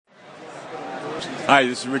Hi,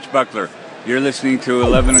 this is Rich Buckler. You're listening to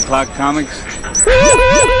 11 O'Clock Comics.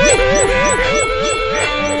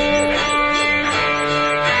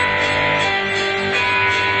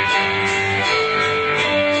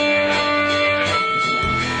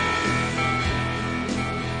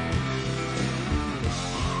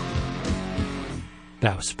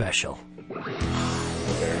 That was special.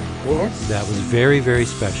 That was very, very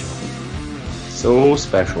special. So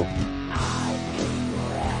special.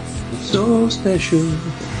 So special.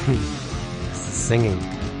 Singing.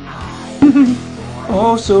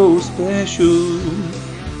 Oh, so special.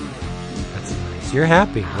 That's nice. You're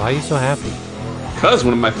happy. Why are you so happy? Because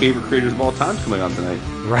one of my favorite creators of all time is coming on tonight.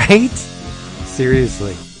 Right?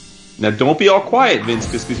 Seriously. Now, don't be all quiet,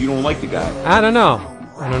 Vince, just because you don't like the guy. I don't know.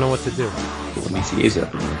 I don't know what to do. Let me see his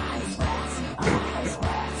up in there.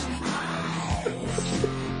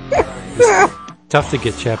 Tough to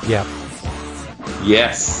get Chap Yap.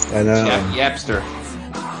 Yes. I know. Chap Yapster.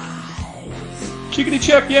 Chickadee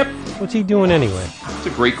Chap Yap. What's he doing anyway? That's a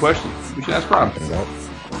great question. We should ask Rob. Yeah,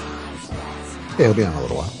 he'll be on a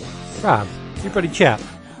little while. Rob, your buddy Chap.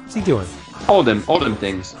 What's he doing? All them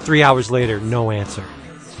things. 3 hours later, no answer.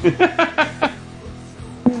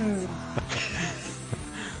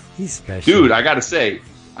 He's special. Dude, I gotta say,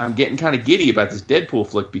 I'm getting kind of giddy about this Deadpool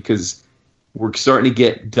flick because we're starting to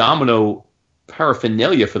get Domino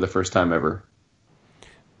paraphernalia for the first time ever.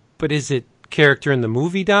 But is it character in the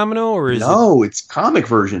movie Domino, or is No, it's comic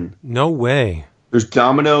version. No way. There's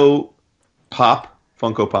Domino Pop,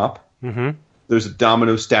 Funko Pop. Mm-hmm. There's a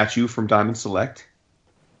Domino statue from Diamond Select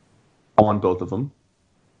on both of them.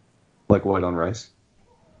 Like white on rice.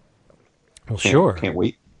 Well, sure. Can't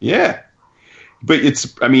wait. Yeah. But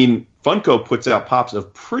Funko puts out pops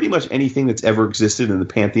of pretty much anything that's ever existed in the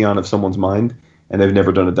pantheon of someone's mind, and they've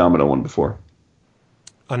never done a Domino one before.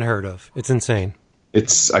 Unheard of. It's insane.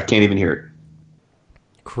 I can't even hear it.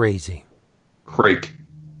 Crazy. Crake.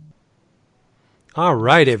 All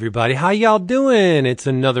right, everybody. How y'all doing? It's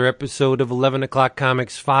another episode of 11 O'Clock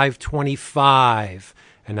Comics 525,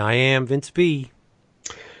 and I am Vince B.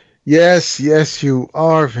 Yes, you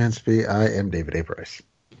are, Vince B. I am David A. Price.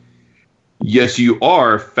 Yes, you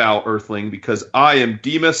are, foul earthling, because I am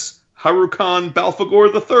Demas Harukan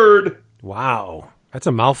Balfagor III. Wow. That's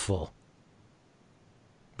a mouthful.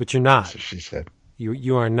 But you're not. That's what she said.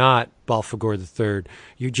 You are not Balfagor III.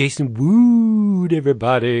 You're Jason Wood,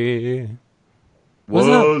 everybody.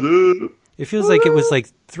 It feels like it was like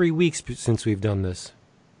 3 weeks since we've done this.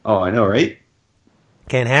 Oh, I know, right?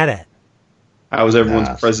 Can't have it. How was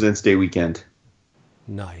everyone's President's Day weekend?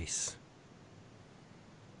 Nice.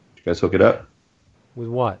 Did you guys hook it up? With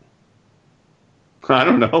what? I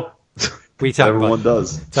don't know. We talk Everyone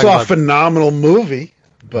does. Saw a phenomenal movie,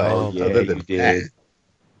 but other than that,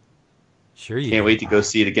 sure you can't wait to go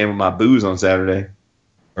see it again with my booze on Saturday.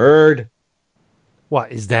 Heard.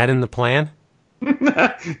 What, is that in the plan?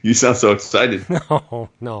 You sound so excited.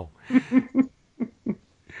 No.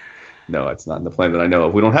 No, it's not in the plan that I know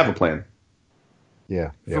of. We don't have a plan.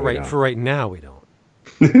 Yeah. For right now, we don't.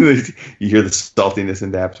 You hear the saltiness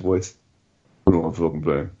in Dap's voice. We don't have a fucking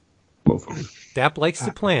plan. Dap likes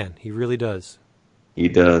to plan. He really does. He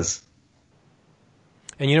does.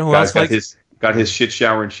 And you know who else likes? Got his shit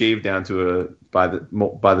shower and shave down to by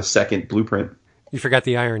the second blueprint. You forgot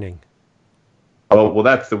the ironing. Oh well,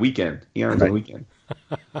 that's the weekend. He irons on the weekend.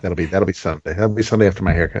 That'll be Sunday. That'll be Sunday after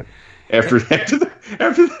my haircut. After that's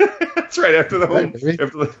right. After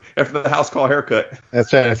the house call haircut.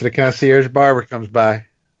 That's right. After the concierge barber comes by.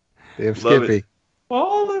 Damn Skippy.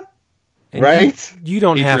 Right? You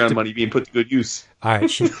don't have Patreon to. money being put to good use. All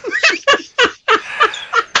right.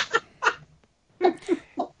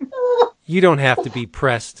 You don't have to be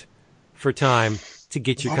pressed for time to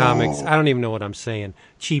get your comics. I don't even know what I'm saying.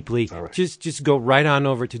 Cheaply. Right. Just go right on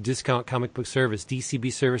over to Discount Comic Book Service,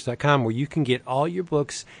 dcbservice.com, where you can get all your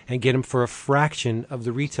books and get them for a fraction of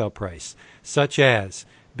the retail price, such as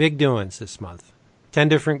Big Doings this month, 10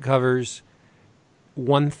 different covers,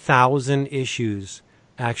 1,000 issues,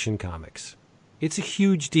 Action Comics. It's a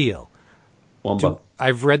huge deal.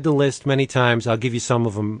 I've read the list many times. I'll give you some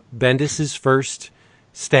of them. Bendis's first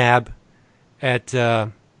stab at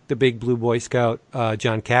the Big Blue Boy Scout.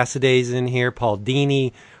 John Cassaday's in here. Paul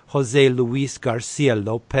Dini. Jose Luis Garcia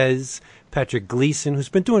Lopez. Patrick Gleason, who's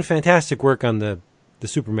been doing fantastic work on the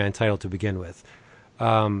Superman title to begin with.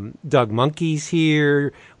 Doug Monkey's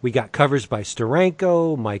here. We got covers by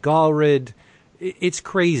Steranko, Mike Allred. It's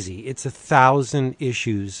crazy. It's 1,000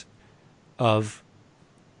 issues of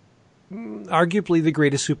arguably the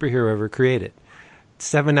greatest superhero ever created.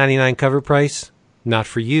 $7.99 cover price, not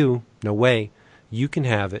for you. No way. You can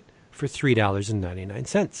have it for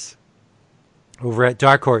 $3.99. Over at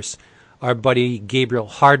Dark Horse, our buddy Gabriel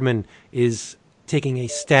Hardman is taking a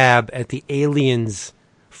stab at the Aliens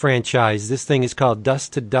franchise. This thing is called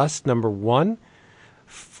Dust to Dust #1.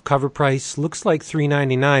 Cover price looks like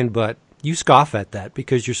 $3.99, but you scoff at that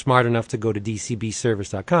because you're smart enough to go to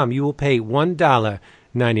dcbservice.com. You will pay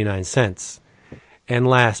 $1.99. And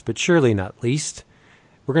last but surely not least,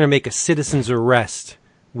 we're going to make a citizen's arrest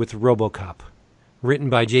with RoboCop. Written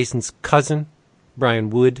by Jason's cousin, Brian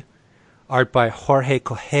Wood. Art by Jorge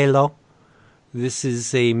Coelho. This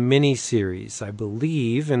is a mini-series, I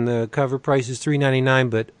believe, and the cover price is $3.99,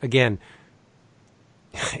 but again,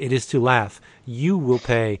 it is to laugh. You will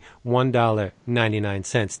pay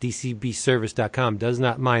 $1.99. DCBService.com does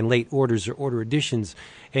not mind late orders or order additions,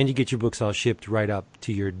 and you get your books all shipped right up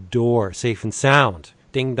to your door, safe and sound.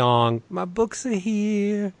 Ding dong, my books are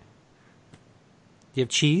here. Do you have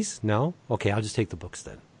cheese? No? Okay, I'll just take the books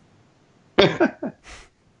then.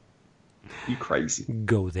 You crazy.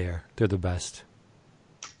 Go there. They're the best.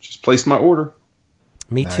 Just placed my order.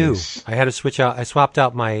 Me too. I had to switch out. I swapped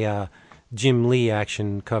out my Jim Lee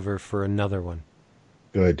action cover for another one.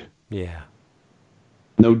 Good. Yeah.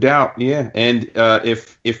 No doubt, yeah. And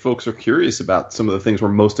if folks are curious about some of the things we're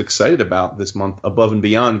most excited about this month, above and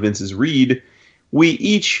beyond Vince's read, we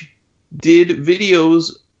each did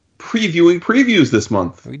videos previewing previews this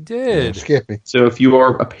month. We did. Skippy. So if you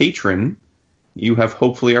are a patron, you have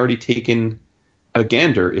hopefully already taken a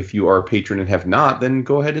gander. If you are a patron and have not, then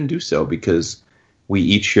go ahead and do so, because we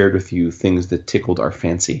each shared with you things that tickled our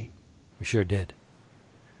fancy. We sure did.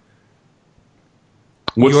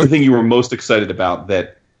 What's the thing you were most excited about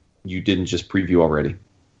that you didn't just preview already?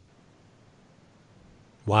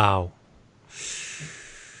 Wow.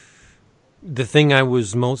 The thing I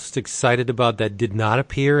was most excited about that did not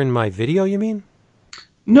appear in my video, you mean?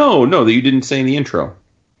 No, that you didn't say in the intro.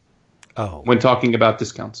 Oh. When talking about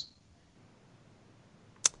discounts.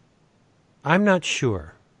 I'm not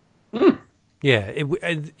sure. Yeah,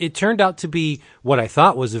 it turned out to be what I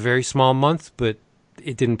thought was a very small month, but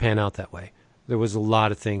it didn't pan out that way. There was a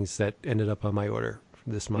lot of things that ended up on my order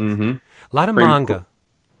this month. Mm-hmm. A lot of manga.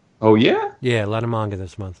 Oh, yeah? Yeah, a lot of manga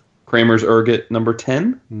this month. Kramer's Ergot number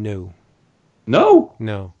 10? No.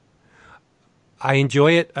 No? I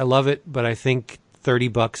enjoy it. I love it, but I think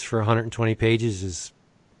 $30 for 120 pages is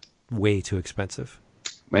way too expensive.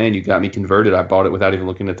 Man, you got me converted. I bought it without even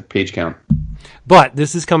looking at the page count. But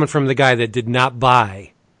this is coming from the guy that did not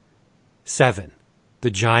buy 7. The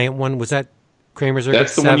giant one. Was that Kramer's Ergot?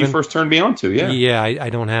 That's the 7? one you first turned me on to, yeah. Yeah, I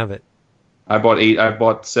don't have it. I bought 8. I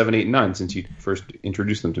bought 7, 8, and 9 since you first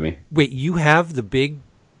introduced them to me. Wait, you have the big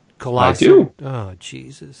colossal? I do. Oh,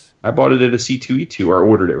 Jesus. I bought it at a C2E2, or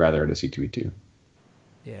ordered it rather at a C2E2.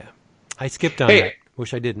 Yeah. I skipped on that.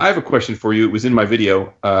 Wish I didn't. I have a question for you. It was in my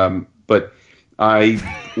video, but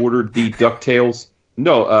I ordered the DuckTales.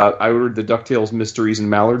 No, I ordered the DuckTales Mysteries and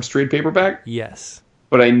Mallards trade paperback. Yes.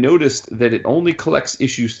 But I noticed that it only collects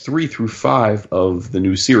issues 3 through 5 of the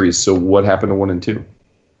new series. So what happened to 1 and 2?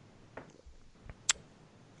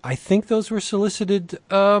 I think those were solicited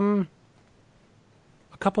a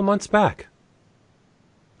couple months back.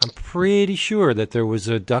 I'm pretty sure that there was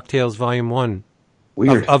a DuckTales Volume 1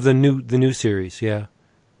 Weird. of the new series, yeah.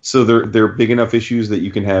 So they're big enough issues that you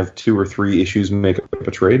can have 2 or 3 issues make up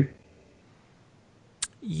a trade?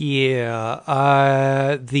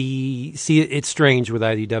 Yeah. It's strange with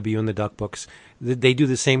IDW and the Duck books. They do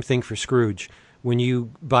the same thing for Scrooge. When you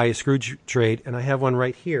buy a Scrooge trade, and I have one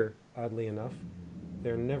right here, oddly enough.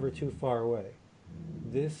 They're never too far away.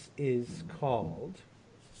 This is called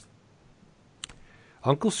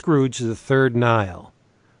Uncle Scrooge the Third Nile,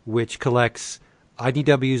 which collects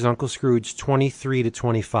IDW's Uncle Scrooge 23 to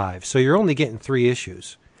 25. So you're only getting 3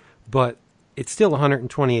 issues, but it's still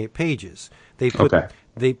 128 pages.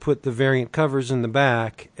 They put the variant covers in the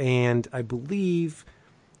back, and I believe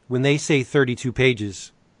when they say 32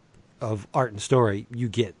 pages of art and story, you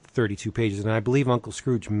get 32 pages, and I believe Uncle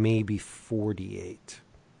Scrooge may be 48.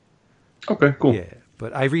 Okay, cool. Yeah,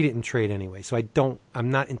 but I read it in trade anyway, so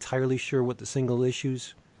I'm not entirely sure what the single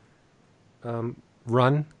issues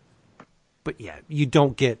run. But yeah, you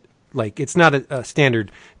don't get, it's not a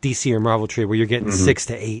standard DC or Marvel trade where you're getting 6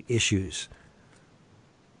 to 8 issues.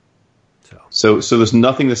 So there's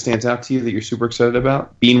nothing that stands out to you that you're super excited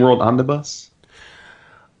about? Bean World Omnibus?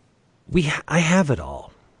 I have it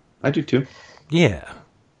all. I do too. Yeah.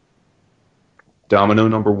 Domino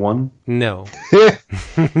number 1? No.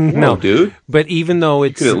 No, dude. But even though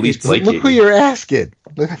it's... You could at least look who you're asking.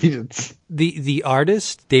 The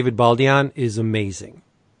artist, David Baldion, is amazing.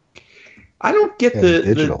 I don't get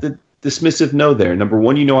the dismissive no there. Number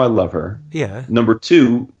 1, you know I love her. Yeah. Number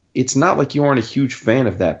 2, it's not like you aren't a huge fan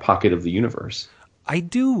of that pocket of the universe. I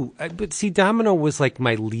do, but see, Domino was like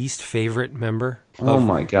my least favorite member. Oh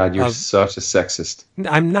my God, you're such a sexist.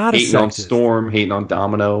 I'm not hating a sexist. On Storm, hating on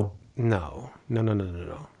Domino. No.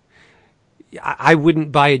 I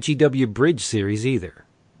wouldn't buy a GW Bridge series either.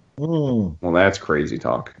 Well, that's crazy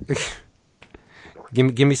talk.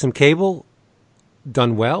 Give me some Cable,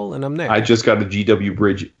 done well, and I'm there. I just got a GW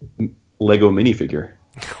Bridge Lego minifigure.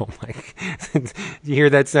 Oh my! You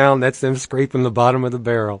hear that sound? That's them scraping the bottom of the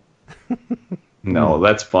barrel. No,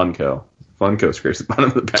 that's Funko. Funko scrapes the bottom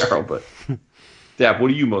of the barrel. But Dap,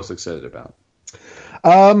 what are you most excited about?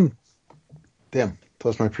 Damn,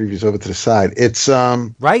 toss my previews over to the side. It's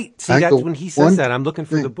right. See, that's when he says that. I'm looking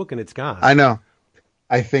for the book and it's gone. I know.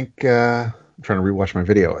 I think I'm trying to rewatch my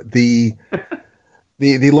video. The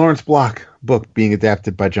Lawrence Block book being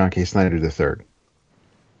adapted by John K. Snyder III.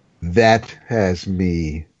 That has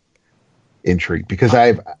me intrigued because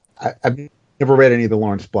I've never read any of the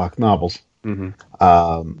Lawrence Block novels.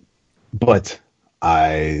 Mm-hmm. But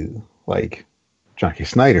I like John K.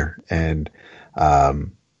 Snyder, and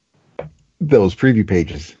those preview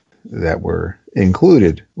pages that were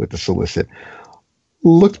included with the solicit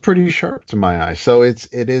looked pretty sharp to my eye. So it's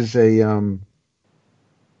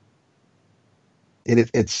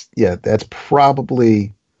that's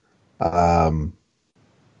probably the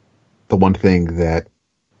one thing that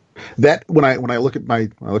when I look at my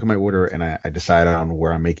order and I decide on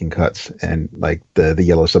where I'm making cuts, and like the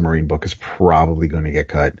Yellow Submarine book is probably going to get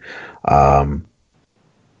cut, but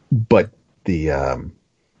the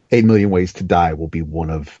 8 Million Ways to Die will be one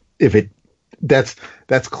of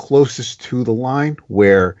that's closest to the line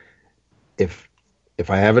where if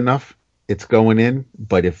I have enough, it's going in,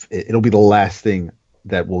 but if it'll be the last thing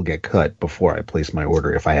that will get cut before I place my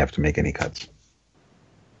order if I have to make any cuts.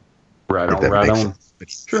 Right on.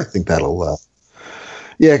 Sure. I think that'll.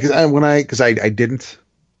 Yeah, because I didn't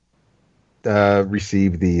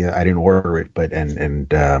receive I didn't order it, but so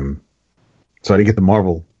I didn't get the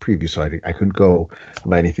Marvel preview, so I couldn't go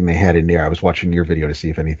by anything they had in there. I was watching your video to see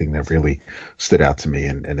if anything that really stood out to me,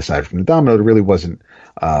 and aside from the Domino, there really wasn't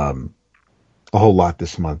a whole lot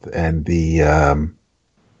this month. And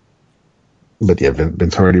but yeah,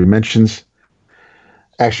 Vince already mentions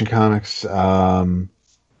Action Comics.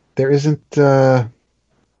 There isn't.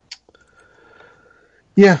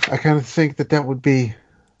 Yeah, I kind of think that would be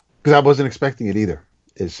because I wasn't expecting it either.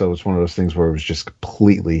 So it's one of those things where it was just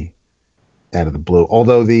completely out of the blue.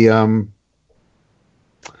 Although the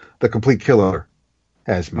Complete Killer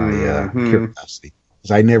has my curiosity,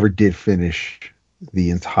 because I never did finish the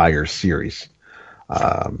entire series.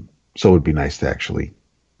 So it would be nice to actually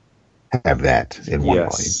have that in one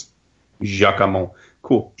volume. Jacquemont.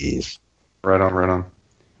 Cool. Yes. Right on.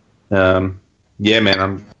 Yeah,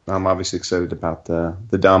 man, I'm obviously excited about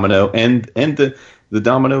the Domino and the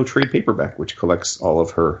Domino trade paperback, which collects all of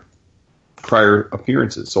her prior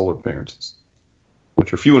solo appearances,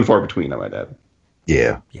 which are few and far between, I might add.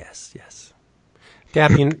 Yeah. Yes.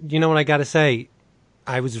 Dap, you know what I got to say?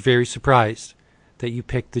 I was very surprised that you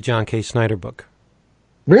picked the John K. Snyder book.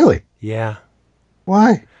 Really? Yeah.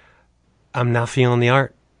 Why? I'm not feeling the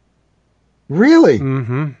art. Really?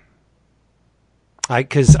 Mm-hmm.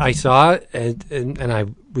 Because I saw it, and I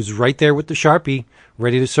was right there with the Sharpie,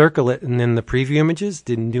 ready to circle it, and then the preview images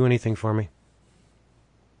didn't do anything for me.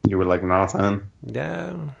 You were like Nathan?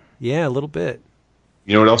 Yeah, a little bit.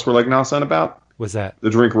 You know what else we're like Nathan about? What's that? The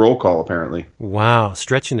drink roll call, apparently. Wow,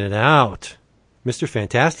 stretching it out. Mr.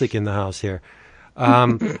 Fantastic in the house here.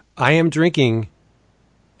 I am drinking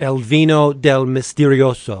El Vino del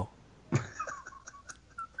Misterioso.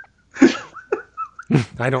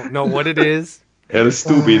 I don't know what it is. El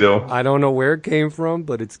estúpido. I don't know where it came from,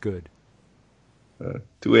 but it's good.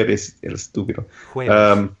 Tú eres el estúpido.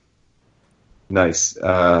 Nice.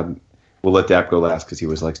 We'll let Dap go last because he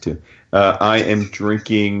always likes to. I am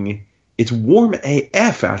drinking. It's warm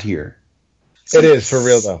AF out here. It is, for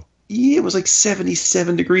real, though. Yeah, it was like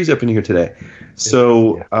 77 degrees up in here today.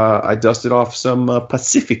 So I dusted off some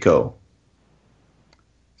Pacifico.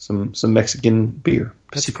 Some Mexican beer.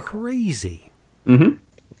 Pacifico. That's crazy. Mm-hmm.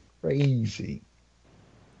 Crazy.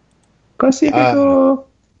 Pacifico.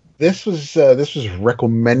 This was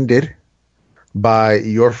recommended by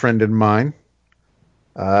your friend and mine,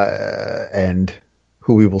 and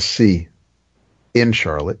who we will see in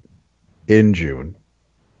Charlotte in June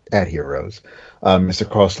at Heroes, Mr.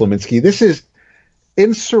 Carl Slominski. This is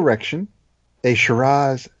Insurrection, a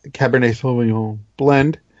Shiraz Cabernet Sauvignon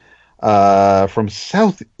blend from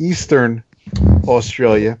southeastern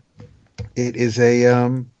Australia. It is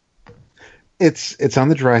it's on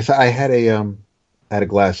the dry side. I had a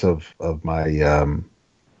glass of my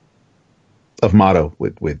Motto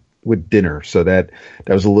with dinner, so that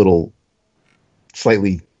was a little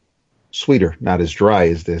slightly sweeter, not as dry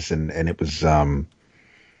as this, and it was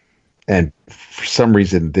and for some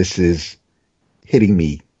reason this is hitting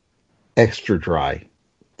me extra dry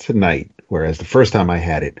tonight, whereas the first time I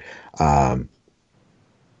had it, not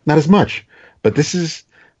as much. But this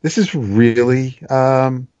is really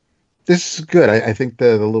this is good. I think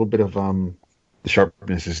the little bit of the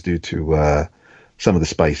sharpness is due to some of the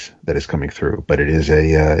spice that is coming through. But it is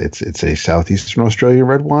it's a Southeastern Australia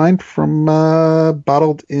red wine from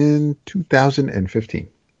bottled in 2015.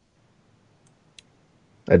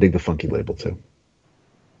 I dig the funky label too.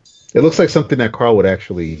 It looks like something that Carl would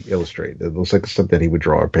actually illustrate. It looks like something that he would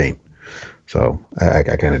draw or paint. So I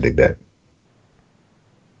kind of dig that.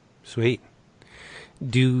 Sweet.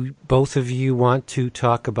 Do both of you want to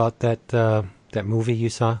talk about that movie you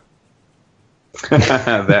saw?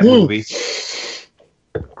 That movie.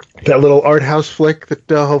 That little art house flick that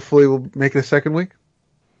hopefully will make it a second week?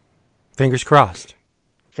 Fingers crossed.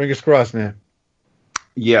 Fingers crossed, man.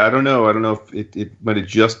 Yeah, I don't know. I don't know if it might have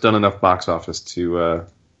just done enough box office to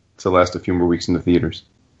last a few more weeks in the theaters.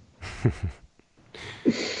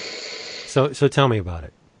 So tell me about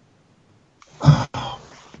it.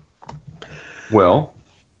 Well,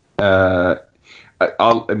 I'll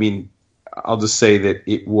just say that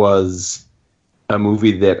it was a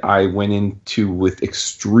movie that I went into with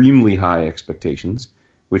extremely high expectations,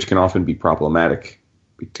 which can often be problematic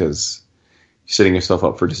because you're setting yourself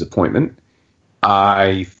up for disappointment.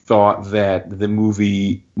 I thought that the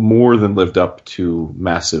movie more than lived up to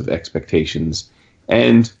massive expectations,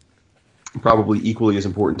 and probably equally as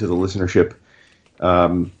important to the listenership,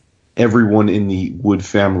 everyone in the Wood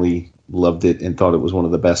family loved it and thought it was one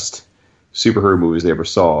of the best superhero movies they ever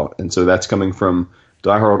saw. And so that's coming from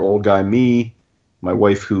diehard old guy me, my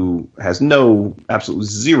wife who has absolutely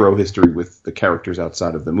zero history with the characters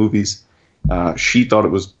outside of the movies. She thought it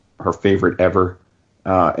was her favorite ever,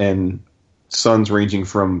 and sons ranging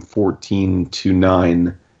from 14 to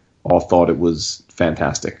 9 all thought it was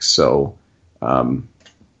fantastic. So I'll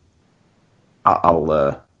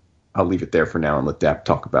leave it there for now and let Dap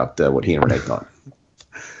talk about what he and Renee thought.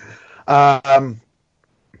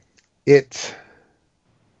 It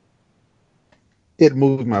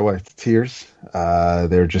moved my wife to tears.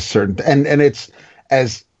 There are just certain and it's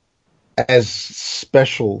as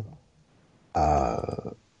special,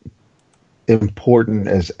 important,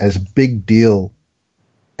 as big deal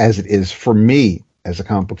as it is for me as a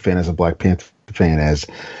comic book fan, as a Black Panther fan, as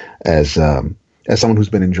someone who's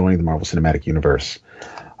been enjoying the Marvel Cinematic Universe.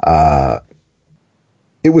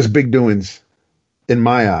 It was big doings in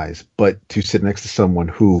my eyes, but to sit next to someone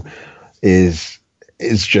who is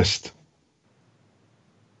just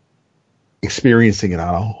experiencing it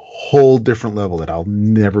on a whole different level that I'll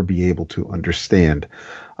never be able to understand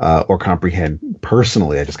or comprehend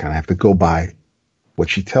personally. I just kind of have to go by what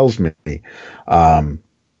she tells me.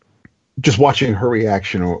 Just watching her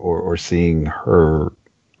reaction or seeing her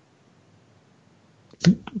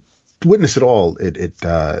witness it all, it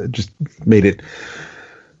just made it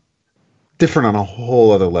different on a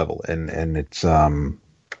whole other level. And it's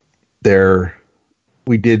there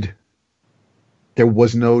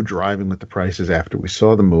was no driving with the prices after we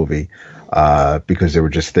saw the movie, because there were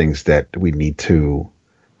just things that we need to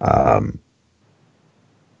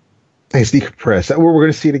decompress. We're going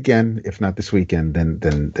to see it again, if not this weekend,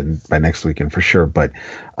 then by next weekend for sure. But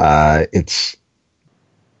and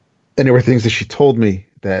there were things that she told me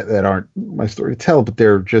that aren't my story to tell, but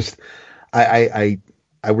they're just I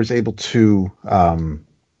was able to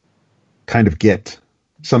kind of get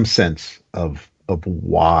some sense of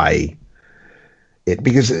why it,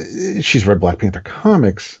 because she's read Black Panther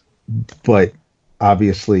comics, but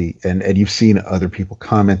obviously, and you've seen other people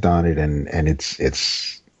comment on it, and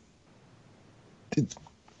it's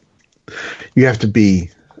you have to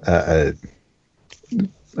be an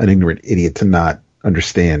ignorant idiot to not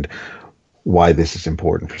understand why this is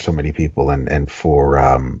important for so many people, and for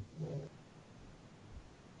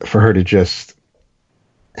her to just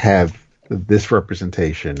have this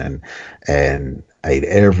representation, and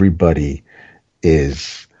everybody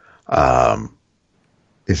is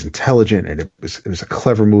intelligent, and it was a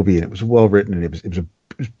clever movie, and it was well written, and it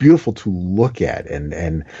was beautiful to look at,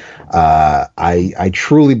 and I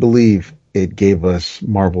truly believe it gave us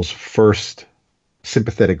Marvel's first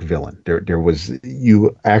sympathetic villain. There was,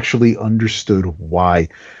 you actually understood why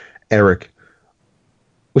Eric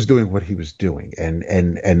was doing what he was doing,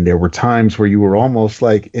 and there were times where you were almost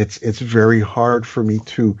like, it's very hard for me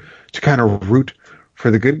to kind of root for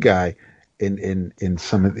the good guy in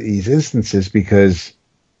some of these instances, because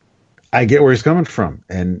I get where he's coming from,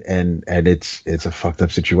 and it's a fucked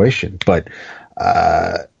up situation. But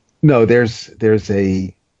no, there's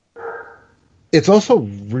a. It's also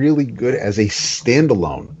really good as a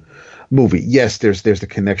standalone movie. Yes, there's the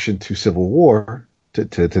connection to Civil War, to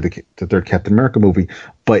the third Captain America movie,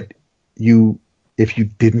 but if you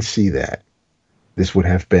didn't see that, this would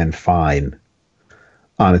have been fine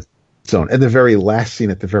on its own. And the very last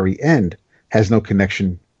scene at the very end has no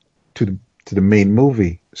connection to the main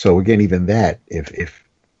movie. So again, even that, if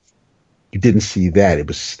you didn't see that, it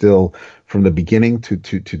was still from the beginning to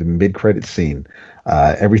the mid-credit scene.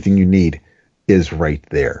 Everything you need is right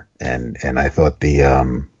there. And I thought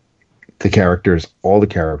the characters, all the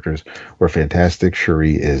characters were fantastic.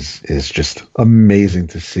 Shuri is just amazing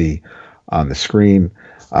to see on the screen.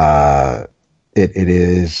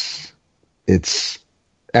 It's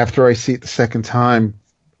after I see it the second time,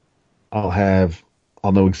 I'll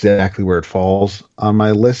know exactly where it falls on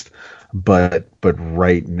my list, but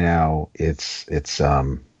right now it's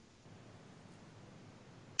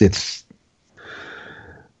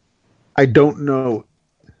I don't know.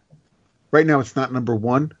 Right now it's not number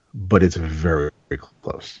one, but it's very, very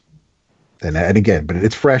close. And again, but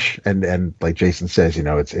it's fresh, and like Jason says,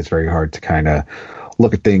 it's very hard to kind of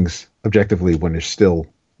look at things objectively when it's still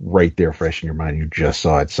right there, fresh in your mind. You just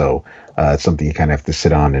saw it, so it's something you kind of have to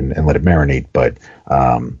sit on and let it marinate. But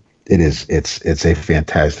it's a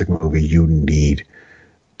fantastic movie. You need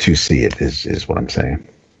to see it. Is what I'm saying.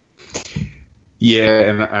 Yeah,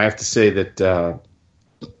 and I have to say that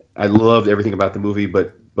I loved everything about the movie,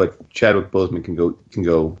 but Chadwick Boseman can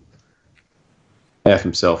go F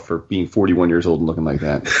himself for being 41 years old and looking like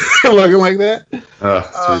that. Looking like that?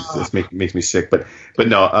 This makes me sick. But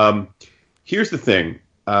no. Here's the thing,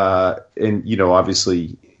 and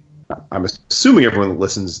obviously, I'm assuming everyone that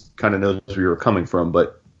listens kind of knows where you're coming from,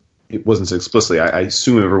 but it wasn't so explicitly. I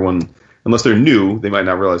assume everyone, unless they're new, they might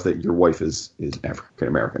not realize that your wife is African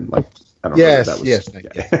American. Like, I don't know if that was. Yes,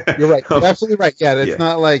 yeah. You're right. You're absolutely right. Yeah, it's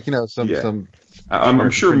not like some.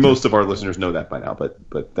 I'm sure most of our listeners know that by now,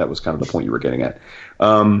 but that was kind of the point you were getting at.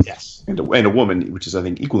 Yes, and a woman, which is I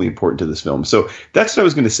think equally important to this film. So that's what I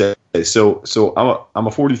was going to say. So I'm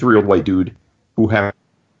a 43-year-old white dude who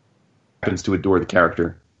happens to adore the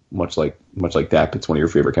character, much like that. It's one of your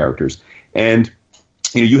favorite characters, and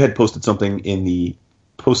you had posted something in the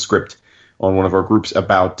postscript on one of our groups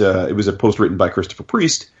about it was a post written by Christopher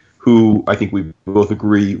Priest, who I think we both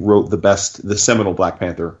agree wrote the seminal Black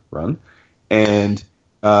Panther run. And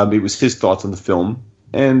it was his thoughts on the film,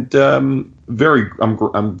 and I'm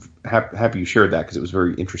happy you shared that because it was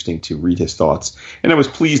very interesting to read his thoughts, and I was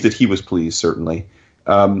pleased that he was pleased, certainly.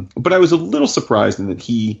 But I was a little surprised in that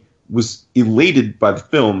he was elated by the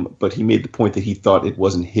film, but he made the point that he thought it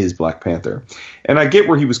wasn't his Black Panther, and I get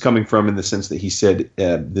where he was coming from in the sense that he said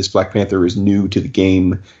this Black Panther is new to the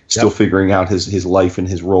game, still figuring out his life and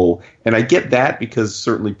his role, and I get that because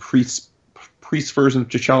certainly Priest's version of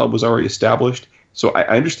T'Challa was already established, so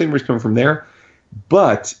I understand where he's coming from there.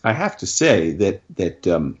 But I have to say that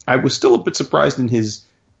I was still a bit surprised in his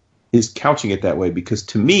couching it that way, because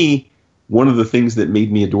to me, one of the things that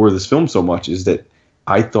made me adore this film so much is that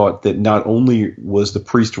I thought that not only was the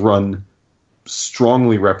Priest run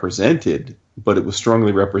strongly represented, but it was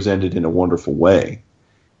strongly represented in a wonderful way.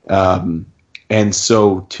 And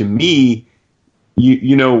so to me,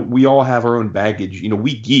 we all have our own baggage.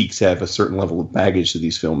 We geeks have a certain level of baggage to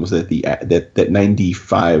these films that that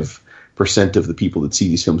 95% of the people that see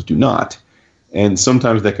these films do not. And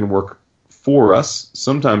sometimes that can work for us.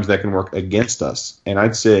 Sometimes that can work against us. And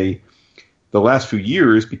I'd say the last few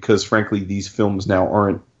years, because frankly these films now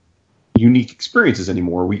aren't unique experiences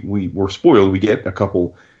anymore. We're spoiled. We get a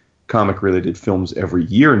couple comic-related films every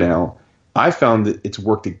year now. I found that it's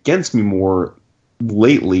worked against me more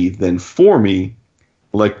lately than for me,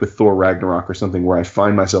 like with Thor Ragnarok or something, where I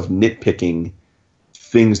find myself nitpicking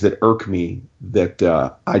things that irk me that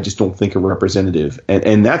I just don't think are representative.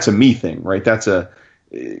 And that's a me thing, right?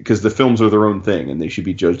 Because the films are their own thing and they should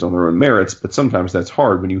be judged on their own merits. But sometimes that's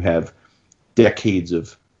hard when you have decades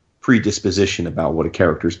of predisposition about what a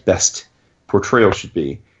character's best portrayal should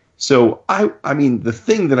be. So, I mean, the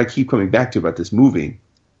thing that I keep coming back to about this movie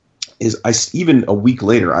is even a week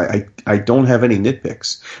later, I don't have any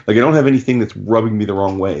nitpicks. Like, I don't have anything that's rubbing me the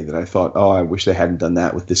wrong way that I thought, oh, I wish they hadn't done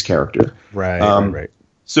that with this character. Right.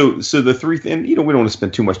 So the three, and we don't want to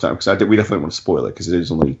spend too much time because we definitely want to spoil it because it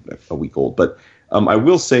is only a week old. But I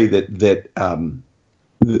will say that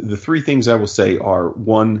the three things I will say are,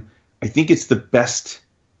 one, I think it's the best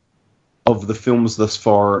of the films thus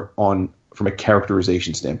far from a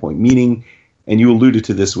characterization standpoint. Meaning, and you alluded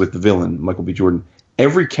to this with the villain, Michael B. Jordan,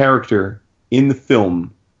 every character in the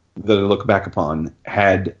film that I look back upon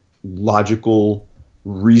had logical,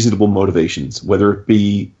 reasonable motivations, whether it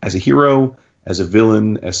be as a hero, as a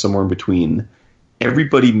villain, as somewhere in between.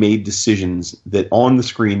 Everybody made decisions that on the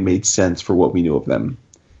screen made sense for what we knew of them.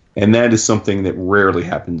 And that is something that rarely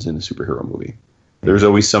happens in a superhero movie. There's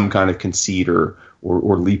always some kind of conceit or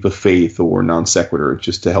leap of faith or non sequitur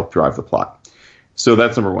just to help drive the plot. So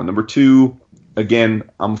that's number one. Number two, again,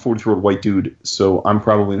 I'm a 43-year-old white dude, so I'm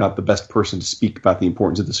probably not the best person to speak about the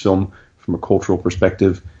importance of this film from a cultural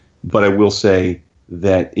perspective. But I will say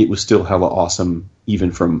that it was still hella awesome,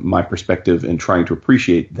 even from my perspective and trying to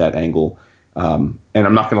appreciate that angle. And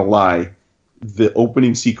I'm not going to lie, the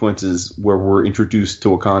opening sequences where we're introduced to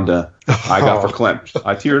Wakanda, I got verklempt.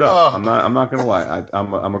 I teared up. I'm not going to lie.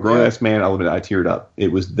 I'm a grown ass man. I'll admit it, I teared up.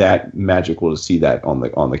 It was that magical to see that on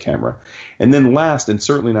the camera. And then last, and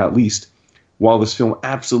certainly not least, while this film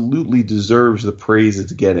absolutely deserves the praise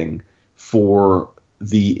it's getting for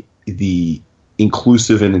the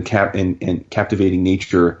inclusive and captivating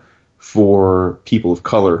nature for people of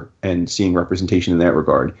color and seeing representation in that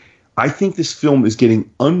regard, I think this film is getting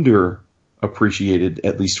underappreciated,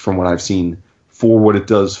 at least from what I've seen, for what it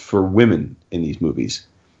does for women in these movies.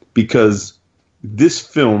 Because this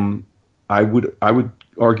film, I would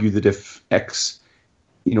argue that if X,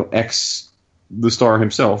 the star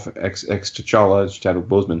himself, X T'Challa, Chadwick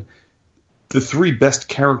Boseman, the three best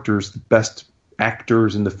characters, the best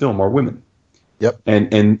actors in the film are women. Yep.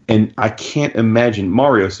 And I can't imagine.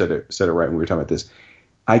 Mario said it right when we were talking about this.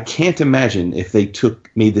 I can't imagine if they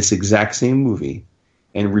made this exact same movie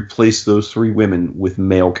and replaced those three women with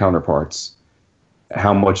male counterparts,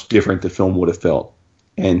 how much different the film would have felt.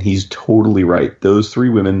 And he's totally right. Those three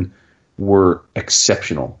women were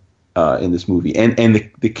exceptional in this movie, and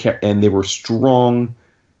they were strong,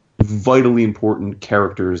 vitally important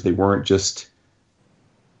characters. They weren't just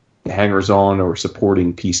hangers-on or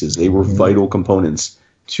supporting pieces. They were vital components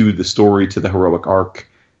to the story, to the heroic arc.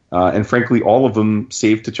 And frankly, all of them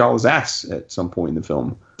saved T'Challa's ass at some point in the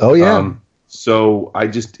film. Oh, yeah. So I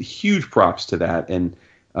just, huge props to that. And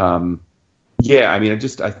I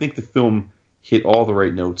think the film hit all the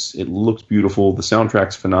right notes. It looks beautiful. The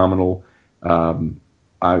soundtrack's phenomenal. I'm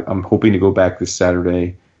hoping to go back this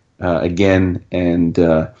Saturday again. And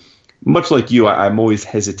much like you, I'm always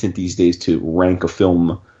hesitant these days to rank a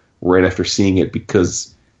film right after seeing it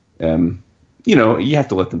because, you have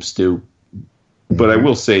to let them stew. But I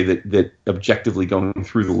will say that objectively going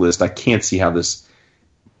through the list, I can't see how this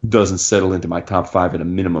doesn't settle into my top 5 at a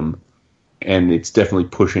minimum. And it's definitely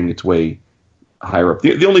pushing its way higher up.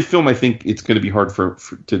 The only film I think it's going to be hard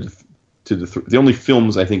the only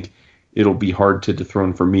films I think it'll be hard to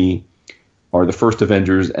dethrone for me are the first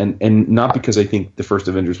Avengers, and not because I think the first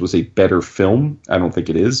Avengers was a better film. I don't think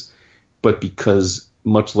it is, but because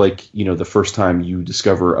much like, the first time you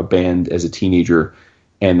discover a band as a teenager,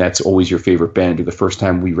 and that's always your favorite band, or the first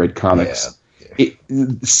time we read comics,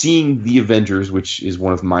 seeing the Avengers, which is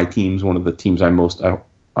one of my teams, one of the teams I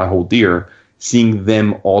hold dear, seeing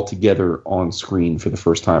them all together on screen for the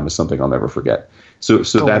first time is something I'll never forget. So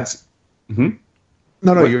that's. Mm-hmm.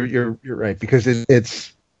 No, you're right, because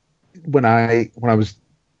it's when I was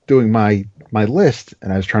doing my list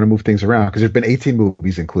and I was trying to move things around, because there's been 18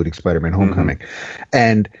 movies including Spider-Man: Homecoming,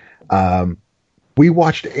 and we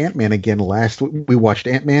watched Ant-Man again last week. We watched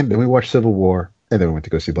Ant-Man, then we watched Civil War, and then we went to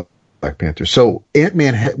go see Black Panther. So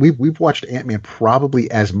Ant-Man, we've watched Ant-Man probably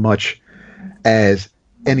as much as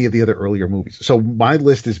any of the other earlier movies. So my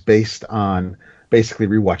list is based on basically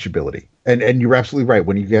rewatchability. And you're absolutely right.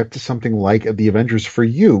 When you get to something like The Avengers for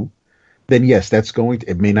you, then yes,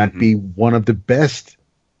 it may not be one of the best,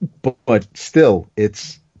 but still,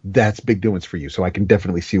 that's big doings for you. So I can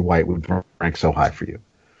definitely see why it would rank so high for you.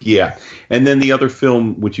 Yeah. And then the other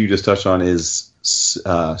film, which you just touched on, is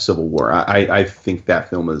Civil War. I think that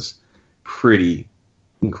film is pretty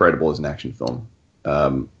incredible as an action film.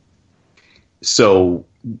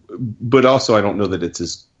 But also I don't know that it's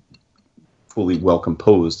as fully well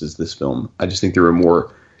composed as this film. I just think there are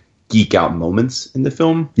more geek out moments in the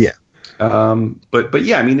film. Yeah. But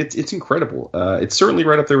yeah, I mean, it's incredible. It's certainly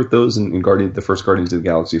right up there with those in the first Guardians of the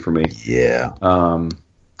Galaxy for me. Yeah.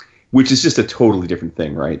 Which is just a totally different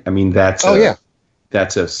thing, right? I mean, that's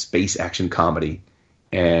a space action comedy,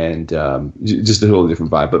 and just a totally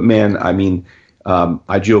different vibe. But man, I mean,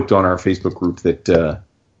 I joked on our Facebook group that the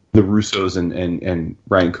Russos and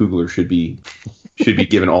Ryan Coogler should be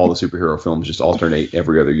given all the superhero films, just alternate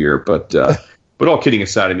every other year. But all kidding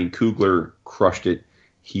aside, I mean, Coogler crushed it.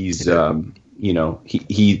 He's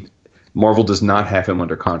he Marvel does not have him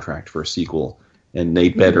under contract for a sequel, and they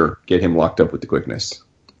better get him locked up with the quickness.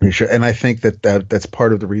 Sure. And I think that's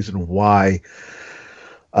part of the reason why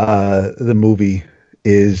the movie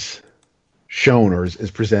is shown or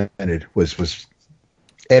is presented was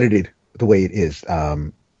edited the way it is.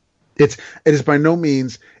 It is by no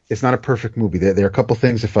means, it's not a perfect movie. There are a couple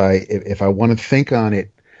things if I want to think on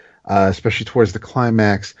it, especially towards the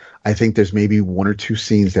climax, I think there's maybe one or two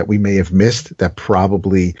scenes that we may have missed that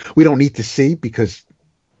probably we don't need to see because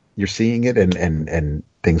you're seeing it and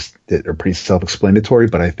things that are pretty self-explanatory.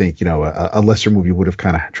 But I think, a lesser movie would have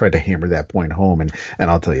kind of tried to hammer that point home, and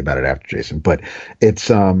I'll tell you about it after, Jason. But it's,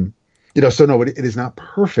 so no, it is not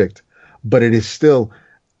perfect, but it is still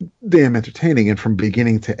damn entertaining. And from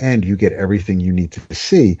beginning to end, you get everything you need to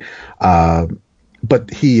see. But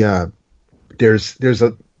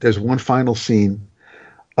there's one final scene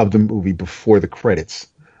of the movie before the credits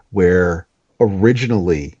where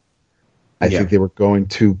originally I think they were going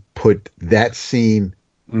to put that scene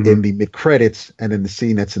in the mid-credits, and then the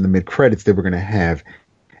scene that's in the mid-credits they were going to have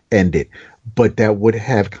end it. But that would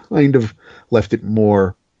have kind of left it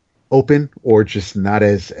more open, or just not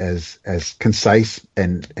as concise.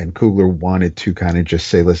 And Coogler wanted to kind of just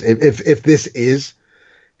say, listen, if this is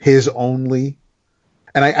his only,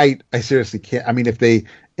 and I seriously can't. I mean, if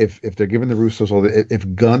they're giving the Russos all the,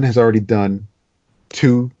 if Gunn has already done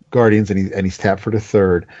 2 Guardians and he's tapped for the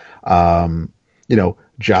third,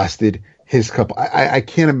 Joss did his couple. I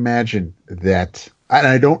can't imagine that. And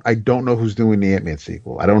I don't know who's doing the Ant-Man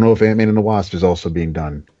sequel. I don't know if Ant-Man and the Wasp is also being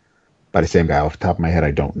done by the same guy. Off the top of my head,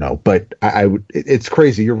 I don't know. But I would. It's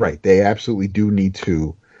crazy. You're right. They absolutely do need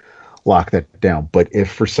to lock that down. But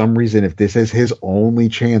if for some reason, if this is his only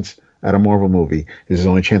chance at a Marvel movie, his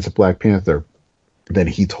only chance at Black Panther, then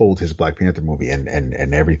he told his Black Panther movie, and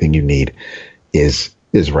everything you need is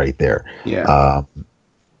right there. Yeah.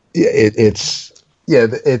 It's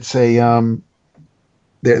a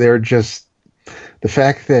they're just the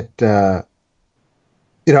fact that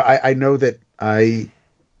I know that I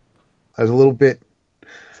was a little bit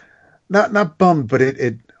not bummed, but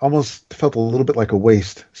it almost felt a little bit like a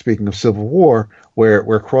waste. Speaking of Civil War,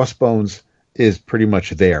 where Crossbones is pretty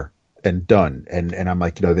much there and done, and I'm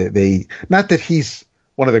like, they not that he's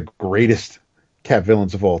one of the greatest Cap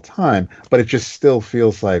villains of all time, but it just still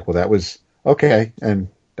feels like, well, that was okay, and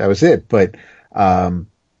that was it. But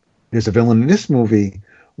there's a villain in this movie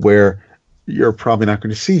where you're probably not going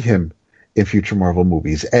to see him in future Marvel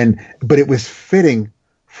movies, but it was fitting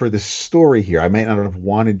for the story here. I might not have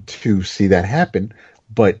wanted to see that happen,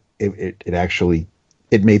 but it actually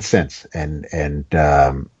made sense, and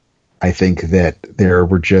I think that there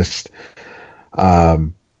were just there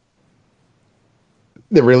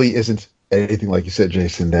really isn't anything, like you said,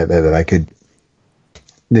 Jason, that I could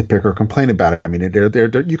nitpick or complain about it. I mean,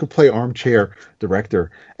 they're you could play armchair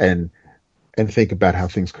director and think about how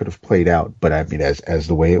things could have played out, but I mean, as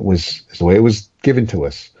the way it was given to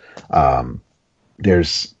us, there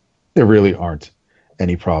really aren't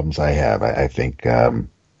any problems I have. I think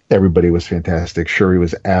everybody was fantastic. Shuri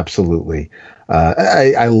was absolutely.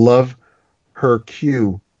 I love her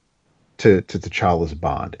cue to T'Challa's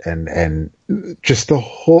Bond, and just the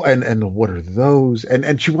whole and what are those?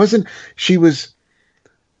 And she's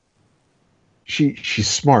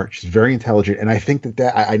smart. She's very intelligent, and I think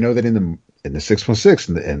that I know that in the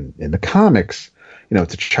 616 and in the comics,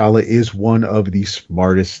 T'Challa is one of the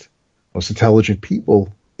smartest, most intelligent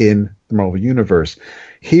people in the Marvel universe.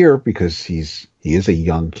 Here, because he is a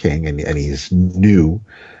young king and he's new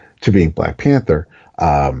to being Black Panther,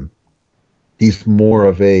 he's more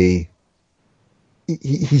of a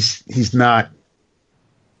he's not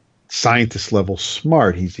scientist level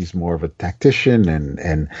smart. He's more of a tactician,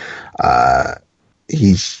 and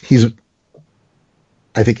he's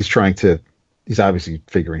I think he's obviously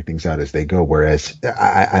figuring things out as they go. Whereas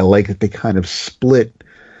I like that they kind of split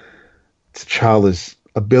T'Challa's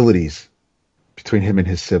abilities between him and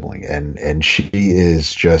his sibling, and she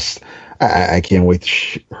is just I can't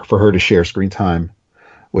wait for her to share screen time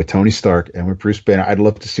with Tony Stark and with Bruce Banner. I'd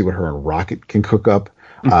love to see what her and Rocket can cook up.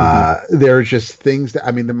 There are just things that,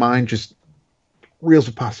 I mean, the mind just reels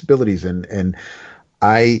with possibilities, and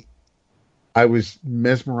I was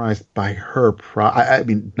mesmerized by her. I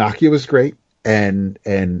mean, Nakia was great, and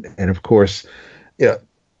of course,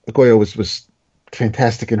 Okoye was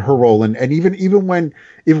fantastic in her role, and even when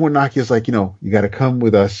Nakia's like, you got to come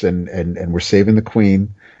with us, and we're saving the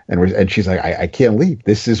Queen, and she's like, I can't leave.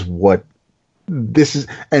 This is what. This is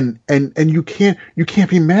and you can't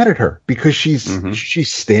be mad at her because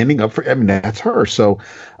she's standing up for. I mean, that's her. So,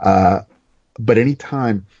 but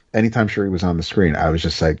anytime Shuri was on the screen, I was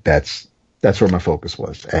just like, that's where my focus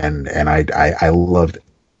was, and I loved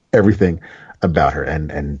everything about her,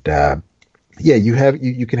 and yeah,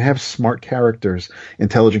 you can have smart characters,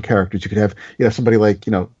 intelligent characters. You could have somebody like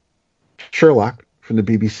Sherlock from the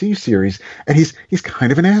BBC series, and he's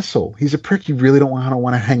kind of an asshole. He's a prick you really don't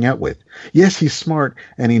want to hang out with. Yes, he's smart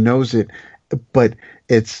and he knows it, but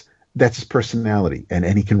that's his personality, and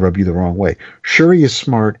he can rub you the wrong way. Shuri is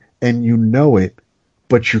smart and you know it,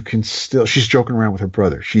 but you can still. She's joking around with her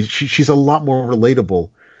brother. She's a lot more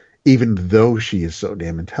relatable, even though she is so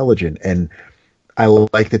damn intelligent. And I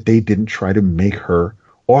like that they didn't try to make her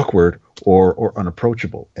awkward or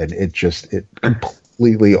unapproachable, and it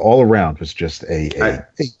completely all around was just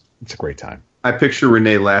it's a great time. I picture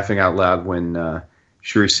Renee laughing out loud when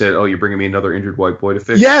Shuri said, "Oh, you're bringing me another injured white boy to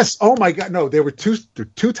fix?" Yes. Oh my God. No, there were two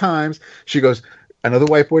times she goes, "Another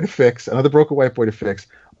white boy to fix, another broken white boy to fix."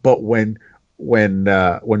 But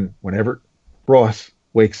whenever Ross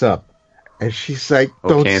wakes up and she's like,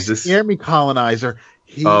 "Don't scare me, colonizer."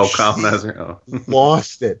 Colonizer.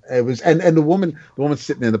 Lost it. It was, and the woman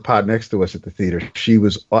sitting in the pod next to us at the theater, she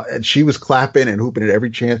was clapping and hooping at every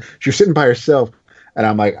chance. She was sitting by herself, and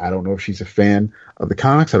I'm like, I don't know if she's a fan of the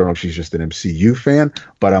comics. I don't know if she's just an MCU fan,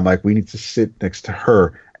 but I'm like, we need to sit next to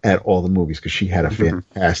her at all the movies because she had a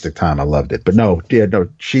fantastic time. I loved it. But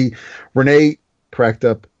Renee cracked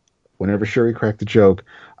up whenever Shuri cracked a joke.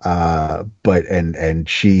 But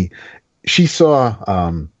she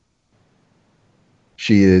saw.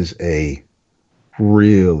 She is a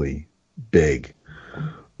really big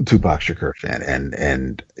Tupac Shakur fan,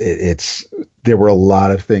 and there were a lot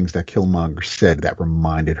of things that Killmonger said that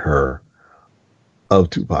reminded her of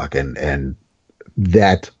Tupac, and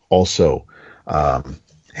that also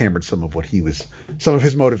hammered some of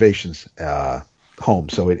his motivations home.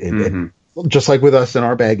 So it just like with us and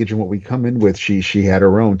our baggage and what we come in with, she had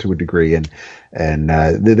her own to a degree, and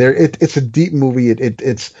it's a deep movie.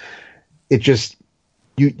 It's just.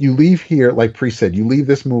 You leave here, like Pre said, you leave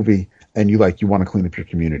this movie and you want to clean up your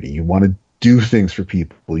community. You want to do things for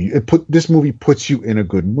people. This movie puts you in a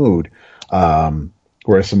good mood,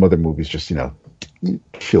 whereas some other movies just you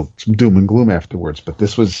feel some doom and gloom afterwards. But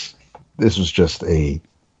this was just a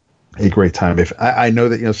great time. If I know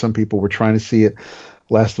that some people were trying to see it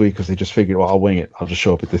last week because they just figured, well, I'll wing it. I'll just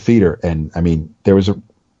show up at the theater. And I mean,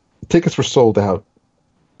 tickets were sold out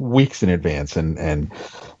weeks in advance, and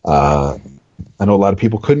I know a lot of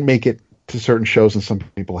people couldn't make it to certain shows, and some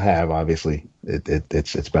people have. Obviously,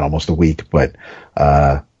 it's been almost a week, but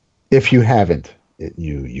if you haven't,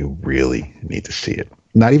 you really need to see it.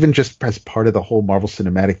 Not even just as part of the whole Marvel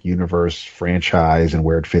Cinematic Universe franchise and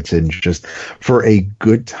where it fits in, just for a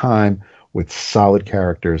good time with solid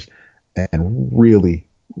characters and really,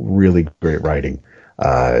 really great writing.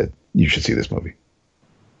 You should see this movie.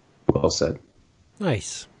 Well said.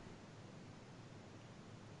 Nice.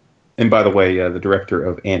 And by the way, the director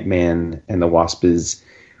of Ant-Man and the Wasp is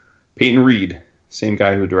Peyton Reed, same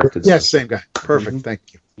guy who directed. Yes, same guy. Perfect.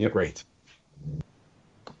 Thank you. Yep. Great.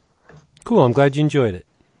 Cool. I'm glad you enjoyed it.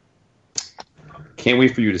 Can't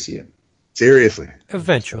wait for you to see it. Seriously.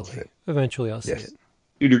 Eventually I'll see it.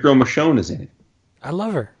 Dude, your girl Michonne is in it. I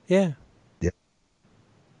love her. Yeah. Yeah.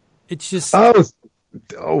 It's just.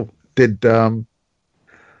 Did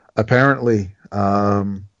apparently.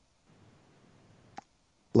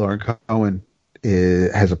 Lauren Cohen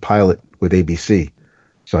has a pilot with ABC,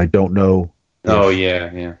 so I don't know. I don't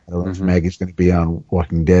know if Maggie's going to be on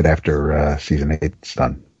Walking Dead after season 8's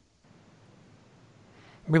done.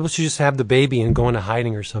 Maybe she'll just have the baby and go into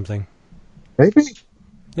hiding or something. Maybe.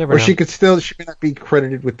 Never or know. She may not be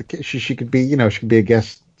credited with the kid. She could be, she could be a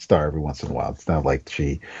guest star every once in a while. It's not like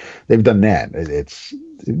they've done that. It's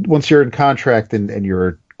once you're in contract and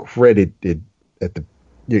you're credited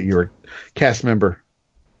you're a cast member.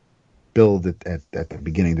 Billed at the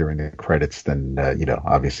beginning during the credits, then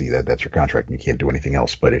obviously that's your contract and you can't do anything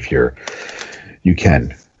else. But if you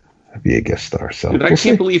can be a guest star. So dude, I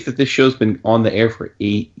can't believe that this show's been on the air for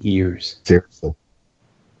 8 years. Seriously,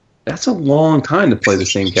 that's a long time to play the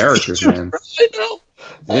same characters, man.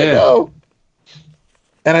 I know.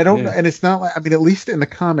 And I don't know, and it's not like, I mean, at least in the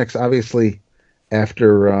comics, obviously,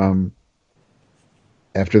 after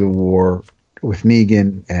the war with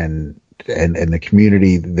Negan and the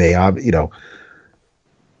community,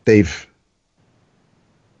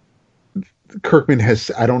 Kirkman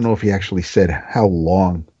has, I don't know if he actually said how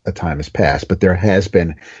long a time has passed, but there has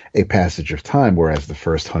been a passage of time, whereas the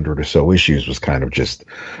first 100 or so issues was kind of just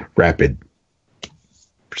rapid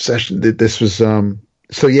procession. This was,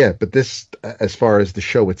 but this, as far as the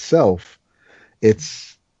show itself,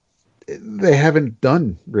 they haven't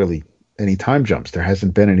done really any time jumps. There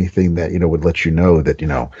hasn't been anything that would let you know that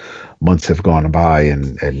months have gone by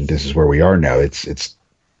and this is where we are now. It's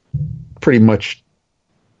pretty much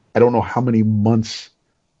I don't know how many months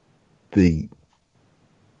the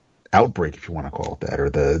outbreak, if you want to call it that, or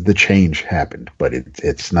the change happened, but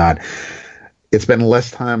it's not. It's been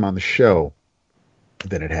less time on the show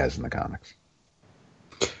than it has in the comics.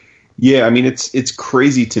 Yeah, I mean, it's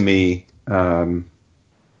crazy to me that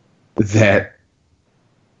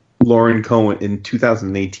Lauren Cohen in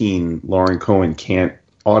 2018, Lauren Cohen can't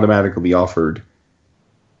automatically be offered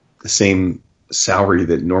the same salary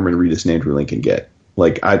that Norman Reedus and Andrew Lincoln get.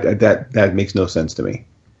 Like that makes no sense to me.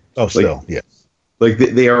 Oh, still, yes. Like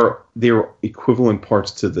they are equivalent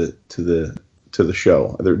parts to the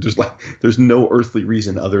show. There's no earthly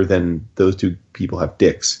reason other than those two people have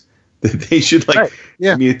dicks. They should like. Right.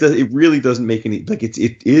 Yeah. I mean, it really doesn't make any like it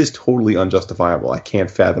is totally unjustifiable. I can't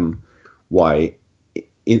fathom why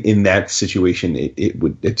in that situation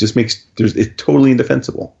it just makes it's totally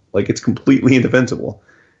indefensible. Like it's completely indefensible.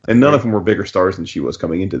 And none of them were bigger stars than she was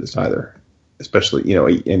coming into this either. Especially,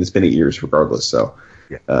 and it's been 8 years regardless. So,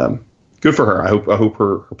 good for her. I hope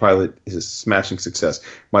her pilot is a smashing success.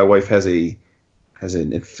 My wife has an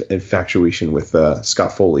infatuation with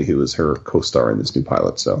Scott Foley, who is her co-star in this new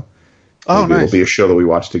pilot. So, nice. It'll be a show that we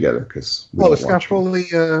watch together. Because was Scott Foley?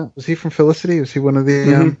 Was he from Felicity? Was he one of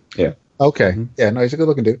the? Yeah. Okay. Mm-hmm. Yeah. No, he's a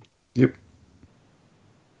good-looking dude. Yep.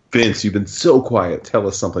 Vince, you've been so quiet. Tell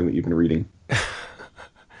us something that you've been reading.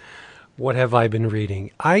 What have I been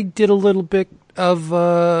reading? I did a little bit of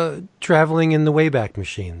traveling in the Wayback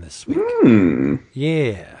Machine this week.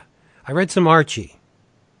 Yeah. I read some Archie,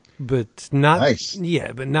 but not nice.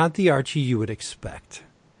 Yeah, but not the Archie you would expect.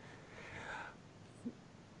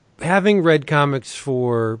 Having read comics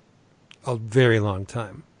for a very long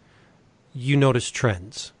time, you notice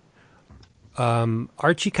trends.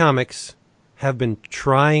 Archie comics have been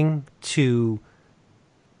trying to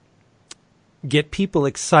get people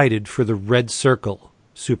excited for the Red Circle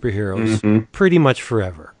superheroes pretty much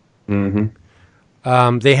forever.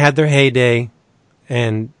 Mm-hmm. They had their heyday,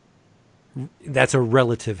 and that's a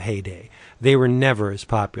relative heyday. They were never as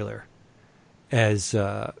popular as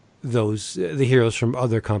the heroes from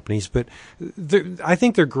other companies, but I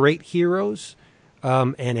think they're great heroes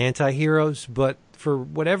and anti-heroes, but for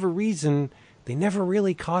whatever reason, they never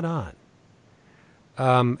really caught on.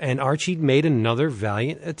 And Archie made another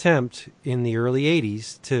valiant attempt in the early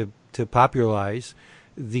 80s to popularize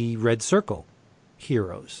the Red Circle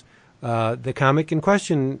heroes. The comic in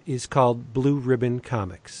question is called Blue Ribbon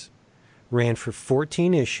Comics. Ran for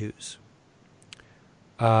 14 issues.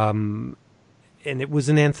 And it was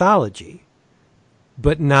an anthology,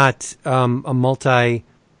 but not a multi-hero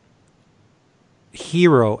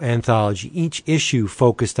anthology. Each issue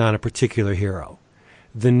focused on a particular hero.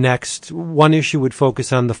 The next one issue would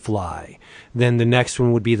focus on the Fly. Then the next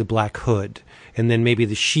one would be the Black Hood. And then maybe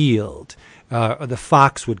the Shield. The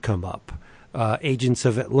Fox would come up. Agents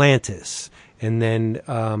of Atlantis. And then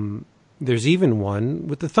there's even one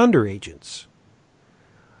with the Thunder Agents.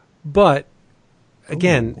 But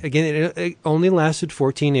again, it only lasted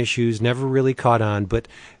 14 issues, never really caught on. But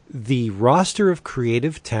the roster of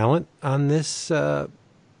creative talent on this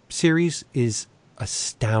series is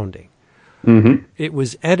astounding. Mm-hmm. It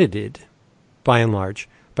was edited, by and large,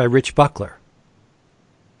 by Rich Buckler.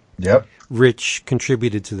 Yep. Rich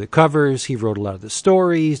contributed to the covers. He wrote a lot of the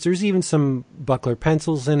stories. There's even some Buckler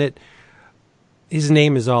pencils in it. His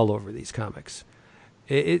name is all over these comics.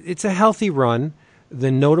 It's a healthy run. The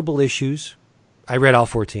notable issues, I read all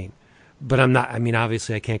 14, but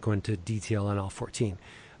obviously I can't go into detail on all 14.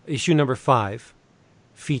 Issue number 5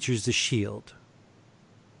 features the Shield.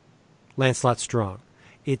 Lancelot Strong.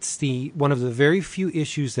 It's one of the very few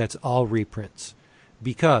issues that's all reprints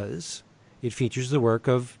because it features the work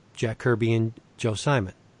of Jack Kirby and Joe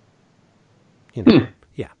Simon.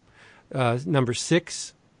 Yeah. Number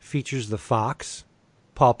 6 features the Fox,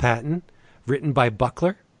 Paul Patton, written by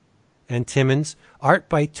Buckler and Timmons, art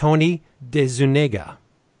by Tony DeZuniga.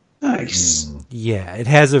 Nice. Yeah, it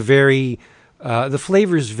has a very the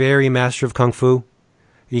flavor is very Master of Kung Fu.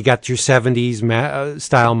 You got your 70s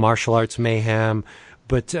style martial arts mayhem.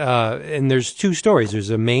 But and there's 2 stories. There's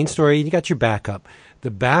a main story, and you got your backup.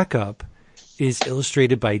 The backup is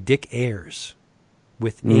illustrated by Dick Ayers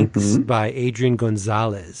with inks by Adrian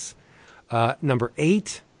Gonzalez. Number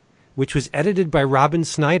 8, which was edited by Robin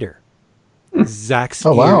Snyder. Zach's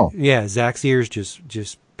wow. Zach's ears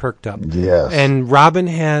just perked up. Yes. And Robin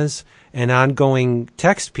has an ongoing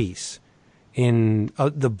text piece in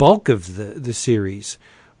the bulk of the series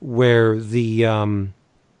where the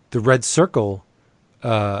Red Circle,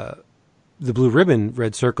 the Blue Ribbon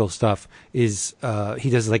Red Circle stuff is he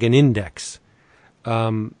does like an index.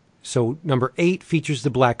 So number 8 features the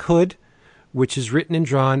Black Hood, which is written and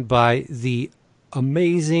drawn by the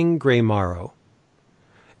amazing gray Morrow.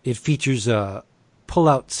 It features a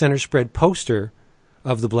pull-out center spread poster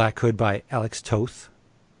of the Black Hood by Alex Toth.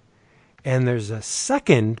 And there's a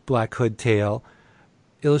second Black Hood tale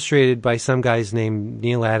illustrated by some guys named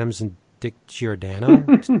Neal Adams and Dick Giordano.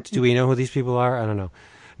 Do we know who these people are? I don't know.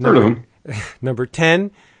 Heard of them. Number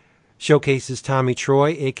 10 showcases Tommy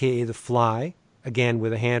Troy, a.k.a. The Fly, again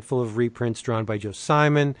with a handful of reprints drawn by Joe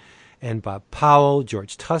Simon and Bob Powell.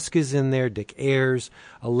 George Tusk is in there, Dick Ayers.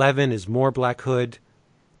 11 is more Black Hood.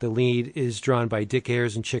 The lead is drawn by Dick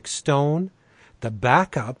Ayers and Chick Stone. The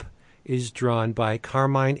backup is drawn by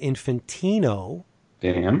Carmine Infantino.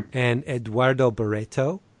 Damn. And Eduardo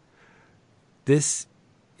Barreto. This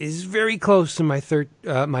is very close to my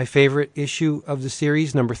favorite issue of the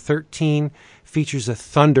series. Number 13 features a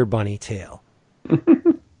Thunder Bunny tale.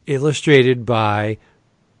 Illustrated by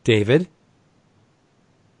David.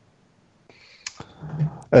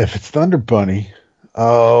 If it's Thunder Bunny,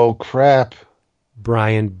 oh crap.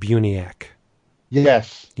 Brian Buniak.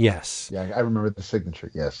 Yes. Yes. Yeah, I remember the signature,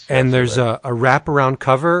 yes. And there's a wraparound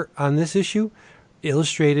cover on this issue,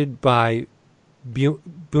 illustrated by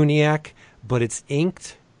Buniak, but it's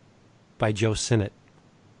inked by Joe Sinnott.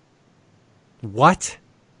 What?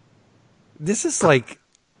 This is like,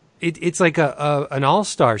 it's like an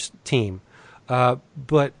all-stars team.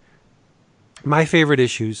 But my favorite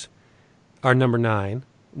issues are number 9,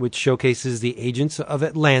 which showcases the Agents of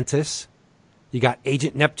Atlantis. You got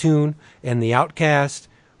Agent Neptune and the Outcast,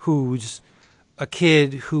 who's a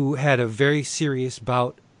kid who had a very serious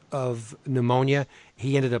bout of pneumonia.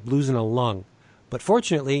 He ended up losing a lung. But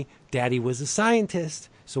fortunately, Daddy was a scientist.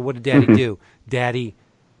 So what did Daddy do? Daddy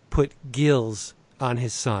put gills on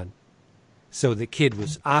his son. So the kid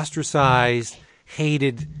was ostracized,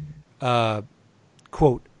 hated,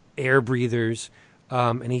 quote, air breathers.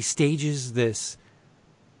 And he stages this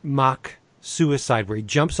mock suicide where he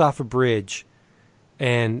jumps off a bridge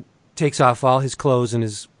and takes off all his clothes and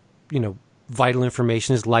his, vital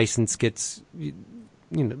information. His license gets,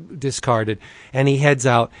 discarded. And he heads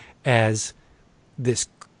out as this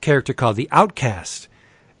character called the Outcast.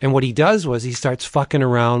 And what he does was he starts fucking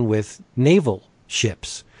around with naval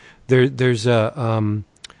ships. There's a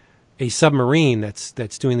submarine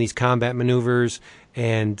that's doing these combat maneuvers,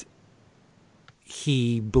 and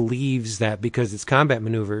he believes that because it's combat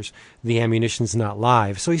maneuvers, the ammunition's not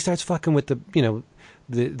live. So he starts fucking with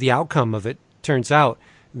the outcome of it. Turns out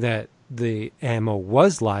that the ammo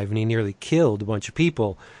was live, and he nearly killed a bunch of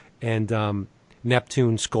people. And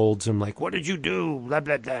Neptune scolds him like, "What did you do?" Blah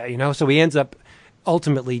blah blah. So he ends up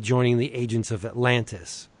ultimately joining the Agents of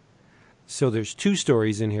Atlantis. So there's 2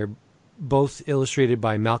 stories in here, both illustrated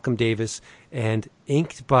by Malcolm Davis and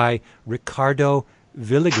inked by Ricardo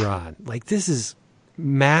Villagrán. Like, this is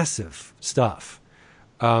massive stuff.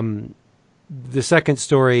 The second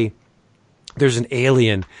story, there's an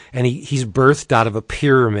alien, and he's birthed out of a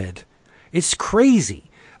pyramid. It's crazy.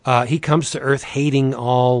 He comes to Earth hating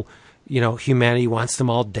all, humanity, wants them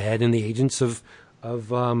all dead, and the agents of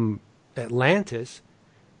Atlantis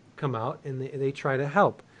come out and they try to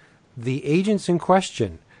help. The agents in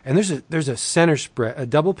question, and there's a center spread, a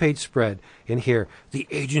double-page spread in here, the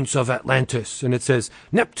Agents of Atlantis, and it says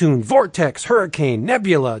Neptune, Vortex, Hurricane,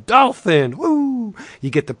 Nebula, Dolphin, woo! You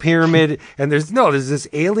get the pyramid, and there's this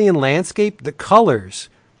alien landscape. The colors,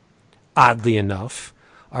 oddly enough,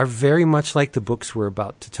 are very much like the books we're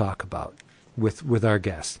about to talk about with our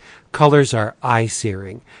guest. Colors are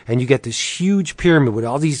eye-searing, and you get this huge pyramid with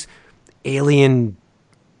all these alien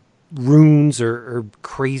runes or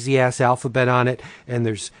crazy-ass alphabet on it, and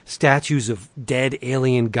there's statues of dead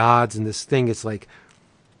alien gods, and this thing is like,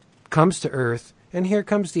 comes to Earth, and here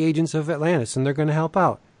comes the Agents of Atlantis, and they're going to help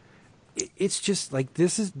out. It's just like,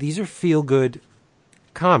 these are feel-good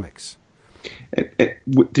comics.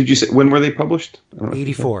 Did you say, when were they published?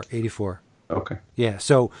 84. Okay. Yeah,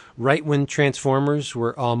 so right when Transformers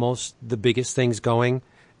were almost the biggest things going,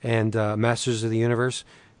 and Masters of the Universe,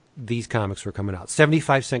 these comics were coming out.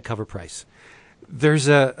 75-cent cover price. There's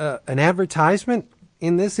an advertisement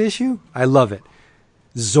in this issue. I love it.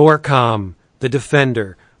 Zorcom, the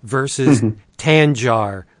Defender, versus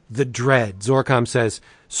Tanjar, the Dread. Zorcom says,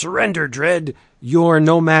 "Surrender, Dread. You're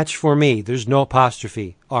no match for me." There's no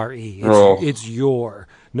apostrophe. R-E. It's your.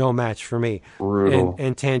 No match for me. Brutal.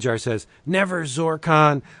 And Tanjar says, "Never,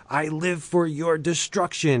 Zorkon. I live for your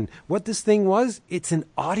destruction." What this thing was, it's an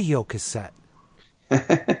audio cassette.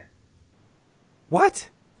 What?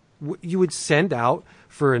 You would send out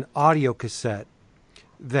for an audio cassette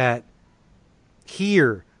that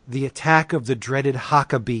here the attack of the dreaded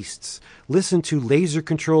Haka beasts. Listen to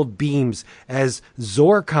laser-controlled beams as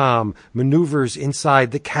Zorcom maneuvers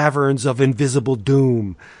inside the caverns of invisible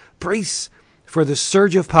doom. Brace for the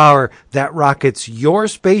surge of power that rockets your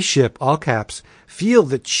spaceship, all caps. Feel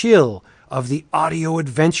the chill of the audio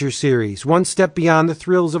adventure series. One step beyond the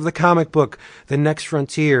thrills of the comic book. The next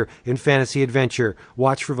frontier in fantasy adventure.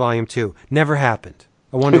 Watch for Volume 2. Never happened.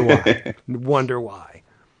 I wonder why. Wonder why.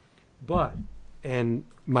 But, and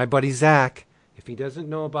my buddy Zach, if he doesn't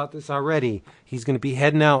know about this already, he's going to be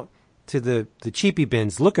heading out to the cheapy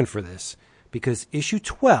bins looking for this, because issue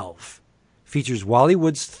 12 features Wally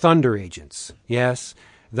Wood's Thunder Agents. Yes,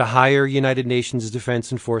 the higher United Nations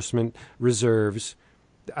Defense Enforcement Reserves.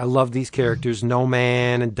 I love these characters. No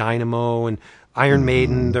Man and Dynamo and Iron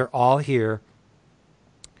Maiden. They're all here.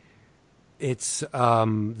 It's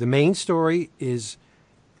the main story is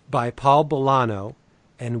by Paul Bolano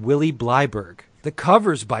and Willie Blyberg. The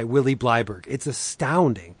cover's by Willie Blyberg. It's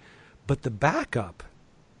astounding. But the backup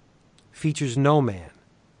features No Man.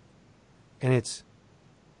 And it's...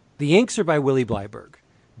 The inks are by Willie Blyberg.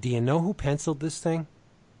 Do you know who penciled this thing?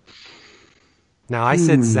 Now, I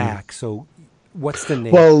said Zach, so what's the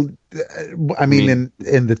name? Well, I mean,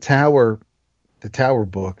 in the Tower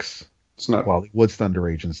books, it's not Wally Wood's Thunder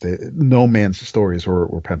Agents. No Man's stories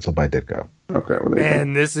were penciled by Ditko. Okay, well,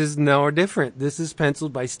 and this is no different. This is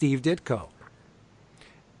penciled by Steve Ditko.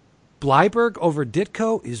 Blyberg over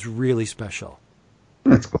Ditko is really special.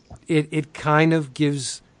 That's cool. It kind of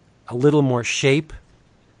gives a little more shape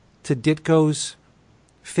to Ditko's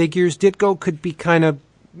figures. Ditko could be kind of,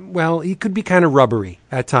 well, he could be kind of rubbery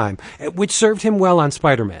at times, which served him well on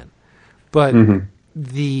Spider-Man. But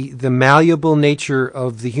the malleable nature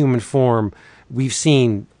of the human form we've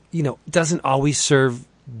seen, doesn't always serve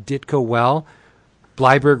Ditko well.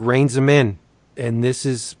 Blyberg reins him in, and this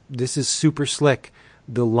is super slick.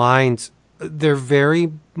 The lines, they're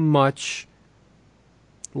very much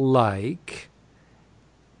like,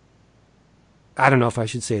 I don't know if I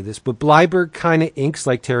should say this, but Blyberg kind of inks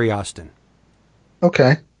like Terry Austin.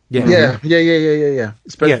 Okay. Yeah.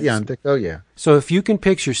 Especially on Ditko, yeah. So if you can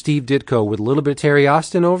picture Steve Ditko with a little bit of Terry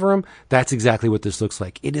Austin over him, that's exactly what this looks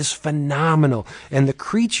like. It is phenomenal. And the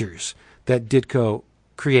creatures that Ditko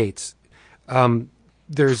creates,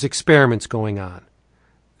 there's experiments going on.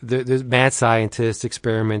 There's mad scientist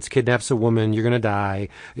experiments, kidnaps a woman, you're going to die.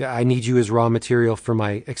 I need you as raw material for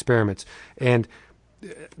my experiments. And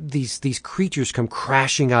these creatures come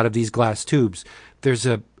crashing out of these glass tubes. There's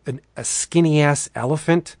a skinny-ass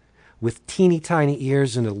elephant with teeny tiny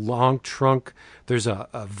ears and a long trunk. There's a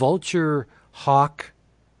vulture, hawk,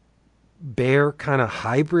 bear kind of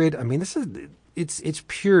hybrid. I mean, it's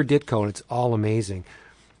pure Ditko, and it's all amazing.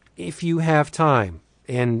 If you have time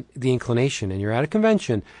and the inclination and you're at a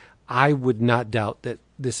convention, I would not doubt that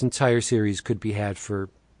this entire series could be had for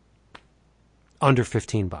under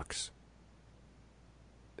 $15.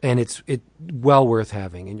 And it's well worth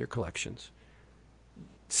having in your collections.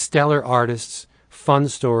 Stellar artists, fun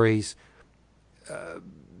stories.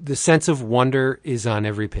 The sense of wonder is on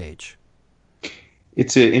every page.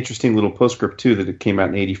 It's an interesting little postscript, too, that it came out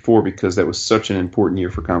in 84 because that was such an important year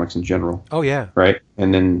for comics in general. Oh, yeah. Right?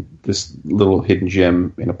 And then this little hidden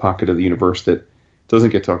gem in a pocket of the universe that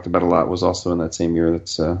doesn't get talked about a lot was also in that same year.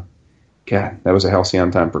 That's, God, that was a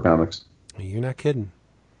halcyon time for comics. You're not kidding.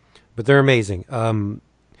 But they're amazing.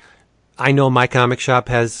 I know my comic shop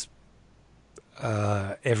has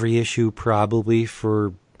every issue probably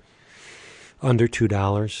for under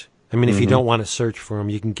 $2. I mean, if you don't want to search for them,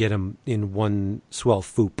 you can get them in one swell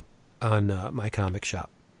foop on my comic shop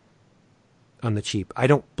on the cheap. I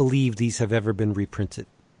don't believe these have ever been reprinted,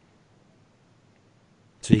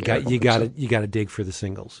 so you got to dig for the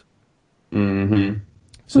singles.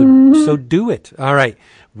 So do it. All right,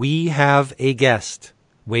 we have a guest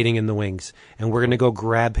waiting in the wings, and we're gonna go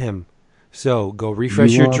grab him. So go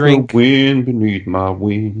refresh your drink. The wind beneath my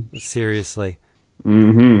wings. Seriously.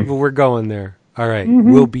 But we're going there. All right.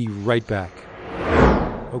 We'll be right back.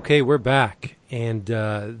 Okay, we're back. And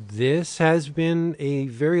this has been a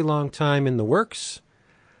very long time in the works.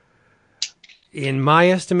 In my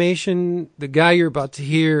estimation, the guy you're about to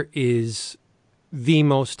hear is the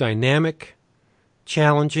most dynamic,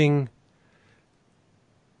 challenging,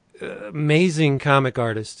 amazing comic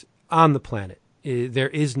artist on the planet. There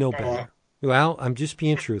is no better. Well, I'm just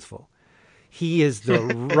being truthful. He is the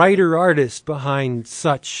writer-artist behind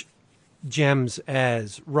such gems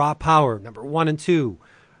as Raw Power, number 1 and 2,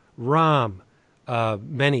 ROM,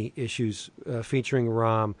 many issues featuring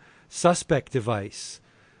ROM, Suspect Device,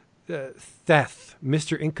 Theth,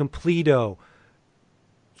 Mr. Incompleto.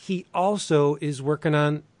 He also is working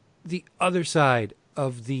on the other side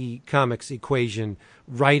of the comics equation,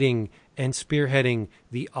 writing and spearheading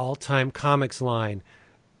the all-time comics line.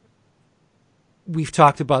 We've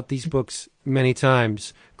talked about these books many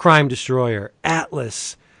times. Crime Destroyer,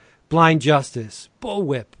 Atlas, Blind Justice,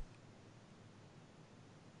 Bullwhip.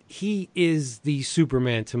 He is the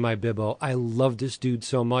Superman to my Bibbo. I love this dude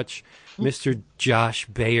so much. Mr. Josh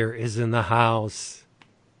Bayer is in the house.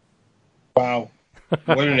 Wow.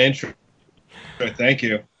 What an intro. Thank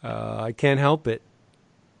you. I can't help it.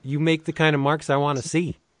 You make the kind of marks I want to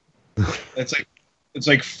see. It's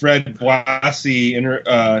like Fred Blassie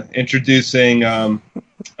introducing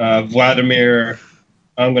Vladimir.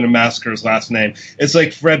 I'm going to massacre his last name. It's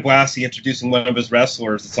like Fred Blassie introducing one of his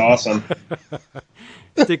wrestlers. It's awesome.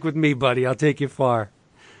 Stick with me, buddy. I'll take you far.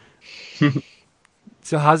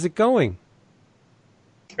 So how's it going?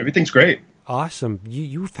 Everything's great. Awesome.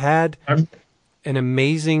 You've had an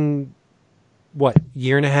amazing,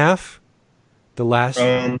 year and a half? The last...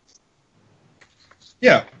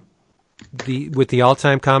 yeah. With the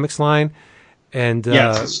all-time comics line. And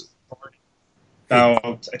yes.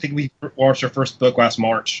 I think we launched our first book last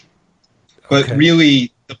March. But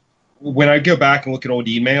really, when I go back and look at old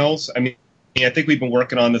emails, I think we've been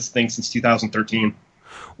working on this thing since 2013.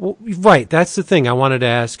 Well, right. That's the thing I wanted to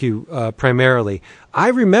ask you primarily. I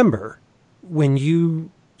remember when you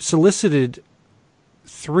solicited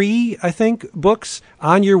 3, I think, books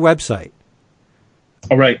on your website.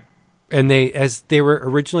 All right. And they were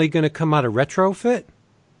originally going to come out of Retrofit?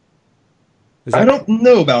 I don't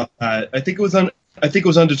know about that. I think it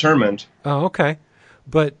was undetermined. Oh, okay.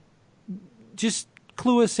 But just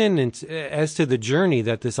clue us in as to the journey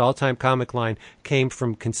that this all-time comic line came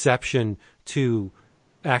from conception to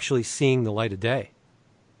actually seeing the light of day.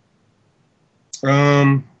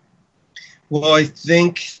 Well, I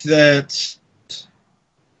think that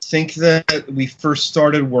we first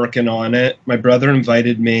started working on it. My brother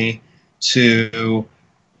invited me to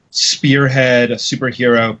spearhead a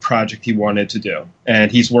superhero project he wanted to do,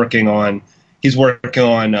 and he's working on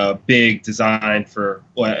a big design for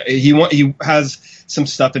he has some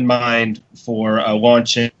stuff in mind for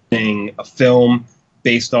launching a film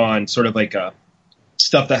based on sort of like a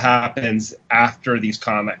stuff that happens after these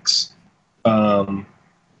comics,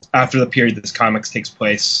 after the period that this comics takes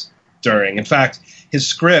place during. In fact, his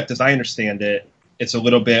script, as I understand it, it's a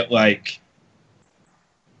little bit like,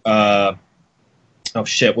 what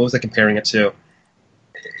was I comparing it to?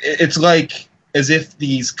 It's like as if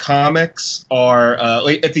these comics are,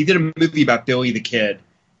 like if they did a movie about Billy the Kid,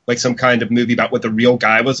 like some kind of movie about what the real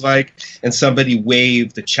guy was like, and somebody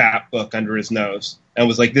waved the chapbook under his nose and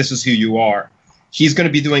was like, "This is who you are." He's going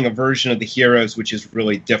to be doing a version of the heroes which is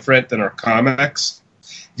really different than our comics.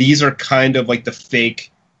 These are kind of like the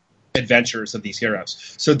fake adventures of these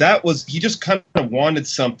heroes. So he just kind of wanted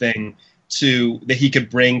something that he could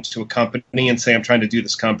bring to a company and say, I'm trying to do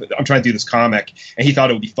this comic, and he thought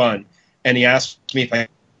it would be fun. And he asked me if I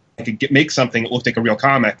could make something that looked like a real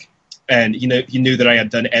comic. And he knew that I had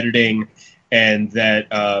done editing, and that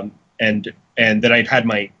that I'd had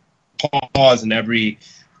my paws in every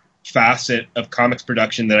facet of comics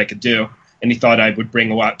production that I could do. And he thought I would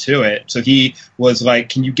bring a lot to it. So he was like,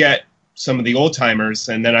 can you get some of the old timers?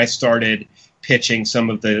 And then I started pitching some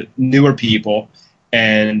of the newer people,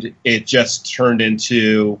 and it just turned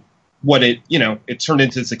into it turned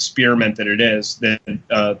into this experiment that it is,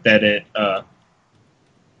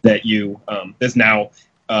 is now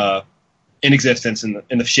in existence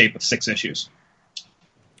in the shape of 6 issues.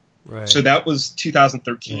 Right. So that was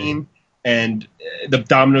 2013. And the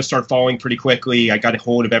dominoes started falling pretty quickly. I got a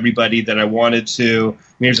hold of everybody that I wanted to.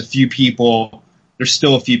 There's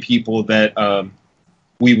still a few people that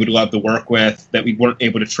we would love to work with that we weren't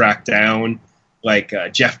able to track down, like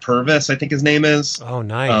Jeff Purvis, I think his name is. Oh,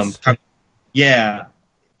 nice. Yeah.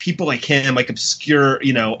 People like him, like obscure,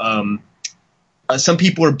 some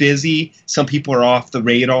people are busy, some people are off the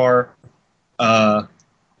radar.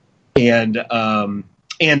 And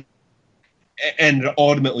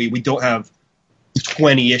ultimately, we don't have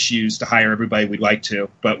 20 issues to hire everybody we'd like to,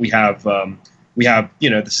 but we have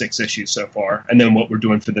the 6 issues so far, and then what we're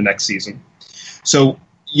doing for the next season. So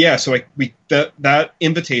yeah, that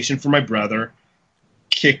invitation from my brother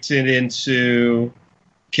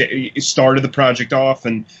started the project off,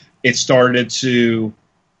 and it started to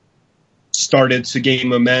gain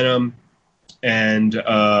momentum. And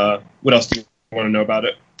what else do you want to know about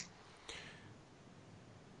it?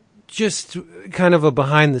 Just kind of a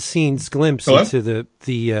behind-the-scenes glimpse into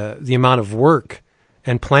the amount of work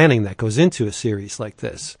and planning that goes into a series like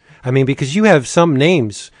this. I mean, because you have some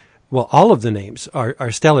names, well, all of the names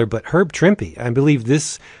are stellar, but Herb Trimpe, I believe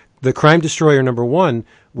this The Crime Destroyer #1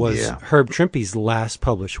 was Herb Trimpe's last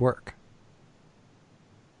published work.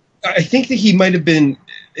 I think that he might have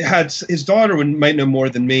had his daughter might know more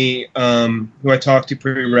than me, who I talk to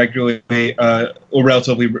pretty regularly, or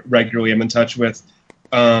relatively regularly. I'm in touch with.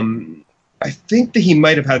 I think that he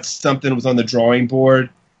might have had something that was on the drawing board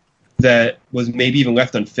that was maybe even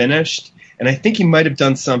left unfinished, and I think he might have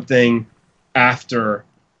done something after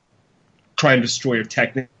Crime Destroyer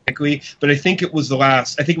technically, but I think it was the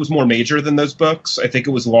last. I think it was more major than those books. I think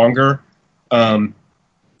it was longer. So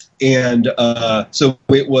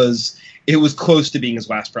it was close to being his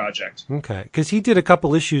last project. Okay, because he did a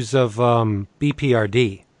couple issues of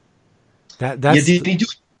BPRD. That's did he do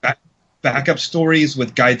backup stories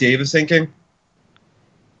with Guy Davis inking?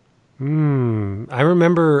 I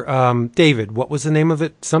remember David. What was the name of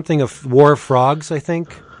it? Something of War of Frogs, I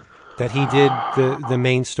think, that he did the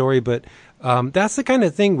main story. But that's the kind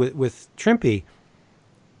of thing with Trimpe.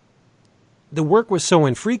 The work was so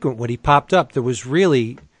infrequent when he popped up. There was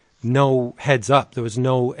really no heads up. There was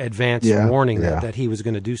no advance warning that he was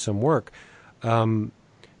going to do some work.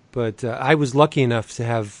 But I was lucky enough to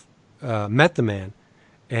have met the man.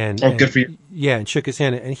 And good for you. Yeah, and shook his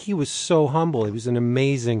hand. And he was so humble. He was an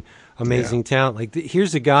amazing talent. Like,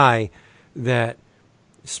 here's a guy that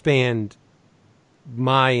spanned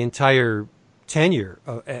my entire tenure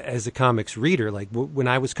as a comics reader. Like, when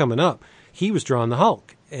I was coming up, he was drawing the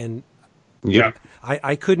Hulk. And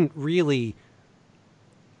I couldn't really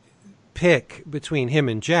pick between him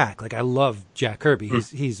and Jack. Like, I love Jack Kirby.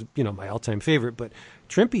 He's my all-time favorite, but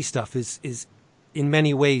Trimpe stuff is in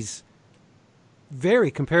many ways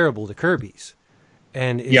very comparable to Kirby's.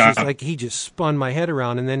 And it's just like he just spun my head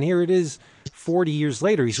around, and then here it is 40 years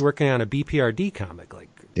later, he's working on a BPRD comic. Like,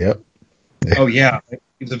 Oh yeah.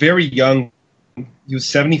 He was a very young, he was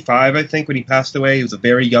 75, I think, when he passed away. He was a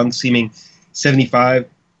very young seeming 75.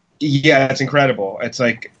 Yeah, it's incredible. It's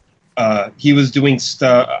like he was doing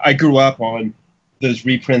stuff. I grew up on those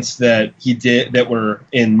reprints that he did that were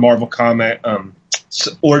in Marvel Comic,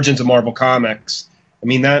 Origins of Marvel Comics. I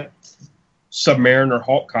mean, that Submariner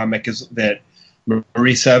Hulk comic is that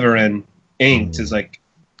Marie Severin inked is like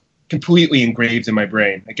completely engraved in my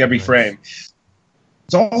brain, like every frame.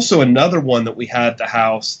 There's also another one that we had at the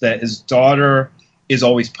house that his daughter is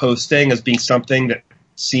always posting as being something that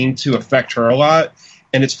seemed to affect her a lot.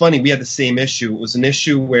 And it's funny, we had the same issue. It was an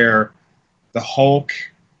issue where the Hulk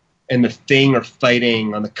and the Thing are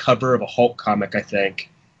fighting on the cover of a Hulk comic, I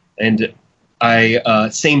think. And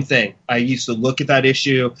same thing. I used to look at that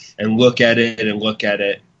issue and look at it and look at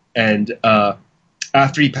it. And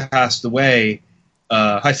after he passed away,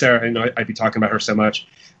 hi Sarah, I know I'd be talking about her so much.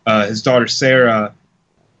 His daughter Sarah,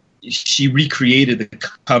 she recreated the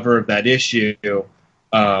cover of that issue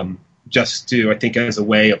just to, I think, as a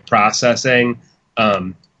way of processing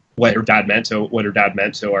what her dad meant to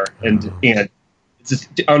her. And it's just,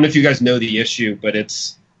 I don't know if you guys know the issue, but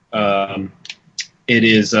I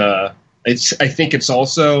think it's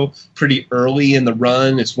also pretty early in the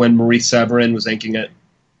run. It's when Marie Severin was inking it.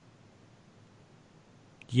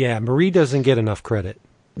 Yeah, Marie doesn't get enough credit.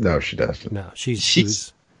 No, she doesn't. No,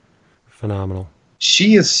 she's phenomenal.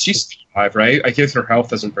 She's alive, right? I guess her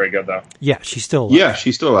health isn't very good though. Yeah, she's still alive. Yeah,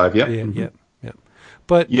 she's still alive. Yep. Yeah.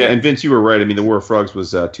 But and Vince, you were right. I mean, the War of Frogs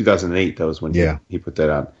was 2008. That was when he put that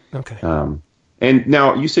out. Okay. And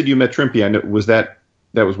now you said you met Trimpe. I know, was that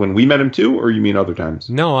was when we met him too, or you mean other times?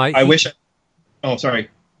 No, I wish. Oh, sorry.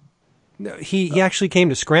 No, he actually came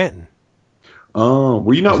to Scranton. Oh,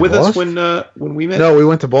 were you not with us when we met? No, we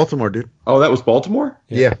went to Baltimore, dude. Oh, that was Baltimore?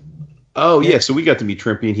 Yeah. Oh, yeah. So we got to meet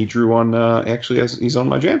Trimpe, and he drew on. Actually, he's on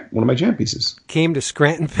one of my jam pieces. Came to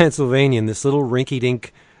Scranton, Pennsylvania, in this little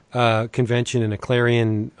rinky-dink convention in a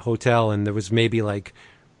Clarion hotel, and there was maybe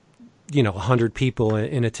 100 people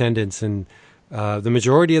in attendance, and the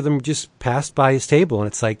majority of them just passed by his table, and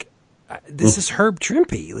it's like, this is Herb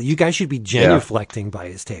Trimpe. You guys should be genuflecting by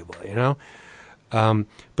his table, you know.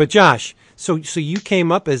 But Josh, so you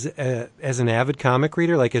came up as an avid comic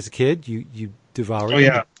reader, like as a kid, you devoured. Oh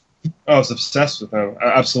yeah, I was obsessed with him.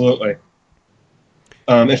 Absolutely.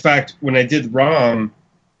 In fact, when I did ROM,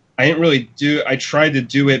 I didn't really do. I tried to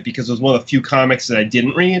do it because it was one of the few comics that I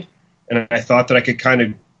didn't read, and I thought that I could kind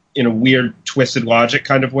of, in a weird, twisted logic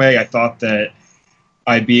kind of way, I thought that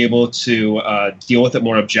I'd be able to deal with it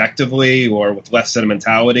more objectively or with less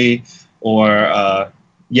sentimentality, or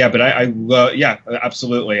but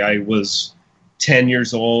absolutely. I was 10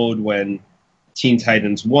 years old when Teen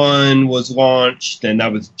Titans 1 was launched, and I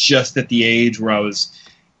was just at the age where I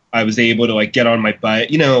was able to get on my bike.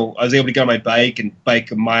 I was able to get on my bike and bike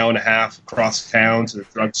 1.5 miles across town to the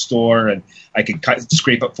drugstore, and I could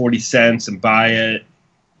scrape up 40 cents and buy it.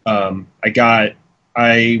 I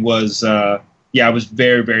was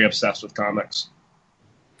very, very obsessed with comics.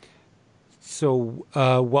 So,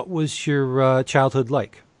 what was your childhood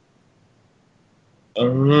like?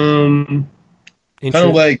 Kind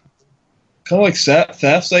of like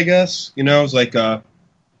Theth's, I guess. You know, I was like,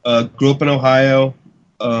 grew up in Ohio,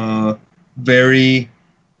 very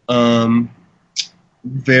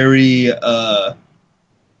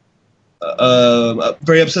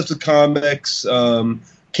obsessed with comics.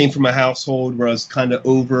 Came from a household where I was kind of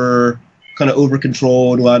over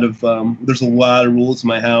controlled. There's a lot of rules in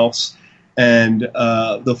my house, and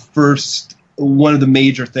one of the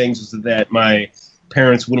major things was that my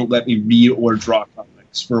parents wouldn't let me read or draw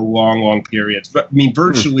comics for long periods. But I mean,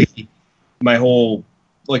 virtually my whole,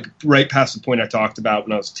 like, right past the point I talked about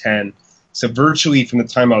when I was 10. So virtually from the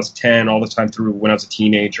time I was 10 all the time through when I was a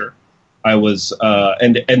teenager, I was,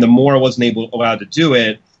 and the more I wasn't allowed to do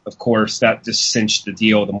it, of course, that just cinched the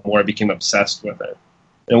deal. The more I became obsessed with it.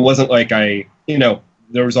 And it wasn't like I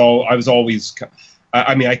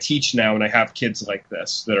teach now and I have kids like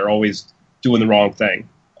this that are always doing the wrong thing.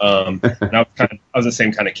 And I was the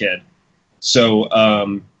same kind of kid. So,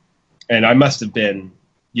 and I must have been,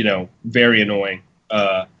 very annoying.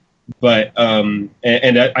 But I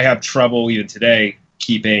have trouble even today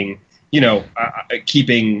keeping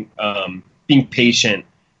being patient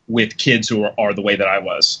with kids who are the way that I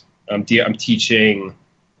was. I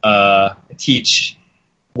teach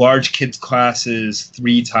large kids classes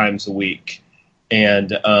 3 times a week.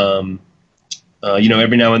 And,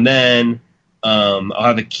 every now and then, I'll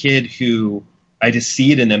have a kid who I just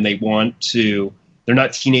see it in them. They're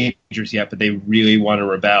not teenagers yet, but they really want to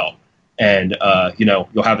rebel. And,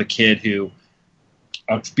 you'll have a kid who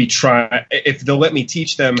I'll be trying, if they'll let me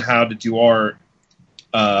teach them how to do art,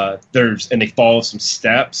 and they follow some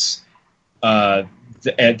steps, and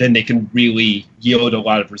then they can really yield a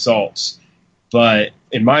lot of results. But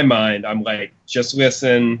in my mind, I'm like, just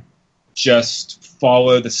listen, just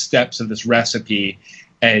follow the steps of this recipe,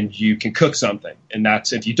 and you can cook something. And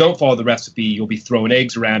that's, if you don't follow the recipe, you'll be throwing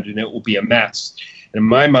eggs around and it will be a mess. And in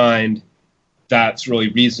my mind, that's really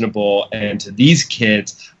reasonable. And to these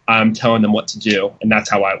kids, I'm telling them what to do. And that's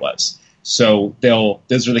how I was. So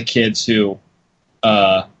those are the kids who,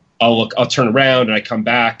 I'll turn around and I come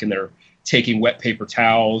back and they're taking wet paper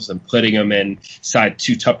towels and putting them inside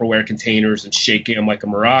 2 Tupperware containers and shaking them like a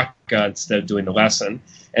maraca instead of doing the lesson.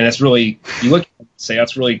 And that's really, you look at it and say,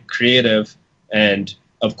 that's really creative. And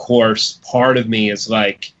of course, part of me is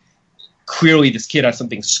like, clearly this kid has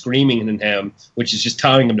something screaming in him, which is just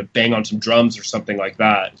telling him to bang on some drums or something like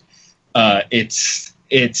that. It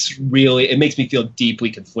makes me feel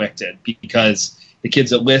deeply conflicted because the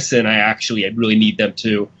kids that listen, I really need them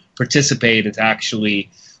to participate and to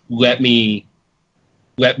actually let me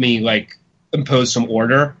like impose some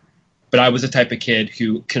order. But I was the type of kid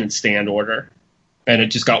who couldn't stand order, and it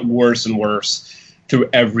just got worse and worse through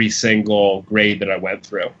every single grade that I went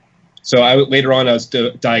through. So later on, I was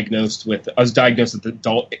diagnosed with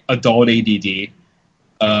adult ADD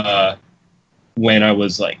when I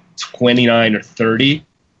was like 29 or 30.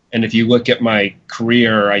 And if you look at my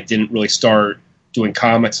career, I didn't really start doing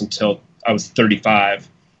comics until I was 35.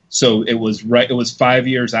 So it was 5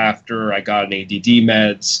 years after I got an ADD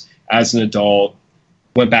meds as an adult,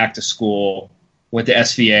 went back to school, went to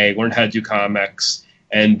SVA, learned how to do comics.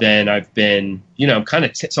 And then I've been, I'm kind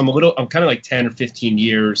of like 10 or 15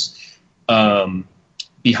 years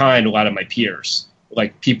behind a lot of my peers.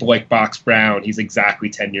 Like people like Box Brown, he's exactly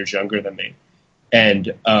 10 years younger than me.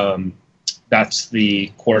 And that's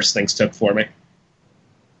the course things took for me.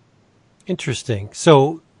 Interesting.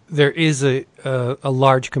 So there is a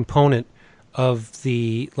large component of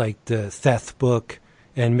the Theth book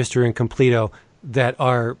and Mr. Incompleto that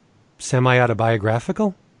are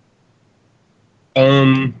semi-autobiographical?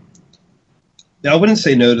 I wouldn't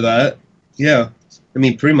say no to that. Yeah. I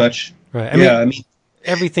mean, pretty much. Right. I mean,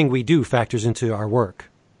 everything we do factors into our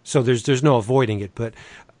work. So there's no avoiding it, but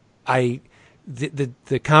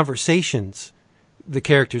the conversations the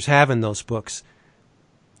characters have in those books,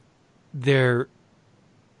 they're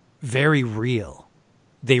very real.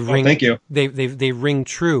 They ring. Thank you. They ring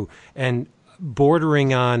true and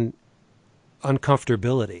bordering on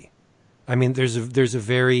uncomfortability. I mean, there's a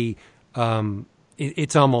very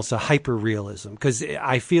it's almost a hyper realism because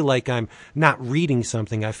I feel like I'm not reading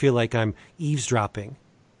something. I feel like I'm eavesdropping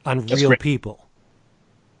on real people.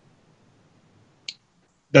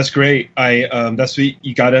 That's great. That's what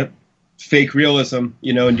you gotta fake realism,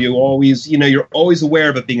 and you always, you're always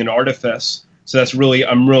aware of it being an artifice. So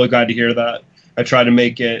I'm really glad to hear that. I try to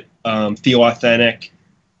make it feel authentic,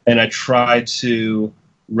 and I try to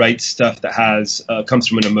write stuff that has comes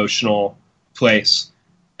from an emotional place.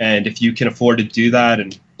 And if you can afford to do that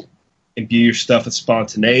and imbue your stuff with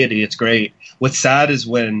spontaneity, it's great. What's sad is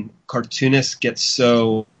when cartoonists get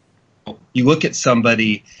so... You look at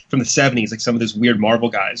somebody from the 70s, like some of those weird Marvel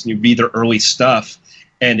guys, and you read their early stuff,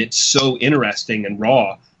 and it's so interesting and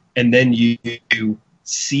raw. And then you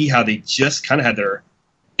see how they just kind of had their...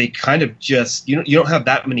 They kind of just... You don't have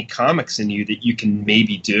that many comics in you that you can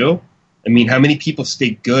maybe do. I mean, how many people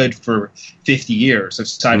stay good for 50 years,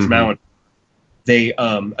 aside from Alan? They,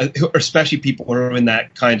 especially people who are in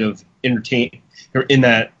that kind of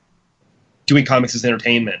doing comics as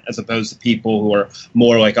entertainment, as opposed to people who are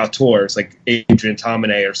more like auteurs, like Adrian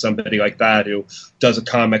Tomine or somebody like that, who does a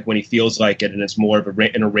comic when he feels like it, and it's more of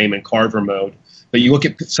in a Raymond Carver mode. But you look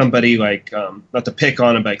at somebody like, not to pick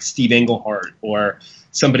on him, like Steve Englehart or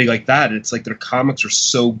somebody like that, it's like their comics are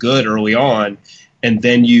so good early on, and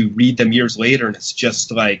then you read them years later, and it's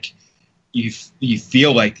just like you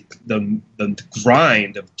feel like the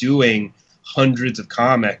grind of doing hundreds of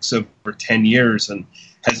comics over 10 years and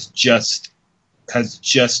has just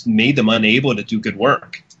made them unable to do good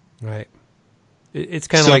work. Right. It's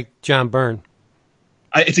kind of like John Byrne.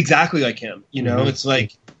 It's exactly like him. You know, it's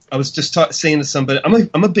like I was just saying to somebody,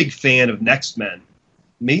 I'm a big fan of Next Men.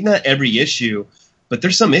 Maybe not every issue, but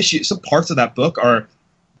there's some issues, some parts of that book are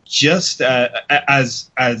just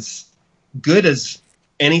as good as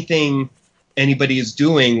anything anybody is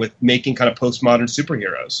doing with making kind of postmodern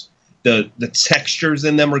superheroes. The textures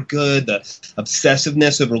in them are good. The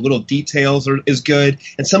obsessiveness over little details is good.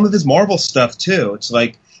 And some of his Marvel stuff, too. It's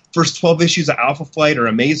like first 12 issues of Alpha Flight are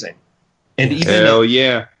amazing. And even hell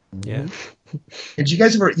yeah. Yeah. Did you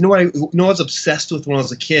guys ever... You know what I was obsessed with when I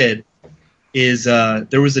was a kid is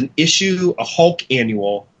there was an issue, a Hulk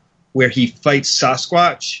annual, where he fights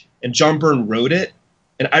Sasquatch, and John Byrne wrote it.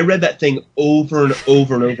 And I read that thing over and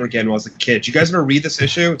over and over again when I was a kid. Did you guys ever read this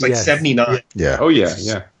issue? It's like 79. Yeah. Oh, yeah,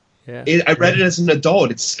 yeah. Yeah. I read it as an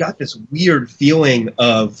adult. It's got this weird feeling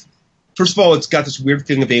of, first of all, it's got this weird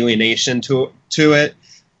feeling of alienation to it,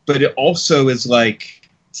 but it also is like,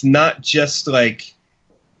 it's not just like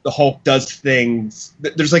the Hulk does things.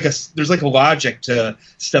 There's like a logic to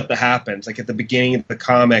stuff that happens. Like at the beginning of the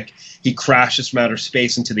comic, he crashes from outer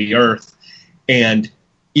space into the Earth, and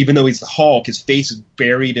even though he's the Hulk, his face is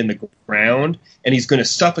buried in the ground, and he's going to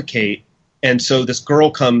suffocate. And so this girl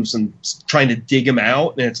comes and trying to dig him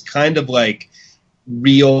out, and it's kind of like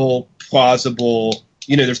real, plausible.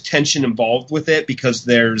 You know, there's tension involved with it because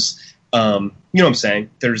there's, you know what I'm saying?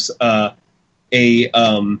 There's he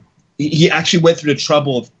actually went through the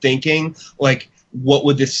trouble of thinking, like,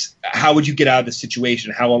 how would you get out of this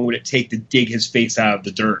situation? How long would it take to dig his face out of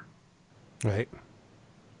the dirt? Right.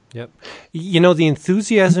 Yep. You know, the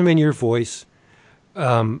enthusiasm in your voice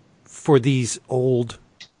for these old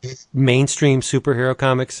mainstream superhero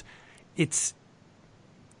comics,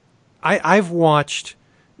 I've watched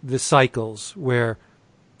the cycles where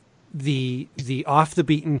the off the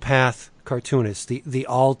beaten path cartoonists, the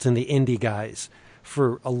alt and the indie guys,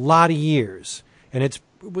 for a lot of years, and it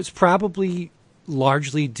was probably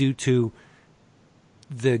largely due to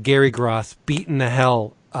the Gary Groth beating the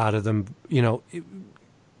hell out of them, you know,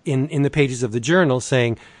 in the pages of the Journal,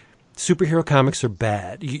 saying superhero comics are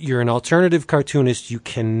bad. You're an alternative cartoonist. You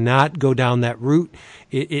cannot go down that route.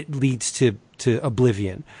 It leads to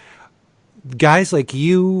oblivion. Guys like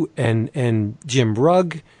you and Jim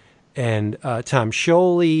Rugg and Tom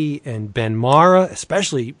Scioli and Ben Marra,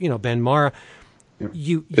 especially, you know, Ben Marra.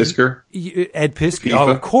 Pisker. Ed Pisker. Fiffe. Oh,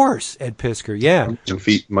 of course, Ed Pisker. Yeah.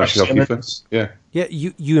 Michel Fiffe. Yeah. Yeah.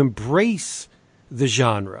 You embrace the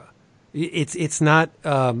genre. It's not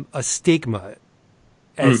a stigma,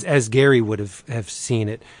 as Gary would have seen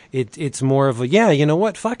it. It's more of a, yeah, you know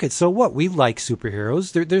what, fuck it, so what? We like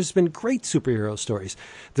superheroes. There's been great superhero stories.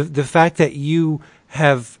 The fact that you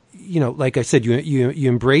have, you know, like I said, you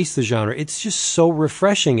embrace the genre. It's just so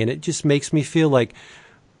refreshing, and it just makes me feel like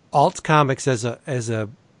alt comics as a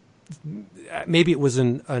maybe it was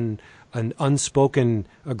an unspoken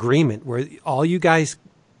agreement where all you guys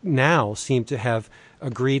now seem to have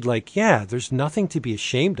agreed, like, yeah, there's nothing to be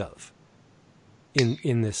ashamed of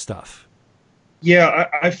in this stuff. Yeah,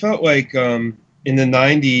 I felt like in the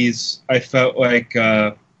 90s, I felt like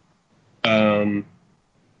I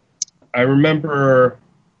remember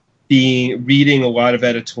reading a lot of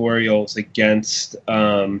editorials against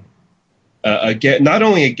not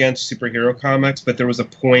only against superhero comics, but there was a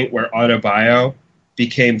point where autobio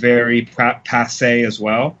became very passé as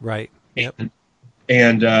well. Right. Yep.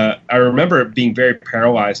 And I remember it being very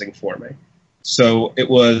paralyzing for me. So it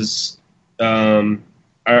was, I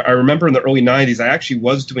remember in the early 90s, I actually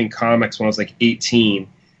was doing comics when I was like 18.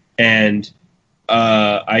 And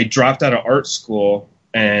I dropped out of art school,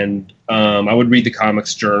 and I would read the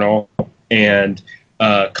Comics Journal, and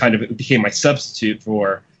kind of it became my substitute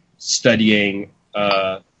for studying,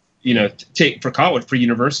 for college, for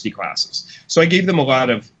university classes. So I gave them a lot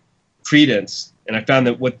of credence, and I found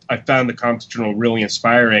the Comics Journal really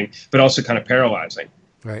inspiring, but also kind of paralyzing.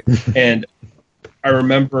 Right. And I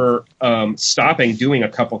remember stopping doing a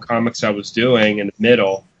couple comics I was doing in the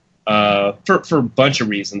middle for a bunch of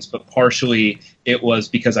reasons, but partially it was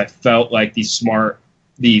because I felt like these smart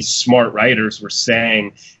writers were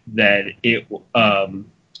saying that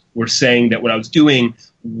what I was doing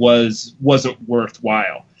wasn't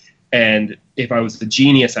worthwhile. And if I was a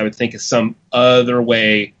genius, I would think of some other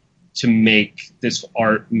way to make this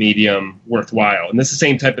art medium worthwhile. And this is the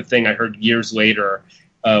same type of thing I heard years later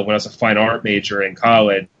when I was a fine art major in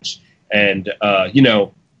college. And,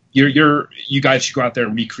 you guys should go out there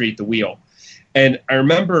and recreate the wheel. And I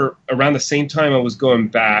remember around the same time I was going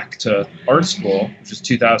back to art school, which was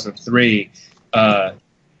 2003,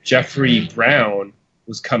 Jeffrey Brown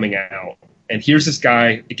was coming out. And here's this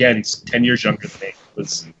guy, again, he's 10 years younger than me.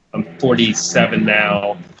 I'm 47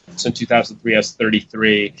 now. So in 2003, I was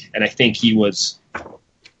 33. And I think he was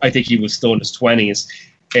still in his 20s.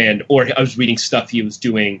 Or I was reading stuff he was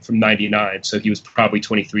doing from 99. So he was probably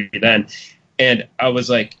 23 then. And I was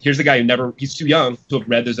like, here's the guy he's too young to have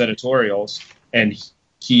read those editorials. And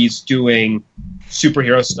he's doing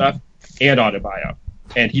superhero stuff and autobio.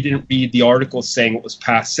 And he didn't read the articles saying it was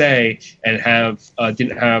passe and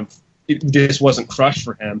this wasn't crushed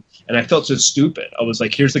for him. And I felt so stupid. I was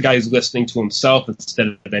like, here's the guy who's listening to himself instead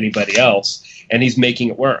of anybody else, and he's making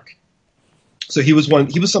it work. So he was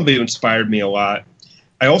somebody who inspired me a lot.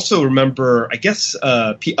 I also remember, I guess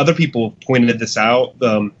other people pointed this out.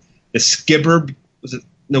 The Skibber,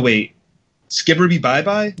 Skibberby Bye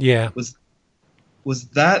Bye? Yeah. Was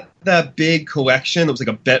that big collection? It was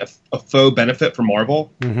like a faux benefit for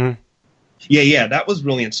Marvel. Mm-hmm. Yeah, that was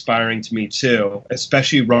really inspiring to me too,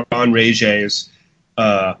 especially Ron Rege's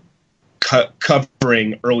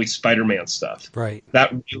covering early Spider-Man stuff. Right.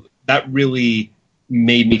 That really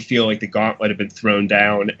made me feel like the gauntlet had been thrown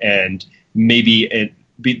down, and maybe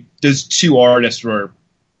those two artists were,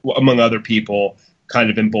 among other people, kind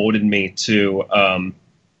of emboldened me to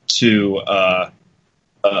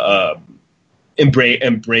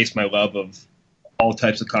embrace my love of all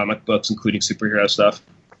types of comic books, including superhero stuff.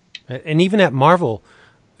 And even at Marvel,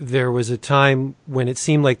 there was a time when it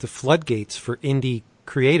seemed like the floodgates for indie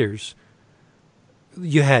creators.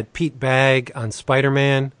 You had Pete Bagg on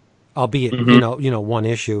Spider-Man, albeit one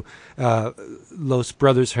issue. Los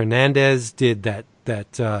Brothers Hernandez did that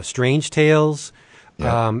Strange Tales.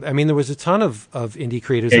 Yeah. There was a ton of indie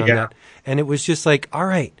creators on that, and it was just like, all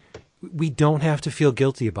right, we don't have to feel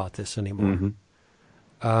guilty about this anymore.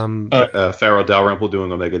 Mm-hmm. Farrell Dalrymple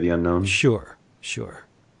doing Omega the Unknown. Sure.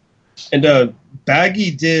 And Baggy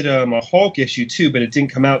did a Hulk issue too, but it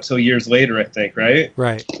didn't come out till years later, I think, right?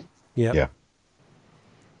 Right. Yep. Yeah.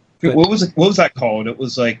 But what was that called? It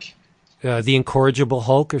was like The Incorrigible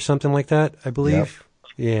Hulk or something like that, I believe.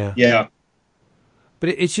 Yep. Yeah. But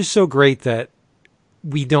it's just so great that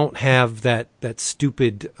we don't have that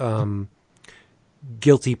stupid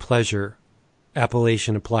guilty pleasure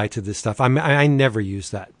appellation applied to this stuff. I never use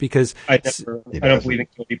that because I don't believe in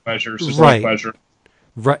guilty pleasures. There's right. No pleasure.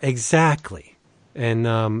 Right, exactly, and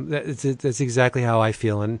that's exactly how I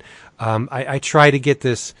feel. And I try to get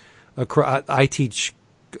this. I teach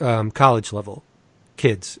college level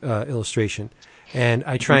kids illustration, and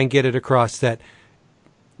I try and get it across that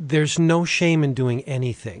there's no shame in doing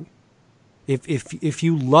anything. If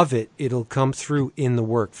you love it, it'll come through in the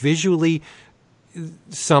work visually.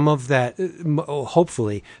 Some of that,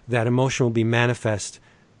 hopefully, that emotion will be manifest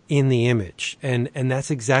in the image, and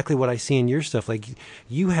that's exactly what I see in your stuff. Like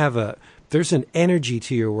there's an energy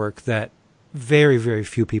to your work that very, very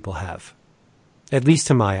few people have, at least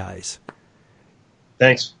to my eyes.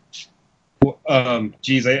 Thanks. Well,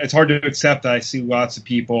 it's hard to accept that I see lots of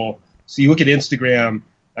people. So you look at Instagram,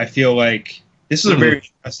 I feel like this is a very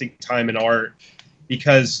interesting time in art,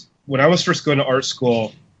 because when I was first going to art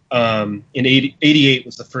school, in 88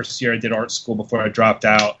 was the first year I did art school before I dropped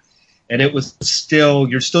out. And it was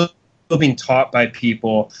you're still being taught by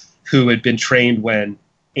people who had been trained when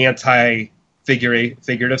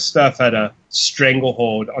anti-figurative stuff had a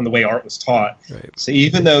stranglehold on the way art was taught. Right. So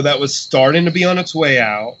even though that was starting to be on its way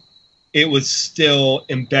out, it was still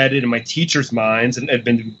embedded in my teachers' minds and had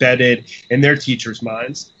been embedded in their teachers'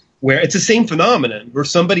 minds, where it's the same phenomenon where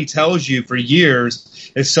somebody tells you for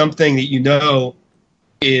years is something that you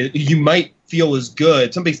might feel is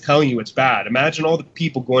good. Somebody's telling you it's bad. Imagine all the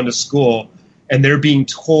people going to school and they're being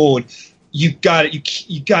told, you got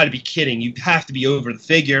to be kidding. You have to be over the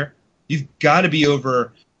figure. You've got to be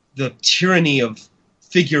over the tyranny of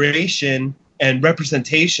figuration and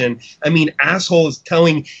representation. I mean, assholes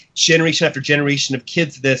telling generation after generation of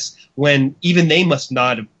kids this when even they must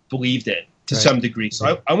not have believed it to some degree.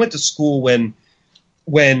 So I went to school when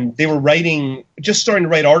they were starting to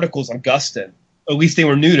write articles on Gustin. At least they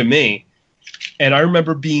were new to me. And I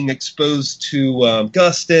remember being exposed to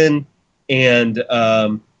Gustin and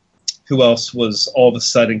who else was all of a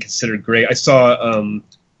sudden considered great. I saw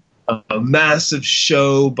a massive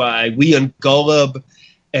show by Leon Golub.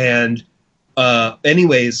 And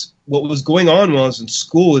anyways, what was going on when I was in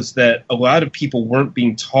school is that a lot of people weren't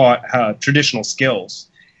being taught traditional skills.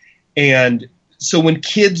 And so when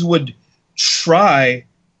kids would try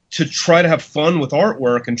to have fun with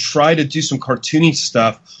artwork and try to do some cartoony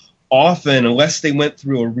stuff, often, unless they went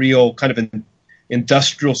through a real kind of an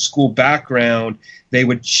industrial school background, they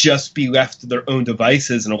would just be left to their own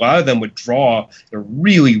devices. And a lot of them would draw at a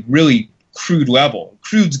really, really crude level.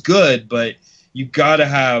 Crude's good, but you got to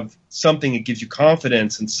have something that gives you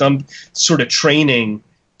confidence and some sort of training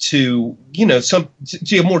to have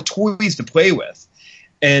more toys to play with.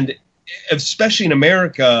 And especially in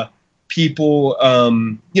America, people,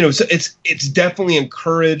 so it's definitely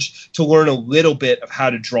encouraged to learn a little bit of how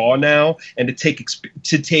to draw now and to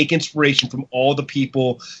take inspiration from all the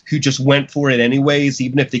people who just went for it anyways,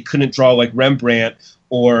 even if they couldn't draw like Rembrandt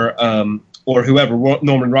or whoever,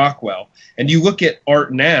 Norman Rockwell. And you look at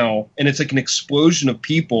art now, and it's like an explosion of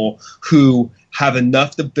people who have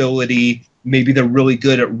enough ability. Maybe they're really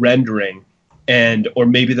good at rendering, or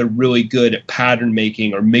maybe they're really good at pattern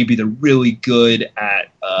making, or maybe they're really good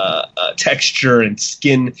at texture and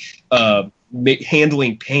skin,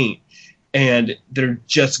 handling paint, and they're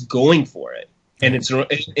just going for it. And it's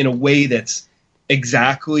in a way that's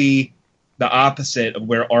exactly the opposite of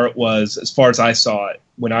where art was, as far as I saw it,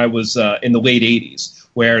 when I was in the late 80s,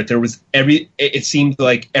 where there was it seemed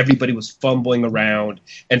like everybody was fumbling around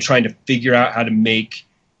and trying to figure out how to make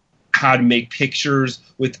pictures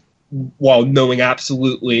without knowing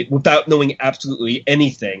absolutely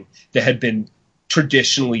anything that had been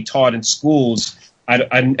traditionally taught in schools.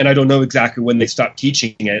 I don't know exactly when they stopped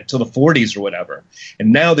teaching it, till the 40s or whatever.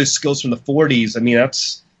 And now there's skills from the 40s. I mean,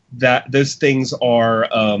 those things are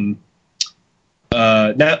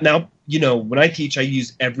now. When I teach, I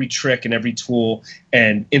use every trick and every tool,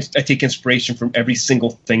 and I take inspiration from every single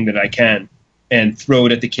thing that I can and throw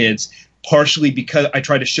it at the kids, partially because I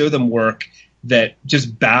try to show them work that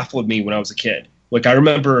just baffled me when I was a kid. Like, I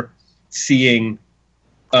remember seeing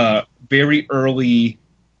very early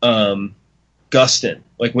Gustin,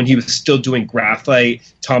 like when he was still doing graphite,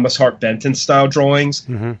 Thomas Hart Benton style drawings,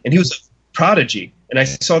 and he was a prodigy. And I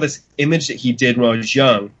saw this image that he did when I was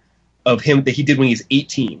young of him that he did when he was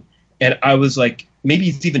 18. And I was like, maybe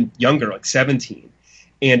he's even younger, like 17.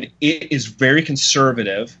 And it is very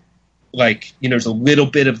conservative. Like, there's a little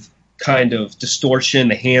bit of kind of distortion.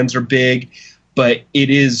 The hands are big, but it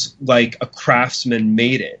is like a craftsman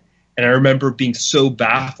made it. And I remember being so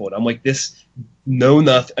baffled. I'm like,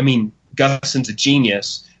 nothing. I mean, Gustin's a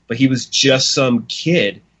genius, but he was just some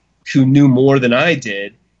kid who knew more than I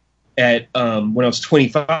did at when I was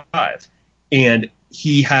 25. And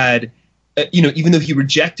he had, even though he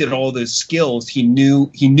rejected all those skills, he knew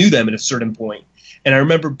them at a certain point. And I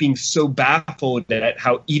remember being so baffled at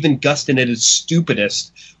how even Gustin at his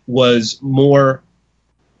stupidest was more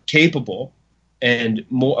capable and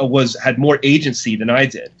had more agency than I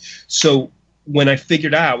did. So when I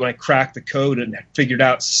cracked the code and figured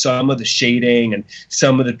out some of the shading and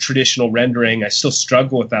some of the traditional rendering, I still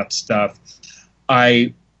struggle with that stuff.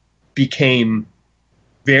 I became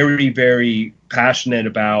very, very passionate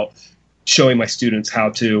about showing my students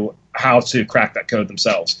how to crack that code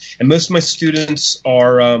themselves. And most of my students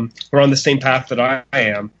are on the same path that I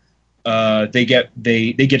am. They get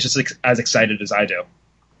just as excited as I do.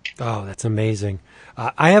 Oh, that's amazing.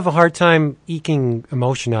 I have a hard time eking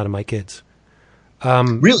emotion out of my kids.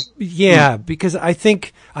 Really? Yeah, because I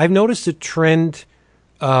think I've noticed a trend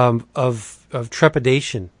of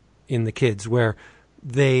trepidation in the kids where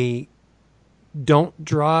they don't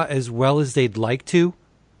draw as well as they'd like to.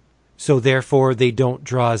 So therefore, they don't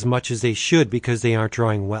draw as much as they should because they aren't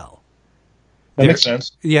drawing well. That makes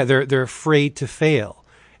sense. Yeah, they're afraid to fail,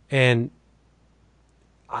 and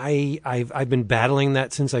I've been battling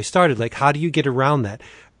that since I started. Like, how do you get around that?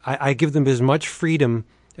 I give them as much freedom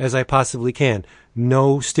as I possibly can.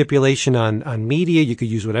 No stipulation on media. You could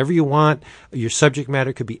use whatever you want. Your subject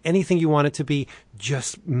matter could be anything you want it to be.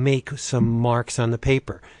 Just make some marks on the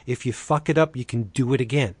paper. If you fuck it up, you can do it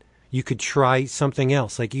again. You could try something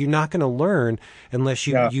else. Like, you're not going to learn unless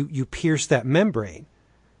you pierce that membrane.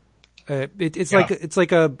 It's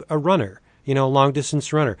like a runner, a long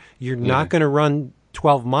distance runner. You're not going to run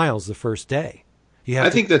 12 miles the first day. I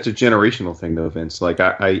think that's a generational thing, though, Vince. Like,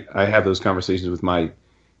 I have those conversations with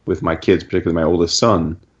my kids, particularly my oldest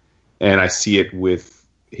son, and I see it with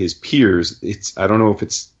his peers. I don't know if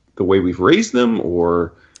it's the way we've raised them,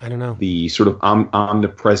 or I don't know, the sort of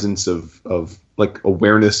omnipresence of like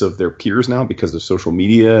awareness of their peers now because of social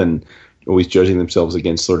media and always judging themselves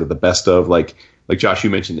against sort of the best of, like Josh, you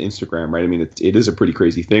mentioned Instagram, right? I mean, it is a pretty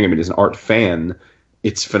crazy thing. I mean, as an art fan,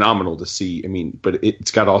 it's phenomenal to see. I mean, but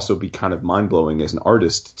it's got to also be kind of mind blowing as an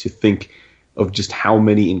artist to think of just how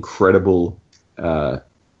many incredible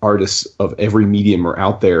artists of every medium are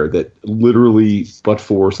out there that literally, but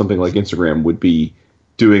for something like Instagram, would be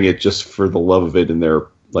doing it just for the love of it in their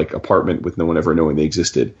like apartment with no one ever knowing they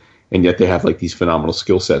existed. And yet they have like these phenomenal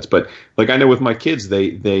skill sets. But like I know with my kids,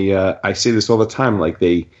 they I say this all the time, like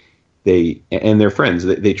they and their friends,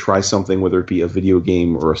 they try something, whether it be a video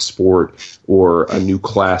game or a sport or a new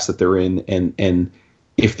class that they're in. And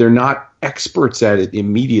if they're not experts at it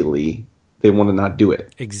immediately, they want to not do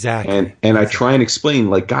it. Exactly. And I try and explain,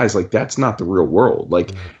 like, guys, like, that's not the real world. Like,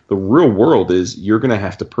 the real world is you're going to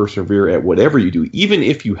have to persevere at whatever you do. Even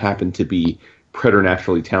if you happen to be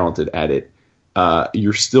preternaturally talented at it,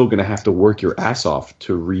 you're still going to have to work your ass off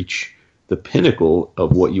to reach the pinnacle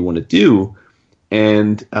of what you want to do.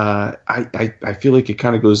 And I feel like it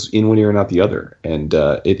kind of goes in one ear and out the other. And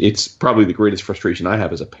it's probably the greatest frustration I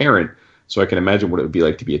have as a parent. So I can imagine what it would be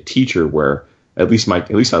like to be a teacher, where at least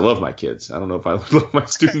I love my kids. I don't know if I love my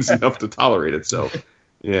students enough to tolerate it. So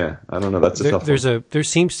yeah, I don't know. That's a tough one. There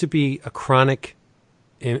seems to be a chronic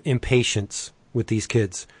impatience with these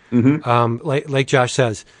kids. Mm-hmm. Like Josh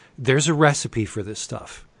says, there's a recipe for this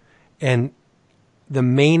stuff, and the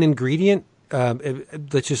main ingredient.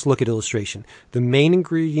 Let's just look at illustration. The main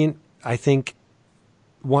ingredient, I think,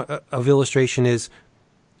 of illustration is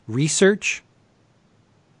research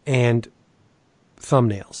and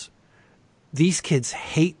thumbnails. These kids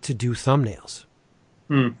hate to do thumbnails.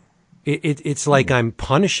 It's like I'm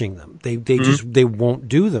punishing them. They just won't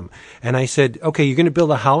do them. And I said, okay, you're going to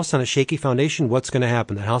build a house on a shaky foundation. What's going to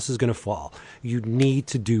happen? The house is going to fall. You need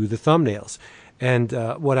to do the thumbnails. And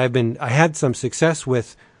I had some success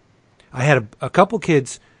with. I had a couple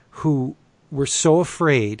kids who were so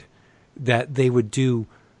afraid that they would do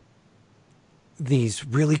these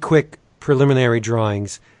really quick preliminary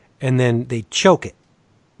drawings and then they'd choke it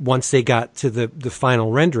once they got to the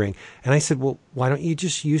final rendering. And I said, well, why don't you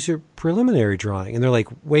just use your preliminary drawing? And they're like,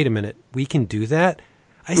 wait a minute, we can do that?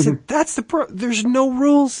 I said, that's there's no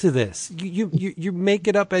rules to this. You make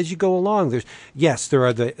it up as you go along. There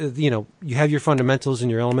are you have your fundamentals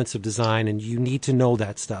and your elements of design, and you need to know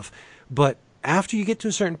that stuff. But after you get to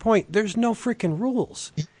a certain point, there's no freaking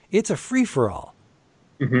rules. It's a free-for-all.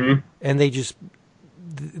 Mm-hmm. And they just,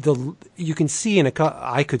 you can see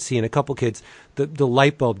I could see in a couple kids, the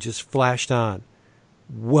light bulb just flashed on.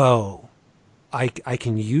 Whoa, I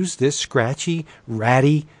can use this scratchy,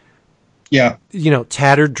 ratty,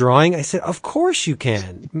 tattered drawing. I said, of course you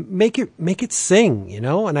can. Make it sing,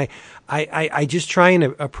 and I just try and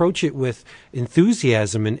approach it with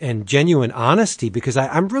enthusiasm and genuine honesty, because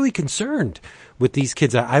I'm really concerned with these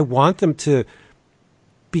kids. I want them to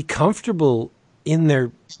be comfortable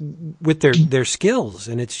with their skills,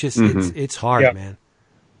 and it's just it's hard, man.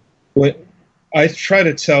 What I try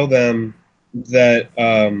to tell them that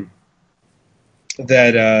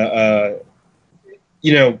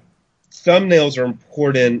thumbnails are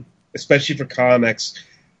important, especially for comics.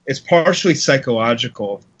 It's partially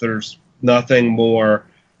psychological. There's nothing more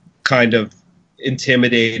kind of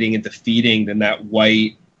intimidating and defeating than that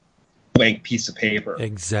white blank piece of paper.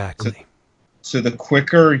 Exactly. So the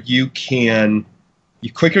quicker you can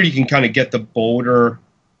kind of get the boulder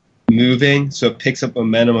moving, so it picks up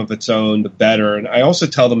momentum of its own, the better. And I also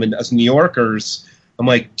tell them, as New Yorkers, I'm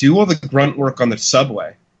like, do all the grunt work on the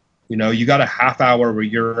subway. You got a half hour where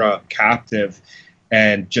you're captive,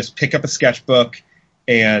 and just pick up a sketchbook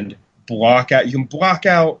and block out. You can block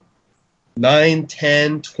out 9,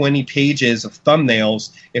 10, 20 pages of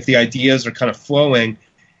thumbnails if the ideas are kind of flowing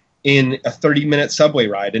in a 30-minute subway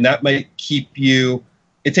ride. And that might keep you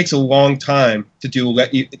 – it takes a long time to do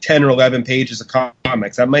 10 or 11 pages of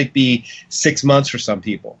comics. That might be 6 months for some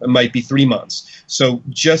people. It might be 3 months. So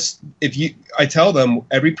I tell them,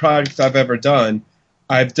 every project I've ever done,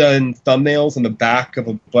 I've done thumbnails on the back of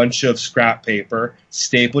a bunch of scrap paper,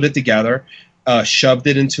 stapled it together, shoved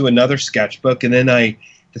it into another sketchbook, and then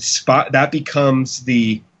that becomes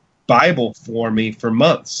the Bible for me for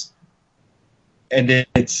months.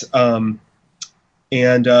 it's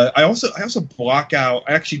and I also block out.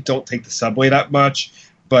 I actually don't take the subway that much,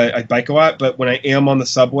 but I bike a lot. But when I am on the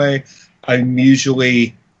subway, I'm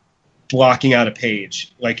usually blocking out a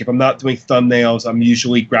page. Like if I'm not doing thumbnails, I'm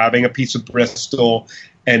usually grabbing a piece of Bristol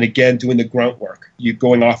and again doing the grunt work. You're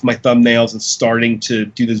going off my thumbnails and starting to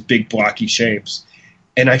do those big blocky shapes.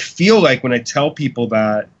 And I feel like when I tell people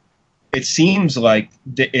that, it seems like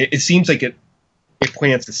it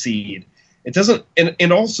plants a seed. It doesn't,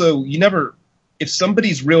 and also you never. If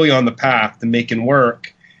somebody's really on the path to making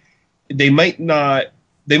work, they might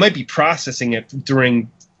be processing it during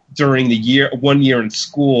the 1 year in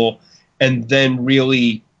school, and then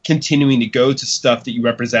really continuing to go to stuff that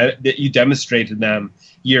you demonstrated them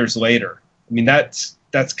years later. I mean, that's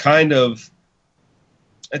kind of,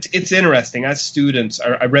 it's interesting. As students,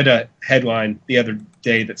 I read a headline the other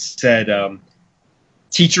day that said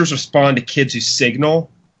teachers respond to kids who signal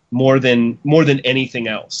more than anything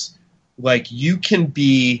else. Like you can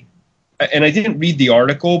be, and I didn't read the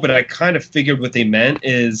article, but I kind of figured what they meant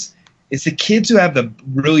is the kids who have the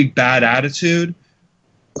really bad attitude,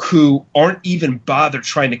 who aren't even bothered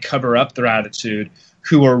trying to cover up their attitude,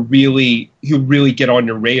 who really get on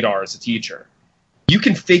your radar as a teacher. You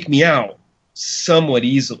can fake me out somewhat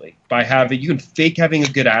easily you can fake having a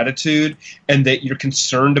good attitude and that you're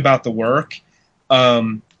concerned about the work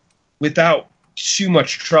without too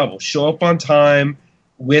much trouble. Show up on time.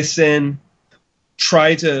 Listen,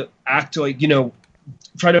 try to act like,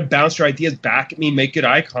 try to bounce your ideas back at me, make good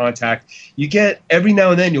eye contact. You get, every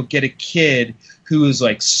now and then you'll get a kid who is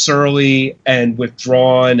like surly and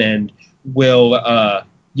withdrawn and will,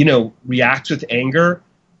 react with anger.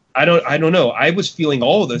 I don't know. I was feeling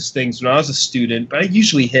all of those things when I was a student, but I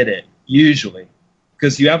usually hit it,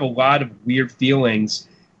 because you have a lot of weird feelings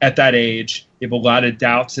at that age. You have a lot of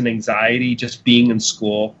doubts and anxiety just being in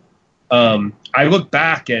school. I look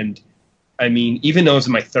back and, I mean, even though I was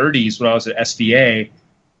in my 30s when I was at SVA,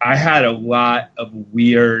 I had a lot of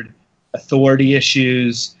weird authority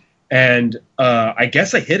issues, and I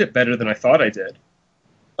guess I hid it better than I thought I did.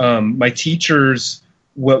 My teachers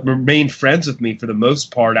remained friends with me for the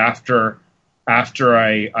most part after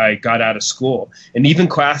I got out of school, and even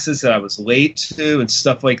classes that I was late to and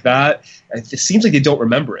stuff like that. It seems like they don't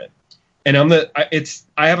remember it, and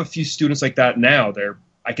I have a few students like that now.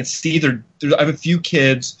 I can see I have a few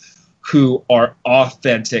kids who are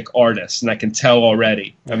authentic artists, and I can tell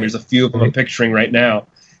already. I mean, there's a few of them I'm picturing right now.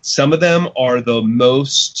 Some of them are the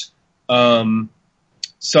most, some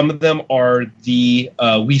of them are the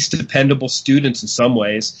least dependable students in some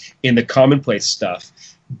ways in the commonplace stuff.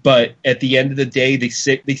 But at the end of the day, they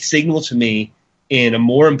signal to me in a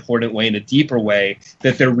more important way, in a deeper way,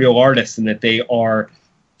 that they're real artists and that they are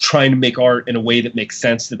trying to make art in a way that makes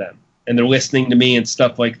sense to them. And they're listening to me and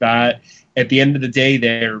stuff like that. At the end of the day,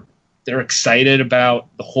 they're excited about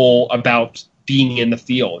about being in the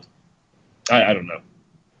field. I don't know.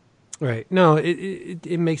 Right. No,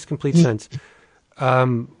 it makes complete sense.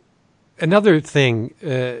 Another thing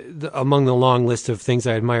among the long list of things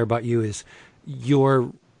I admire about you is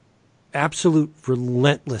your absolute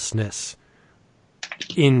relentlessness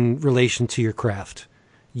in relation to your craft.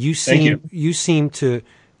 You seem to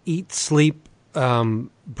eat, sleep,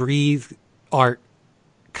 breathe art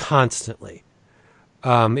constantly.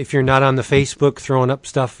 If you're not on the Facebook throwing up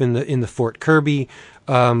stuff in the Fort Kirby,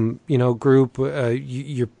 group,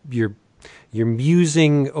 you're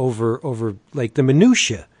musing over like the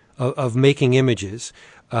minutia of making images.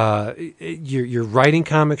 You're writing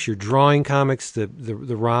comics, you're drawing comics, the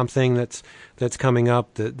ROM thing that's coming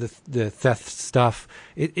up, the Theth stuff.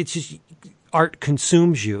 It's just art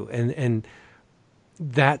consumes you, and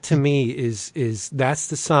that to me is that's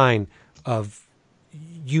the sign of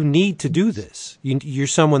you need to do this. You're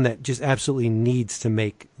someone that just absolutely needs to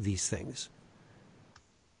make these things.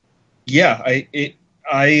 Yeah, I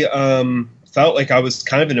felt like I was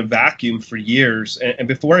kind of in a vacuum for years, and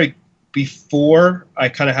before I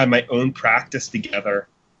kind of had my own practice together,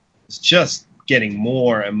 I was just getting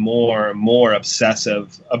more and more and more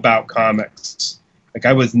obsessive about comics. Like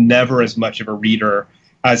I was never as much of a reader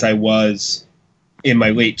as I was in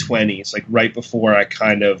my late 20s, like right before I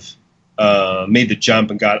kind of made the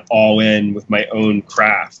jump and got all in with my own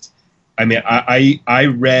craft. I mean, I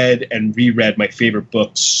read and reread my favorite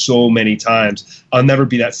books so many times. I'll never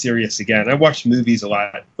be that serious again. I watched movies a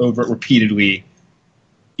lot repeatedly,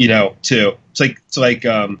 too. It's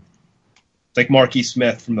like Marky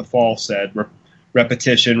Smith from The Fall said,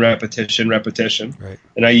 repetition, repetition, repetition. Right.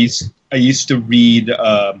 And I used to read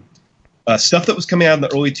stuff that was coming out in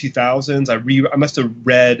the early 2000s. I must have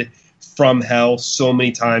read From Hell so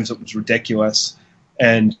many times it was ridiculous.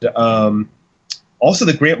 And Also,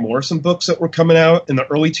 the Grant Morrison books that were coming out in the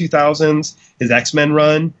early 2000s, his X-Men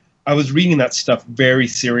run, I was reading that stuff very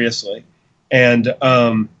seriously. And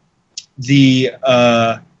the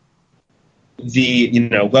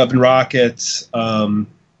Love and Rockets,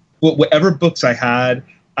 whatever books I had,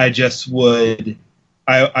 I just would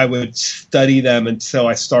I would study them until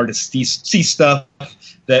I started to see stuff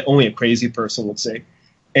that only a crazy person would see.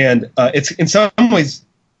 And it's in some ways,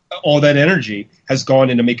 all that energy has gone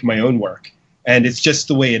into making my own work. And it's just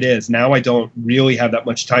the way it is. Now I don't really have that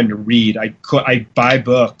much time to read. I buy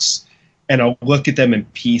books and I'll look at them in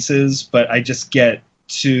pieces, but I just get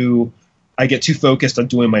too focused on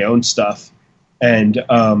doing my own stuff and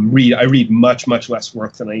I read much, much less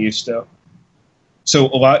work than I used to. So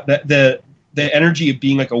a lot the energy of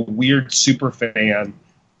being like a weird super fan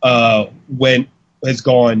has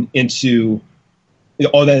gone into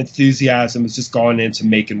all that enthusiasm has just gone into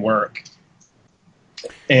making work.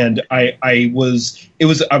 And I was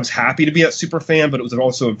happy to be a super fan, but it was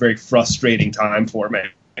also a very frustrating time for me.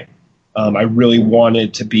 I really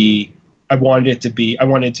wanted to be. I wanted to be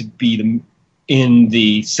in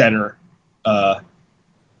the center,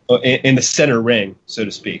 in the center ring, so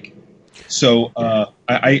to speak. So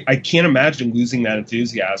I can't imagine losing that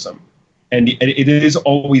enthusiasm. And it is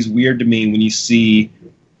always weird to me when you see,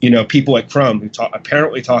 people like Crumb who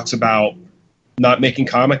apparently talks about not making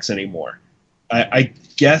comics anymore. I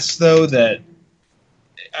guess though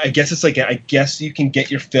I guess you can get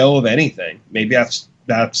your fill of anything. Maybe that's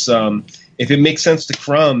if it makes sense to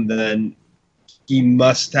Crumb, then he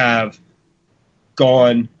must have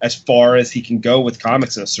gone as far as he can go with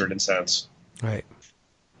comics in a certain sense. Right.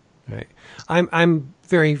 I'm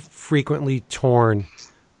very frequently torn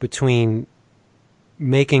between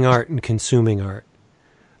making art and consuming art.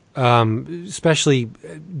 Especially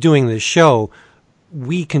doing this show,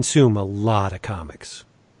 we consume a lot of comics.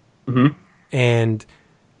 Mm-hmm. And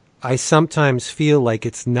I sometimes feel like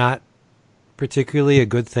it's not particularly a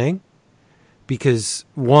good thing because,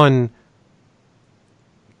 one,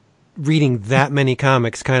 reading that many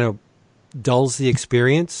comics kind of dulls the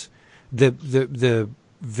experience. The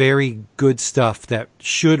very good stuff that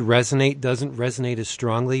should resonate doesn't resonate as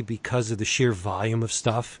strongly because of the sheer volume of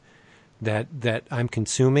stuff that I'm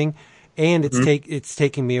consuming, and it's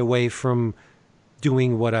taking me away from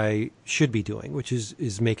doing what I should be doing, which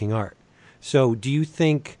is making art. So do you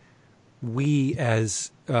think we,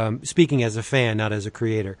 as speaking as a fan, not as a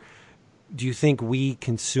creator, do you think we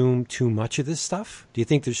consume too much of this stuff? Do you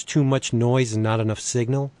think there's too much noise and not enough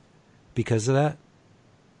signal because of that?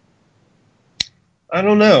 I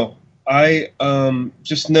don't know. I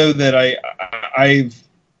just know that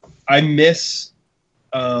I miss,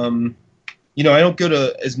 I don't go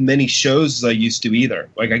to as many shows as I used to either.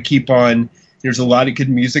 Like I keep on, there's a lot of good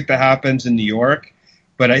music that happens in New York,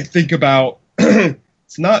 but I think about,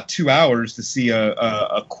 it's not 2 hours to see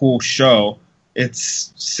a cool show.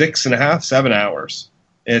 It's 6.5, 7 hours.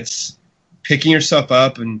 It's picking yourself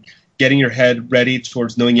up and getting your head ready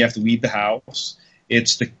towards knowing you have to leave the house.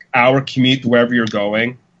 It's the hour commute to wherever you're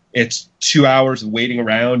going. It's 2 hours of waiting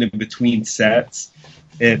around in between sets.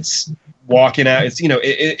 It's walking out. It's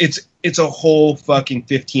it's a whole fucking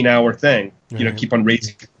 15-hour thing. Mm-hmm. Keep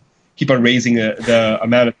on raising the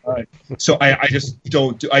amount of time. So I just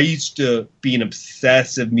don't do. I used to be an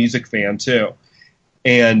obsessive music fan too,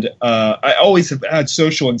 and I always have had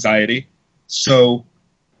social anxiety. So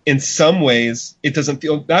in some ways, that doesn't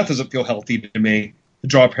feel healthy to me to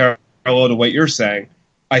draw a parallel to what you're saying.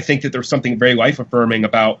 I think that there's something very life affirming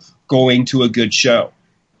about going to a good show,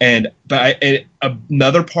 but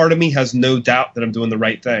another part of me has no doubt that I'm doing the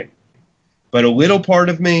right thing, but a little part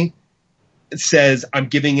of me says I'm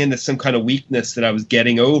giving in to some kind of weakness that I was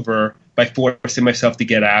getting over by forcing myself to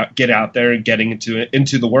get out there and getting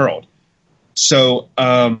into the world. So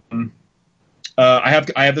I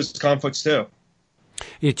have those conflicts too.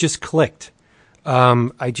 It just clicked.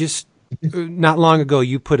 Not long ago,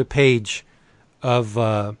 you put a page of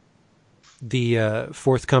the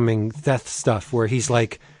forthcoming Theth stuff where he's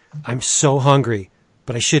like, "I'm so hungry,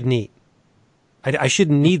 but I shouldn't eat. I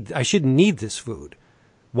shouldn't need this food.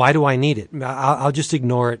 Why do I need it? I'll just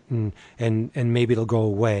ignore it and maybe it'll go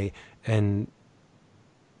away." And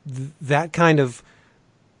that kind of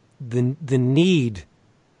the need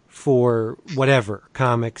for whatever,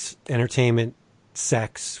 comics, entertainment,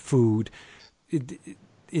 sex, food,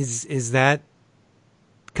 is that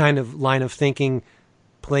kind of line of thinking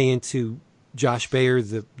play into Josh Bayer,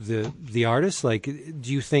 the artist? Like,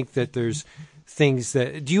 do you think that there's things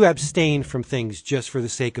do you abstain from things just for the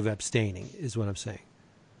sake of abstaining, is what I'm saying?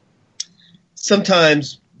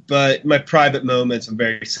 Sometimes, but my private moments, I'm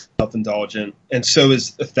very self-indulgent, and so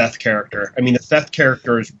is the Theth character. I mean, the Theth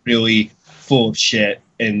character is really full of shit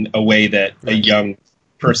in a way that a young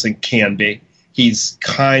person can be. He's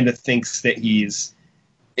kind of thinks that he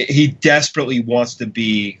desperately wants to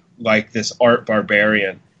be like this art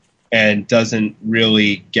barbarian and doesn't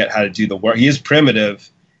really get how to do the work. He is primitive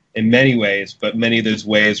in many ways, but many of those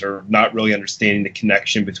ways are not really understanding the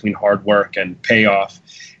connection between hard work and payoff.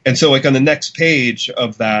 And so, like, on the next page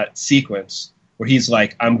of that sequence where he's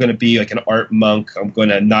like, I'm going to be like an art monk, I'm going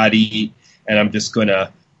to not eat, and I'm just going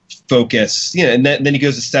to focus. You know, and then he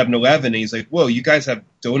goes to 7-Eleven and he's like, whoa, you guys have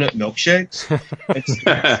donut milkshakes?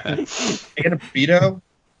 And a burrito?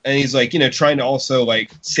 And he's like, you know, trying to also like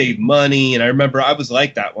save money. And I remember I was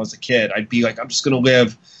like that when I was a kid. I'd be like, I'm just going to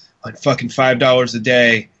live on fucking $5 a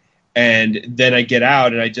day. And then I get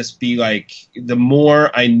out and I just be like, the more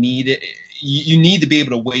I need it, you need to be able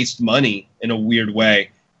to waste money in a weird way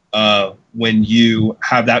when you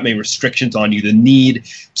have that many restrictions on you. The need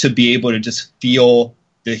to be able to just feel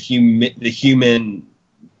the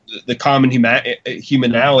common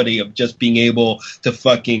humanality of just being able to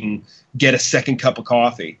fucking get a second cup of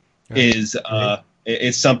coffee is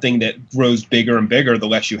something that grows bigger and bigger the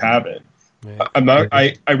less you have it.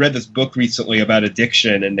 I read this book recently about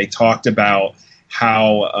addiction, and they talked about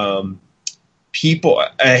how people,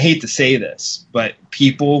 I hate to say this, but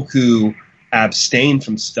people who abstain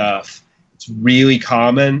from stuff, it's really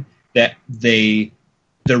common that the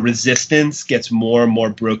resistance gets more and more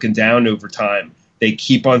broken down over time. They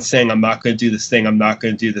keep on saying, I'm not going to do this thing, I'm not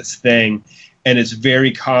going to do this thing. And it's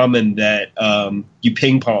very common that you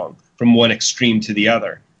ping pong from one extreme to the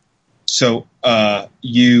other. So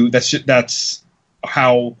that's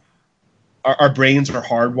how our brains are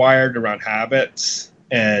hardwired around habits,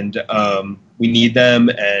 and we need them.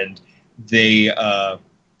 And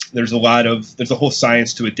there's a whole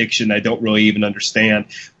science to addiction I don't really even understand.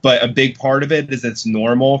 But a big part of it is it's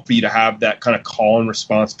normal for you to have that kind of call and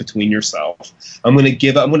response between yourself. I'm going to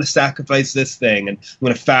give up. I'm going to sacrifice this thing, and I'm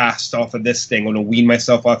going to fast off of this thing. I'm going to wean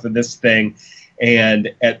myself off of this thing.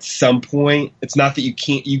 And at some point, it's not that you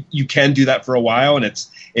can't. You can do that for a while, and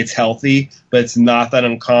it's healthy. But it's not that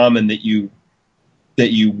uncommon that you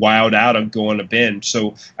wowed out on going a binge.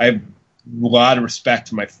 So I have a lot of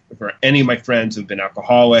respect for any of my friends who've been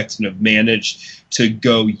alcoholics and have managed to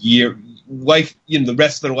go the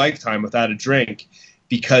rest of their lifetime without a drink,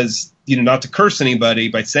 because, you know, not to curse anybody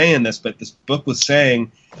by saying this, but this book was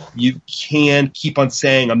saying you can keep on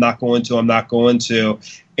saying, I'm not going to,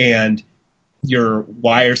 and your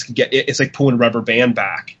wires can it's like pulling a rubber band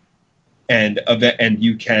back, and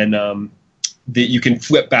you can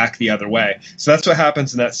flip back the other way. So that's what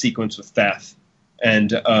happens in that sequence with Theth.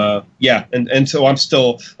 And and so I'm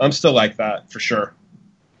still like that for sure.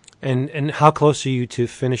 And how close are you to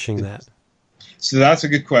finishing that? So that's a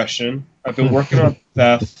good question. I've been working on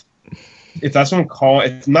Theth. If that's what I'm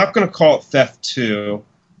calling it, I'm not going to call it Theth 2.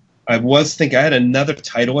 I was thinking I had another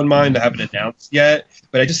title in mind I haven't announced yet,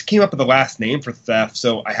 but I just came up with the last name for Theth,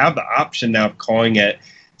 so I have the option now of calling it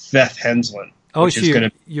Theth Henslin. Oh, so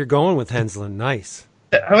you're going with Henslin. Nice.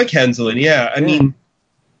 I like Henslin, yeah. I mean,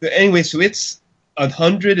 anyway, so it's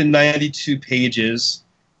 192 pages,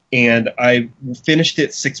 and I finished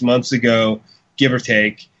it 6 months ago, give or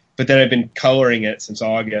take, but then I've been coloring it since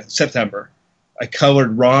September. I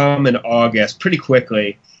colored ROM in August pretty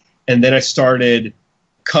quickly, and then I started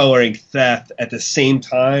coloring Theth at the same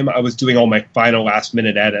time I was doing all my final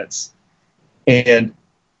last-minute edits. And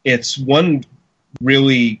it's one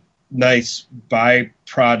really nice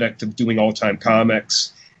byproduct of doing all-time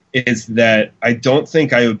comics is that I don't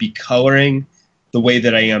think I would be coloring the way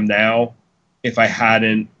that I am now if I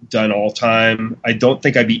hadn't done all-time. I don't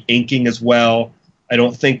think I'd be inking as well. I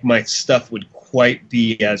don't think my stuff would quite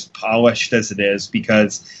be as polished as it is,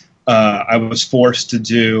 because I was forced to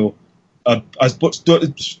do a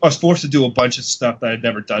bunch of stuff that I'd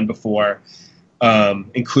never done before,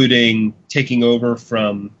 including taking over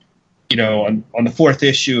from, on the fourth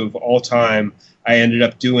issue of All Time, I ended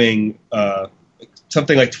up doing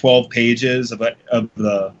something like 12 pages of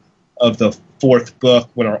the fourth book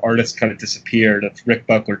when our artist kind of disappeared, of Rick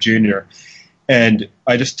Buckler Jr. And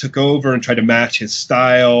I just took over and tried to match his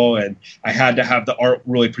style, and I had to have the art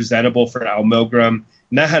really presentable for Al Milgrom,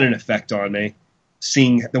 and that had an effect on me,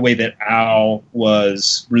 seeing the way that Al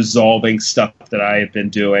was resolving stuff that I had been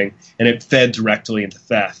doing, and it fed directly into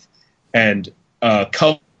Theth. And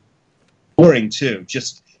coloring, too,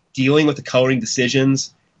 just dealing with the coloring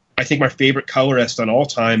decisions. I think my favorite colorist on All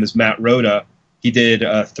Time is Matt Rota. He did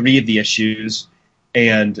 3 of the issues,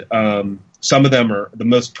 and some of them are the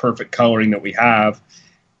most perfect coloring that we have.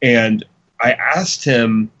 And I asked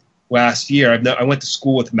him last year. I went to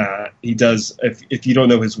school with Matt. He does, if you don't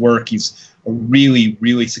know his work, he's a really,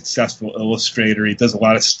 really successful illustrator. He does a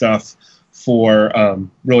lot of stuff for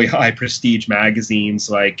really high prestige magazines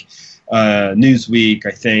like Newsweek,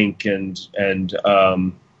 I think, and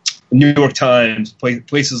New York Times,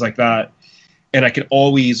 places like that. And I can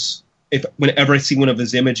always, whenever I see one of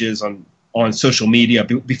his images on social media,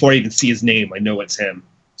 before I even see his name, I know it's him.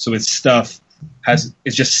 So his stuff is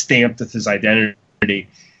just stamped with his identity.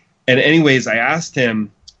 And anyways, I asked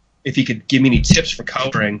him if he could give me any tips for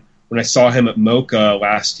coloring when I saw him at MoCA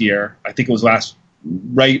last year. I think it was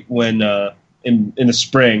right when in the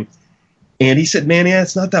spring. And he said, man, yeah,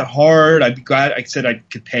 it's not that hard. I'd be glad. I said I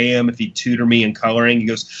could pay him if he'd tutor me in coloring. He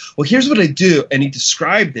goes, well, here's what I do. And he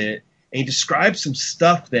described it. And he described some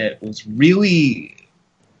stuff that was really,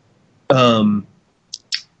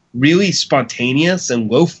 really spontaneous and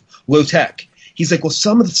low tech. He's like, well,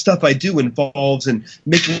 some of the stuff I do involves in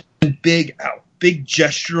making big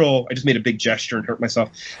gestural. I just made a big gesture and hurt myself.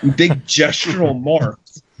 Big gestural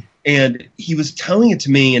marks. And he was telling it to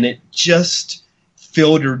me, and it just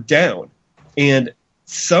filtered down. And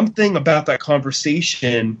something about that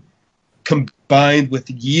conversation, combined with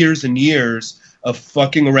years and years of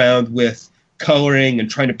fucking around with coloring and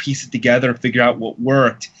trying to piece it together and figure out what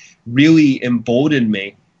worked, really emboldened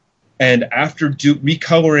me. And after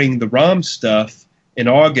recoloring the ROM stuff in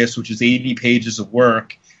August, which is 80 pages of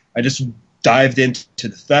work, I just dived into the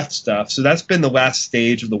Theth stuff. So that's been the last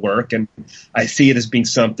stage of the work, and I see it as being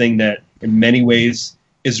something that in many ways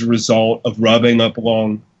is a result of rubbing up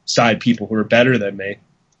alongside people who are better than me,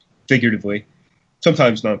 figuratively,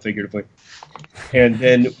 sometimes non-figuratively. And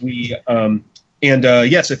then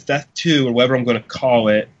so Theth 2, or whatever I'm going to call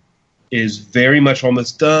it, is very much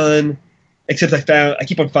almost done. Except I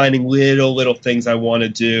keep on finding little things I want to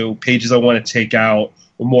do, pages I want to take out,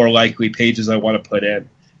 or more likely pages I want to put in.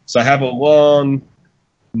 So I have a long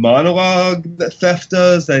monologue that Theth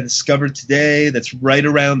does that I discovered today that's right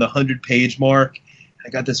around the 100-page mark. I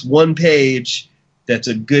got this one page that's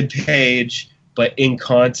a good page, but in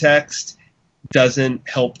context doesn't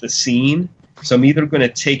help the scene. So I'm either going to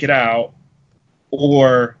take it out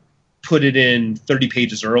or put it in 30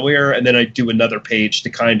 pages earlier, and then I do another page to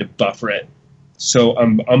kind of buffer it. So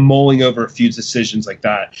I'm mulling over a few decisions like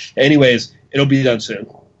that. Anyways, it'll be done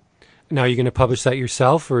soon. Now, are you going to publish that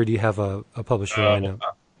yourself, or do you have a publisher lined up?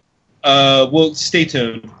 Well, stay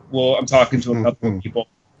tuned. Well, I'm talking to a couple of people.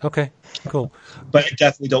 Okay, cool. But I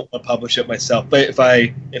definitely don't want to publish it myself. But if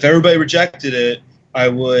everybody rejected it, I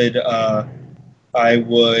don't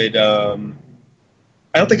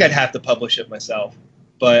think I'd have to publish it myself.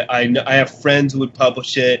 But I have friends who would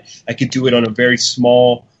publish it. I could do it on a very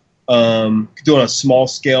small, could do it on a small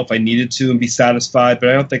scale if I needed to and be satisfied. But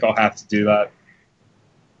I don't think I'll have to do that.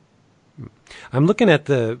 I'm looking at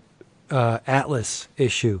the Atlas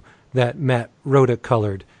issue that Matt Rota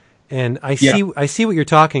colored, and I see what you're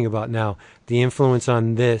talking about now. The influence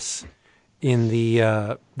on this in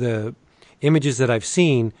the images that I've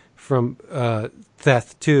seen from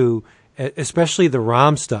Theth 2, especially the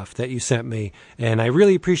ROM stuff that you sent me, and I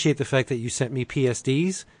really appreciate the fact that you sent me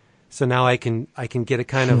PSDs, so now I can get a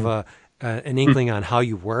kind of an inkling on how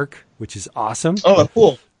you work, which is awesome. Oh,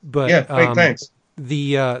 cool! But yeah, thanks.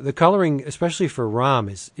 The coloring, especially for ROM,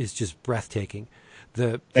 is just breathtaking.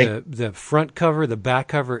 The front cover, the back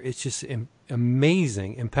cover, it's just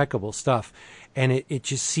amazing, impeccable stuff, and it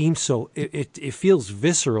just seems so. It feels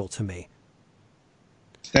visceral to me.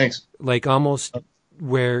 Thanks. Like almost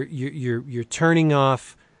where you're turning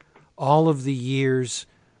off all of the years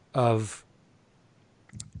of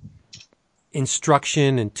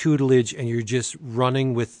instruction and tutelage, and you're just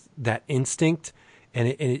running with that instinct. And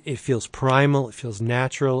it feels primal, it feels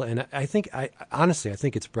natural, and honestly, I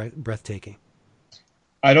think it's breathtaking.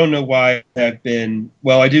 I don't know why I do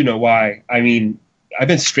know why. I mean, I've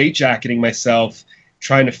been straitjacketing myself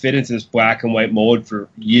trying to fit into this black and white mold for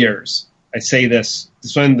years. I say this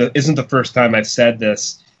one isn't the first time I've said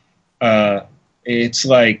this. It's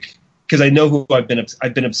like, because I know who I've been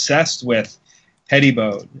obsessed with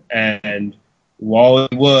Pettibone and Wally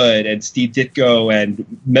Wood and Steve Ditko and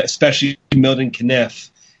especially Milton Caniff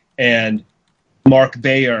and Mark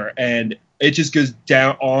Bayer, and it just goes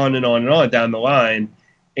down on and on and on down the line.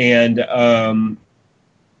 And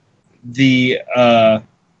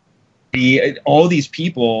all these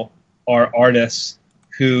people are artists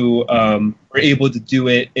who were able to do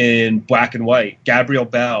it in black and white. Gabrielle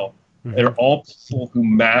Bell, they're all people who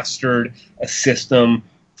mastered a system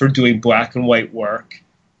for doing black and white work,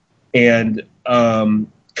 and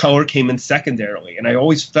color came in secondarily. And I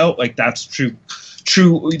always felt like that's true.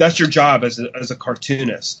 That's your job as a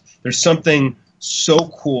cartoonist. There's something so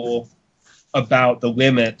cool about the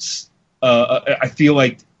limits. I feel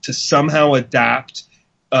like to somehow adapt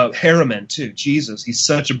Harriman too. Jesus, he's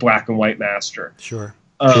such a black and white master. Sure.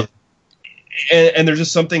 And there's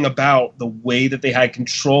just something about the way that they had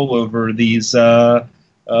control over these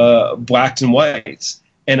blacks and whites.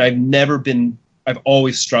 And I've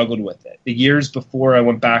always struggled with it. The years before I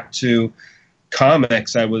went back to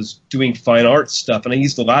comics, I was doing fine art stuff, and I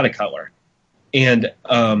used a lot of color. And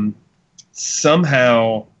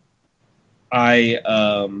somehow I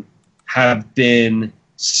have been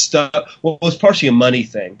stuck. Well, it was partially a money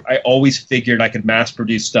thing. I always figured I could mass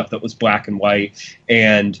produce stuff that was black and white,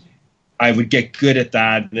 and I would get good at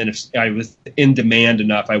that. And then if I was in demand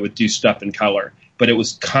enough, I would do stuff in color. But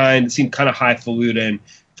it seemed kind of highfalutin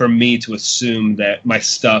for me to assume that my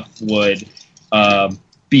stuff would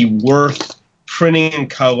be worth printing in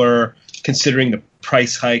color, considering the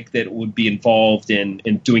price hike that would be involved in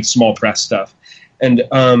doing small press stuff. And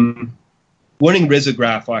learning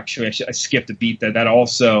risograph, actually, I skipped a beat there. That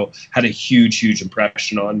also had a huge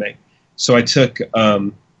impression on me. So I took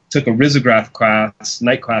a risograph class,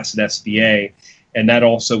 night class at SVA, and that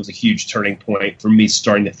also was a huge turning point for me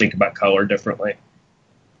starting to think about color differently.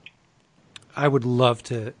 I would love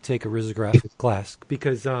to take a risograph class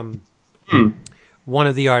because one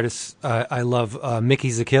of the artists I love, Mickey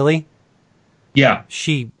Zacchilli. Yeah,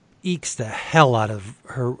 she ekes the hell out of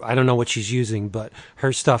her. I don't know what she's using, but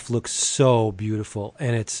her stuff looks so beautiful,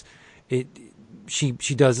 and she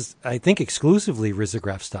does, I think, exclusively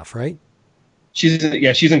risograph stuff, right?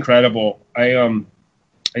 She's incredible. We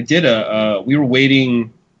were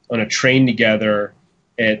waiting on a train together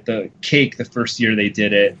at the Cake the first year they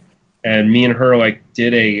did it. And me and her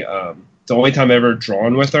did the only time I ever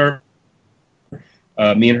drawn with her.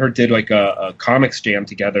 Me and her did a comics jam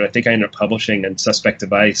together. I think I ended up publishing in Suspect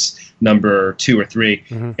Device number 2 or 3.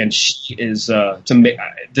 Mm-hmm. And she is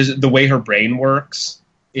the way her brain works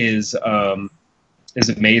is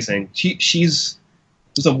amazing. She's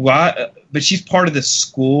there's a lot, but she's part of this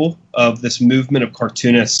school of this movement of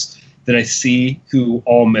cartoonists that I see who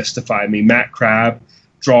all mystify me. Matt Crabb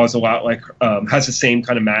draws a lot has the same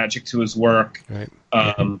kind of magic to his work. Right.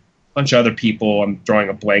 Bunch of other people I'm drawing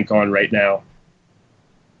a blank on right now.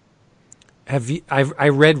 I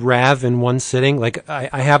read Rav in one sitting.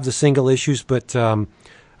 I have the single issues, but I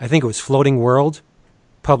think it was Floating World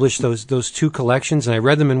published those 2 collections, and I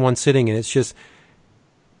read them in one sitting, and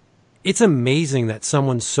it's amazing that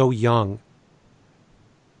someone so young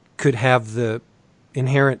could have the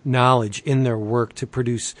inherent knowledge in their work to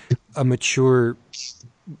produce a mature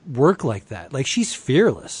work like that. She's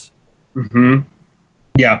fearless. Mm-hmm.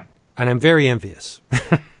 Yeah. And I'm very envious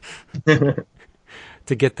to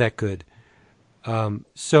get that good.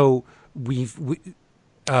 So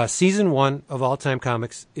season 1 of All Time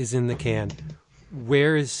Comics is in the can.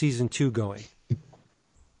 Where is season 2 going?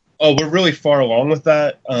 Oh, we're really far along with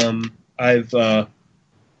that. I've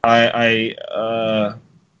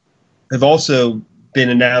also been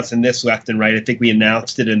announcing this left and right. I think we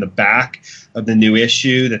announced it in the back of the new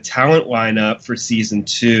issue. The talent lineup for season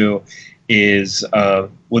 2 is the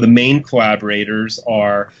main collaborators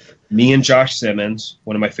are me and Josh Simmons,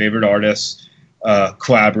 one of my favorite artists,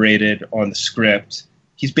 collaborated on the script.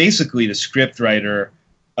 He's basically the script writer.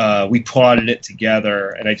 We plotted it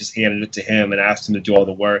together, and I just handed it to him and asked him to do all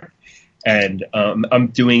the work. And I'm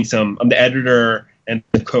the editor and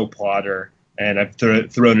the co-plotter, and I've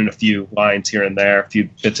thrown in a few lines here and there, a few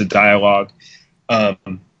bits of dialogue.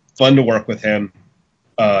 Fun to work with him.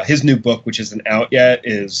 His new book, which isn't out yet,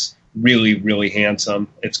 is really, really handsome.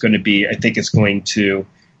 I think it's going to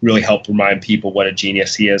really help remind people what a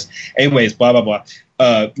genius he is. Anyways, blah, blah, blah.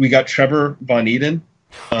 We got Trevor Von Eeden.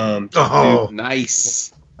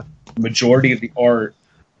 Nice. Majority of the art.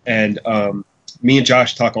 And me and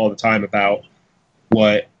Josh talk all the time about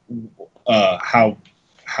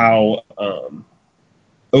how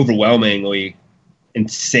overwhelmingly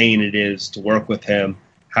insane it is to work with him,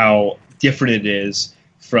 how different it is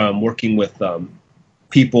from working with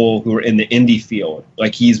people who are in the indie field.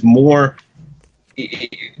 He's more.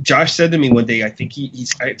 Josh said to me one day, I think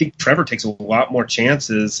Trevor takes a lot more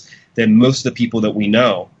chances than most of the people that we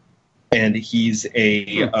know, and he's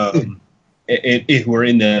who are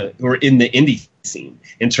in the indie scene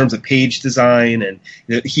in terms of page design, and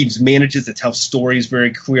he manages to tell stories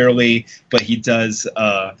very clearly, but he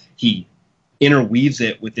interweaves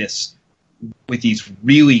it with these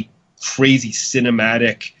really crazy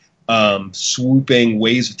cinematic swooping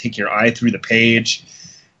ways of taking your eye through the page.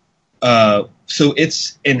 So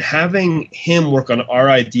having him work on our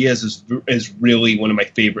ideas is really one of my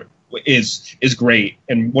favorite, is great.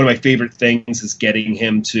 And one of my favorite things is getting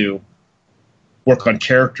him to work on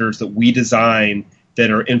characters that we design that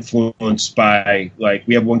are influenced by, like,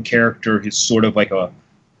 we have one character who's sort of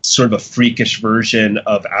a freakish version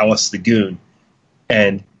of Alice the Goon,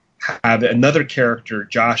 and have another character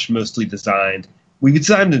Josh mostly designed. We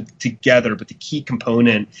designed them together, but the key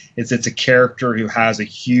component is it's a character who has a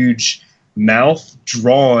huge mouth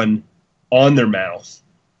drawn on their mouth,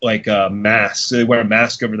 like a mask. So they wear a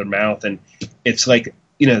mask over their mouth, and it's like,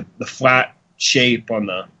 the flat shape on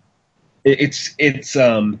the. It's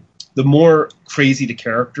the more crazy the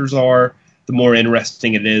characters are, the more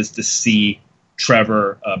interesting it is to see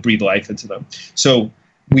Trevor breathe life into them. So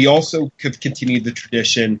we also could continue the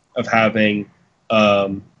tradition of having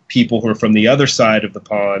people who are from the other side of the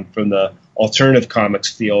pond, from the alternative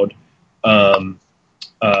comics field,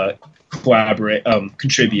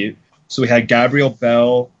 contribute. So we had Gabrielle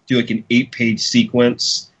Bell do like an 8-page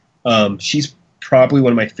sequence. She's probably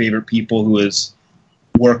one of my favorite people who has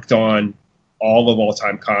worked on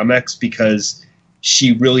all-time comics, because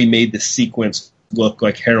she really made the sequence look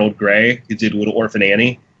like Harold Gray, who did Little Orphan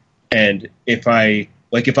Annie. And if I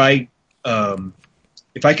could have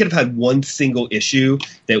had one single issue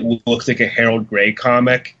that looked like a Harold Gray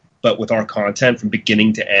comic, but with our content from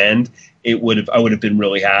beginning to end, I would have been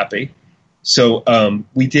really happy. So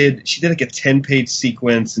she did like a 10-page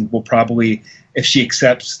sequence, and we'll probably, if she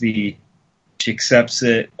accepts the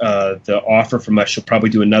offer from us, she'll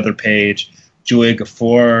probably do another page. Julia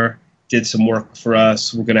Gafford did some work for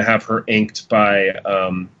us. We're going to have her inked by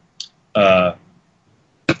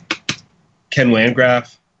Ken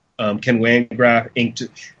Landgraf. Ken Landgraf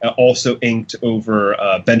also inked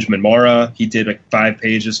over Benjamin Morrow. He did like 5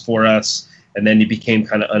 pages for us, and then he became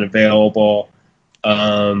kind of unavailable.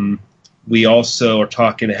 We also are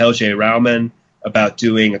talking to Helge Rauman about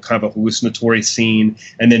doing a kind of a hallucinatory scene.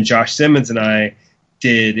 And then Josh Simmons and I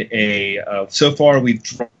did so far we've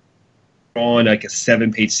drawn like a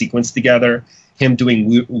 7-page sequence together, him doing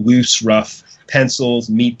loose, rough pencils,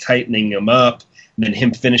 me tightening them up, and then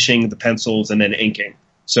him finishing the pencils and then inking.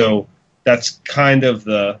 So that's it's kind of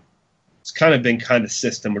been kind of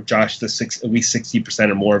system where Josh does at least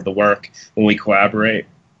 60% or more of the work when we collaborate.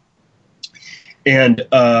 And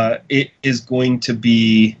it is going to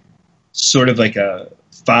be sort of like a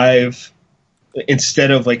 5,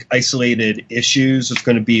 instead of like isolated issues, it's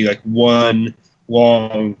going to be like one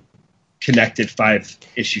long connected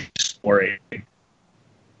 5-issue story. Wow.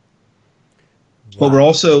 But we're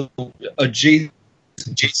also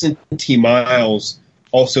Jason T. Miles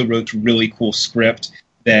also wrote a really cool script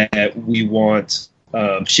that we want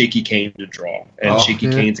Shaky Kane to draw, and Shaky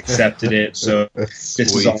Kane's accepted it. So this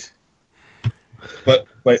is all. But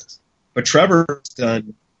Trevor's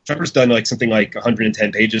done like something like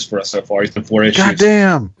 110 pages for us so far. He's done 4 issues.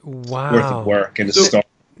 Goddamn! Wow. Worth of work, and it's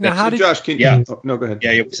now how did Josh? Can yeah? Oh, no, go ahead.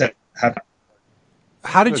 Yeah,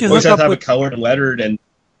 how did you always hook have up to have with it colored and lettered, and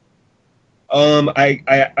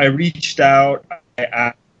I reached out.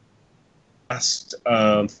 I asked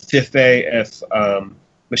Fiffe if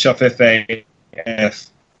Michel Fiffe if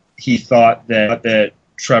he thought that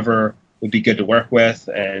Trevor would be good to work with,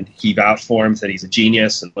 and he vouched for him, said he's a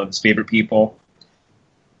genius and one of his favorite people.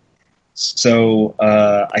 So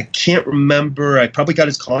I can't remember. I probably got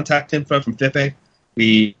his contact info from Fiffe.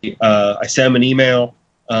 I sent him an email.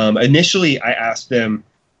 Initially, I asked him.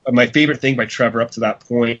 My favorite thing by Trevor up to that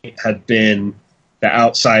point had been the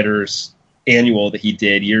Outsiders annual that he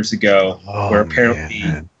did years ago, where apparently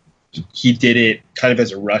he did it kind of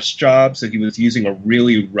as a rush job. So he was using a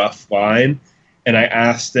really rough line. And I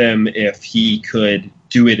asked him if he could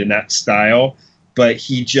do it in that style, but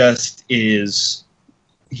he just is.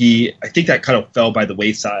 I think that kind of fell by the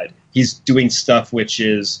wayside. He's doing stuff which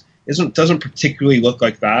doesn't particularly look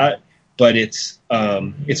like that, but it's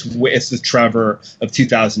the Trevor of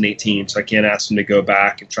 2018. So I can't ask him to go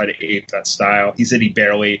back and try to ape that style. He said he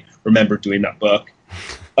barely remembered doing that book.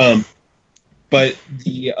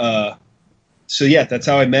 So yeah, that's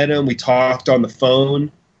how I met him. We talked on the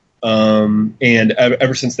phone. And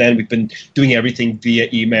ever since then, we've been doing everything via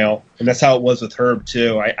email, and that's how it was with Herb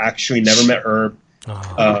too. I actually never met Herb.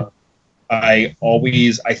 I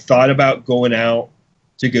thought about going out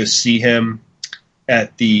to go see him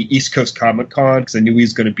at the East Coast Comic Con because I knew he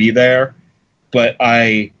was going to be there, but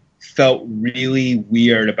I felt really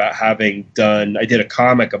weird about having done. I did a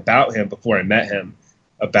comic about him before I met him,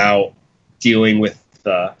 about dealing with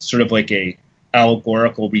sort of like a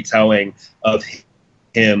allegorical retelling of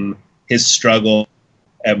his struggle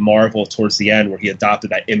at Marvel towards the end, where he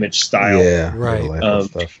adopted that Image style. Yeah, right.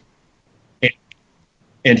 Stuff.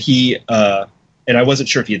 And he and I wasn't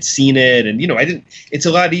sure if he had seen it, and I didn't. It's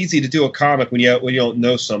a lot easier to do a comic when you don't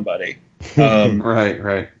know somebody.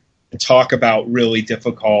 Right. talk about really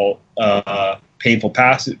difficult, potentially painful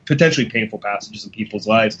passages in people's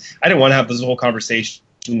lives. I didn't want to have this whole conversation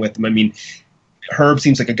with him. I mean, Herb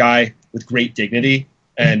seems like a guy with great dignity,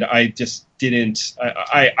 and I just didn't.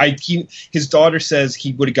 His daughter says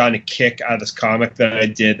he would have gotten a kick out of this comic that I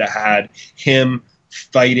did that had him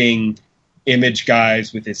fighting Image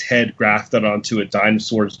guys with his head grafted onto a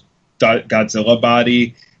dinosaur's Godzilla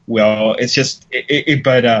body. Well, it's just,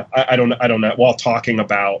 but I don't know. While talking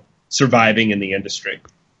about surviving in the industry,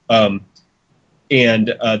 and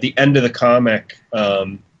the end of the comic,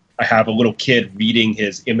 I have a little kid reading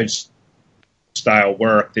his Image style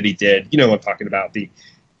work that he did. You know what I'm talking about, the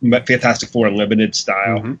Fantastic Four Unlimited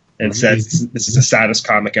style, and says this is the saddest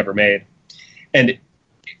comic ever made. And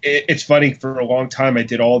it's funny, for a long time I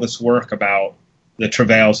did all this work about the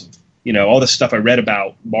travails of, all the stuff I read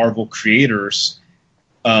about Marvel creators,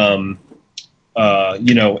 and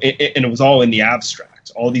it was all in the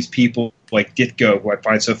abstract. All these people like Ditko, who I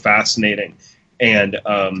find so fascinating, and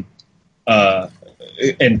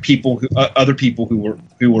people other people who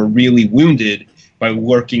were really wounded by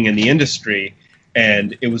working in the industry.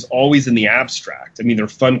 And it was always in the abstract. I mean, they're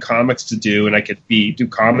fun comics to do, and I could do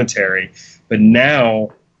commentary. But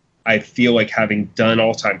now I feel like, having done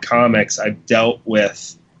all-time comics, I've dealt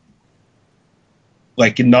with,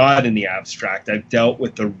 like, not in the abstract. I've dealt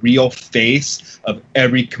with the real face of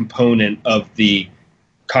every component of the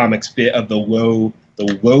comics bit, of the low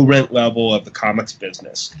rent level of the comics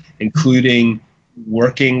business, including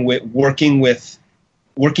working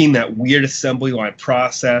that weird assembly line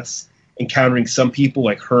process, encountering some people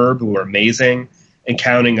like Herb who are amazing,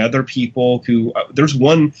 encountering other people who there's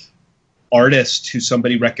one artist who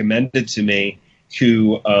somebody recommended to me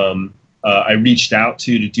who I reached out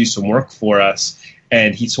to do some work for us,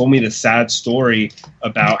 and he told me the sad story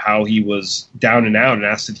about how he was down and out and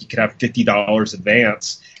asked if he could have $50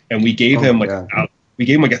 advance, and we gave him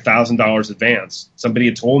 $1,000 advance. Somebody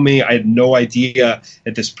had told me, I had no idea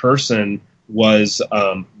that this person was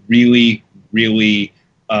really, really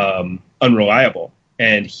unreliable,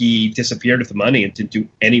 and he disappeared with the money and didn't do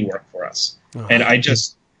any work for us. And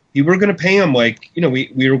we were going to pay him we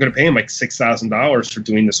were going to pay him like $6,000 for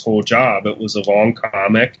doing this whole job. It was a long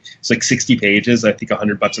comic. It's like 60 pages, I think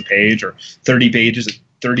 $100 a page, or 30 pages at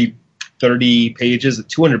 30 pages at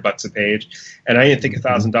 $200 a page. And I didn't think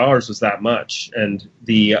 $1,000 was that much. And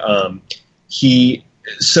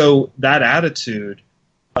so that attitude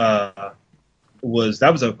was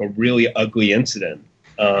like a really ugly incident.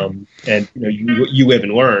 And you live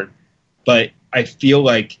and learn, but I feel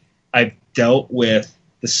like I've dealt with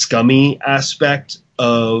the scummy aspect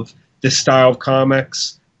of this style of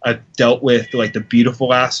comics. I've dealt with like the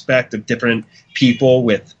beautiful aspect of different people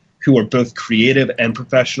who are both creative and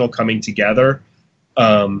professional coming together.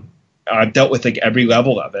 I've dealt with like every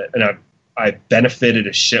level of it, and I've benefited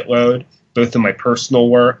a shitload, both in my personal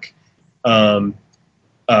work, and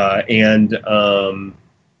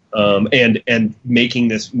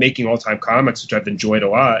making all-time comics, which I've enjoyed a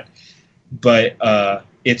lot. But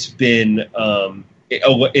it's been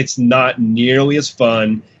it's not nearly as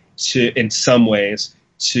fun in some ways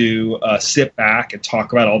to sit back and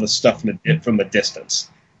talk about all this stuff from a distance,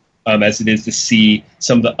 as it is to see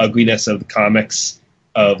some of the ugliness of the comics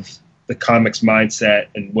mindset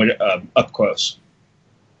and up close.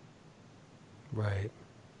 Right.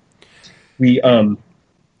 We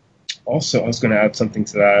also, I was going to add something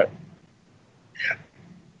to that.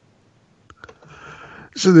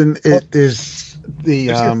 So then there's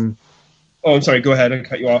the Oh, I'm sorry. Go ahead. I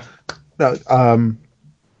cut you off. No,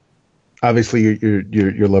 obviously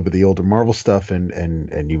your love of the older Marvel stuff,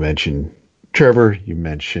 and you mentioned Trevor, you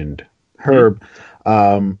mentioned Herb.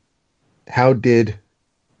 How did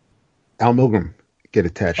Al Milgrom get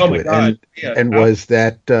attached to it? God. And was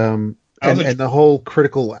that and the whole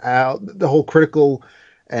critical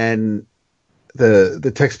and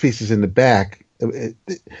the text pieces in the back? I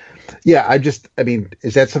mean,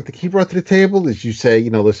 is that something he brought to the table? Did you say,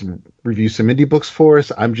 listen, review some indie books for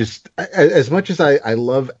us? I'm just, as much as I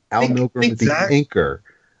love Al Milgrom, the inker.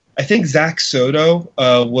 I think Zach Soto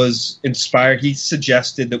was inspired. He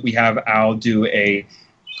suggested that we have Al do a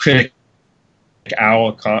Critic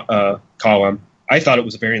Al column. I thought it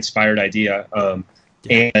was a very inspired idea.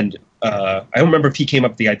 And I don't remember if he came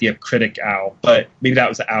up with the idea of Critic Al, but maybe that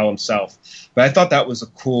was Al himself. But I thought that was a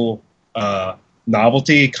cool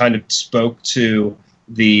novelty. It kind of spoke to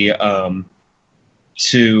the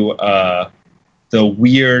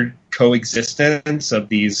weird coexistence of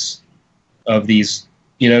these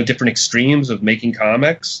different extremes of making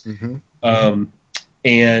comics.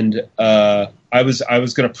 I was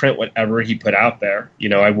going to print whatever he put out there.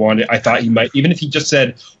 I thought he might, even if he just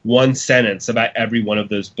said one sentence about every one of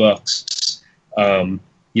those books, I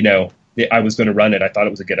was going to run it. I thought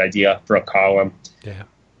it was a good idea for a column.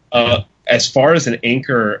 Yeah. As far as an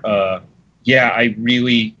inker, I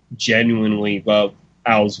really genuinely love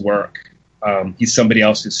Al's work. He's somebody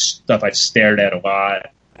else whose stuff I've stared at a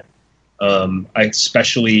lot. I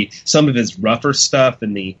especially some of his rougher stuff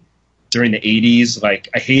during the 80s. Like,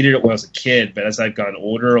 I hated it when I was a kid, but as I've gotten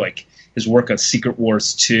older, like his work on Secret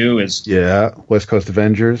Wars 2 is West Coast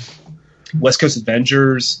Avengers.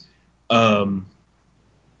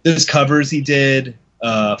 There's covers he did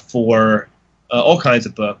for all kinds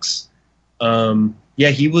of books.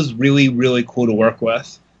 He was really, really cool to work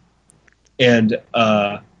with. And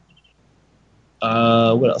what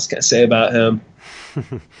else can I say about him?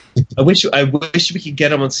 I wish we could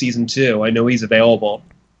get him on season 2. I know he's available,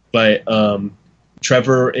 but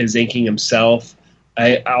Trevor is inking himself.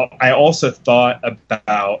 I also thought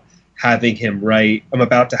about having him write. I'm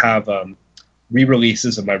about to have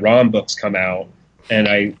re-releases of my ROM books come out, and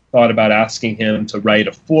I thought about asking him to write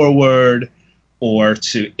a foreword or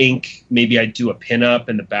to ink. Maybe I'd do a pinup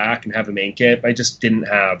in the back and have him ink it. But I just didn't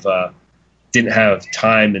have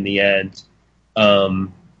time in the end.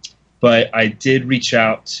 But I did reach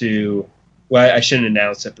out to. Well, I shouldn't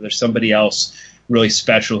announce it, but there's somebody else really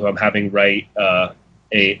special who I'm having write a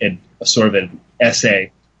sort of an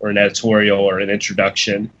essay or an editorial or an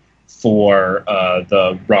introduction for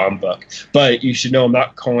the ROM book. But you should know I'm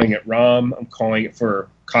not calling it ROM. I'm calling it, for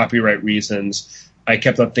copyright reasons, I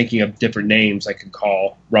kept on thinking of different names I could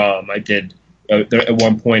call ROM. I did at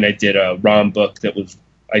one point I did a ROM book that was,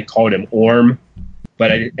 I called him Orm,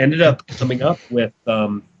 but I ended up coming up with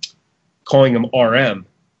calling him RM,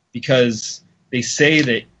 because they say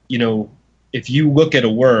that, if you look at a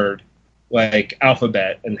word like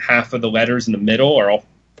alphabet and half of the letters in the middle are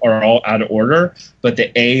all out of order, but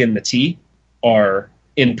the A and the T are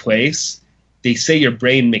in place, they say your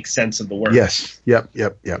brain makes sense of the word. Yes. Yep.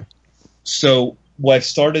 So what I've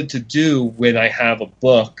started to do when I have a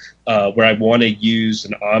book where I want to use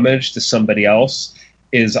an homage to somebody else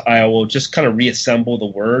is I will just kind of reassemble the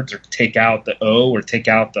words or take out the O or take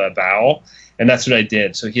out the vowel. And that's what I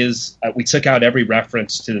did. So we took out every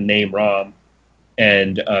reference to the name Rom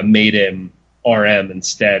and made him RM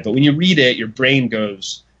instead. But when you read it, your brain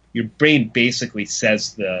basically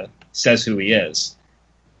says who he is.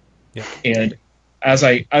 Yeah. And as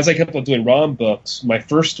I kept on doing ROM books, my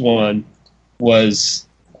first one was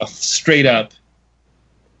a straight up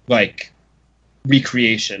like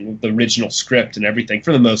recreation of the original script and everything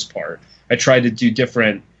for the most part. I tried to do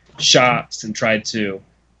different shots and tried to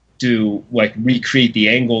recreate the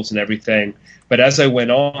angles and everything. But as I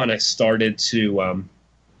went on, I started to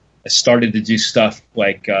do stuff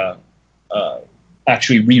like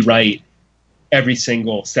actually rewrite every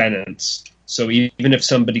single sentence. So even if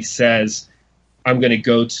somebody says, I'm going to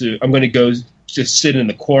go just sit in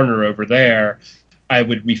the corner over there, I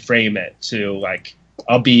would reframe it to like,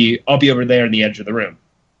 I'll be over there in the edge of the room.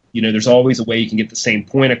 There's always a way you can get the same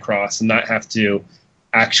point across and not have to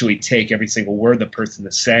actually take every single word the person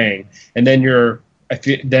is saying. And then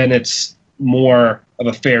then it's more of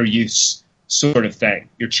a fair use sort of thing.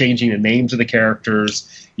 You're changing the names of the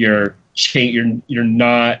characters. You're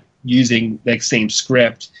not using the same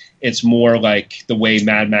script. It's more like the way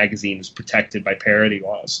Mad Magazine is protected by parody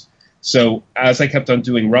laws. So as I kept on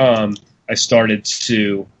doing ROM, I started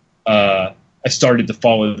to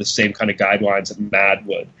follow the same kind of guidelines that Mad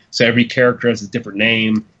would. So every character has a different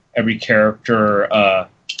name. Every character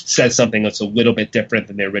says something that's a little bit different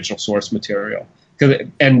than the original source material.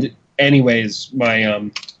 And anyways,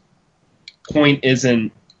 my point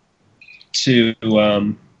isn't to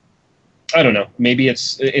I don't know. Maybe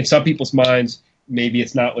it's in some people's minds. Maybe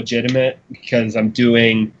it's not legitimate because I'm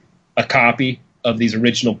doing a copy of these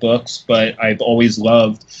original books. But I've always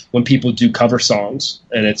loved when people do cover songs,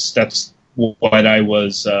 and that's what I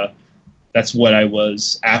was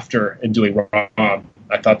after in doing ROM.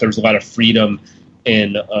 I thought there was a lot of freedom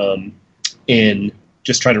in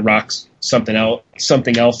just trying to rock something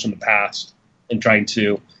else from the past and trying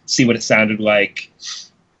to see what it sounded like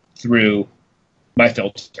through my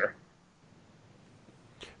filter.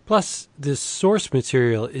 Plus, the source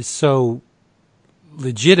material is so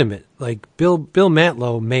legitimate. Like Bill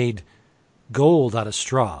Mantlo made gold out of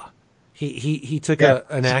straw. He took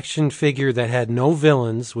an action figure that had no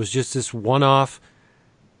villains, was just this one-off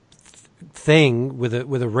thing with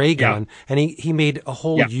a ray gun, and he made a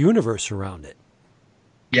whole universe around it.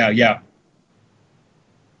 Yeah.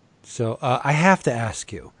 So I have to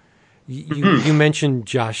ask you. You mentioned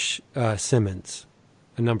Josh Simmons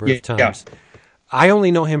a number of times. I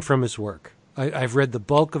only know him from his work. I've read the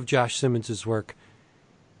bulk of Josh Simmons' work.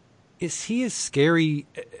 Is he as scary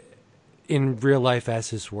in real life as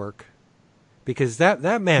his work? Because that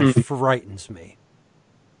man frightens me.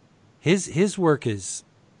 His work is,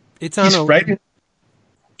 it's on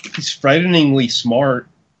he's frighteningly smart.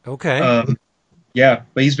 Okay. Yeah,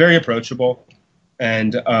 but he's very approachable,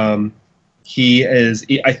 and he is.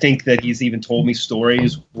 I think that he's even told me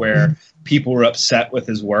stories where people were upset with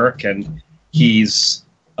his work, and he's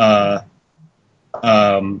were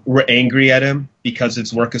angry at him because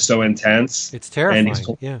his work is so intense. It's terrifying.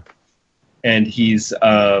 And he's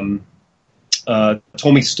told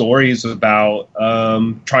me stories about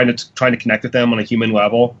trying to connect with them on a human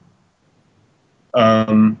level.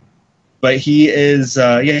 But he is,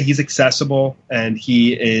 he's accessible, and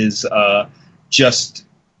he is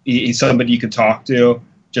he's somebody you can talk to,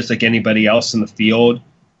 just like anybody else in the field.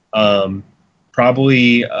 And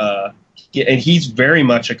he's very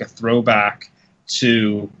much like a throwback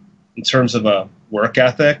to, in terms of a work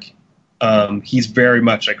ethic. He's very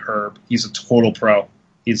much like Herb. He's a total pro.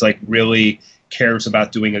 He's like really cares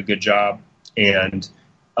about doing a good job and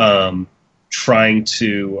trying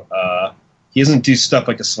to. He doesn't do stuff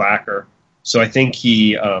like a slacker. So I think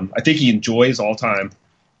he enjoys all time.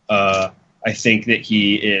 I think that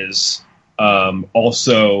he is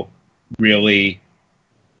also really.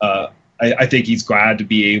 I think he's glad to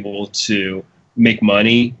be able to make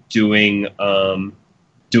money doing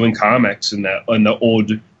comics in the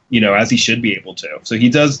old, as he should be able to. So he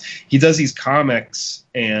does these comics,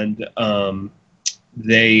 and I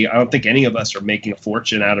don't think any of us are making a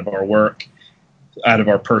fortune out of our work, out of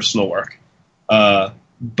our personal work.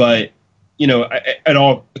 But it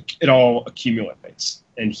all accumulates,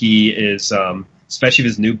 and he is, especially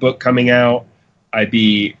with his new book coming out.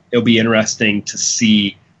 It'll be interesting to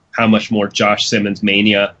see how much more Josh Simmons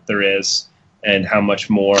mania there is, and how much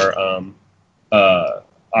more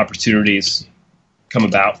opportunities come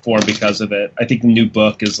about for him because of it. I think the new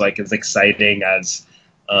book is like as exciting as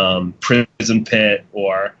Prison Pit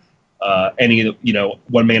or any of the,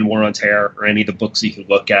 One Man War on Terror, or any of the books you can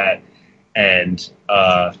look at and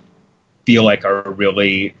feel like are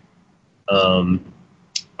really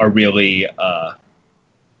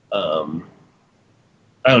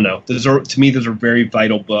I don't know. Those are very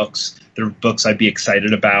vital books. They're books I'd be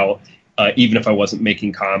excited about, even if I wasn't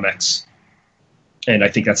making comics. And I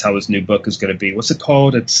think that's how his new book is going to be. What's it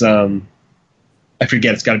called? It's I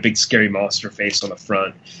forget. It's got a big scary monster face on the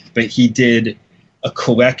front. But he did a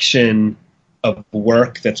collection of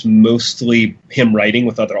work that's mostly him writing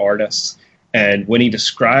with other artists. And when he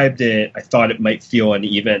described it, I thought it might feel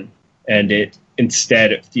uneven, and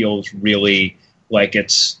instead it feels really like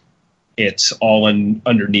it's all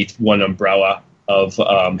underneath one umbrella of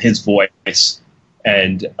his voice,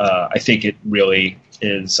 and I think it really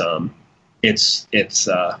is. It's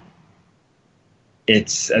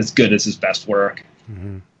as good as his best work.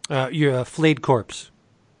 Mm-hmm. You're Flayed Corpse.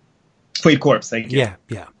 Flayed Corpse, thank you.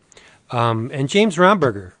 Yeah. And James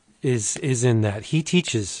Romberger is in that. He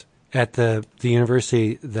teaches at the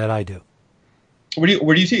university that I do. Where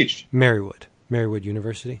do you teach? Marywood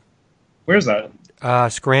University. Where's that?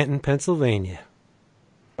 Scranton, Pennsylvania.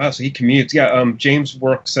 Wow, so he commutes. Yeah, James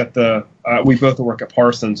works at the. We both work at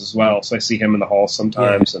Parsons as well, so I see him in the hall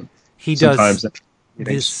sometimes. Yeah. And he sometimes does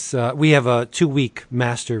this. We have a 2-week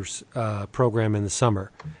master's program in the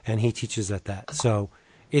summer, and he teaches at that. So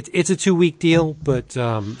it's a 2-week deal, but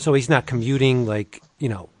so he's not commuting like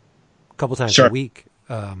a couple times a week.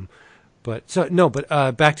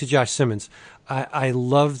 But back to Josh Simmons. I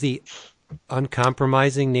love the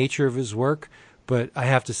uncompromising nature of his work, but I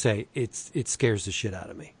have to say it scares the shit out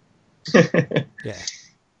of me.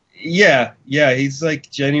 Yeah. He's like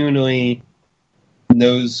genuinely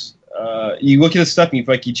knows. You look at his stuff and you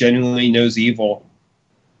feel like he genuinely knows evil.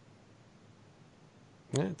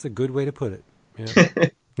 Yeah, it's a good way to put it.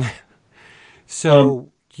 Yeah. So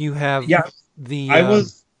you have the. I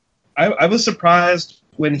was surprised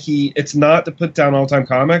when it's not to put down All-Time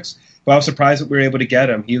Comics, but I was surprised that we were able to get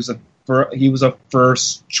him. He was a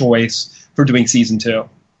first choice for doing season 2.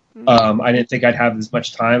 I didn't think I'd have as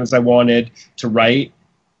much time as I wanted to write,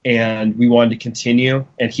 and we wanted to continue.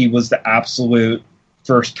 And he was the absolute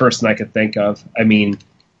first person I could think of. I mean,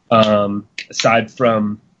 aside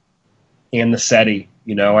from Ann Noceti,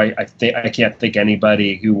 I can't think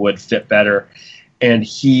anybody who would fit better. And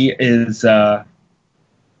he is. I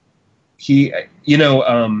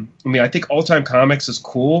think All-Time Comics is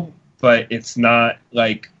cool, but it's not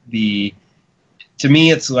like to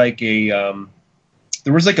me, it's like there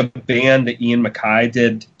was like a band that Ian MacKaye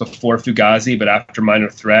did before Fugazi, but after Minor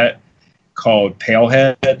Threat, called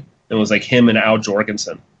Palehead. It was like him and Al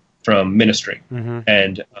Jorgensen from Ministry.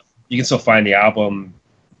 And you can still find the album.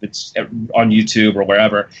 It's on YouTube or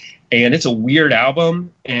wherever. And it's a weird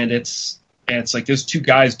album, and it's like those two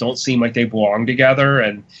guys don't seem like they belong together,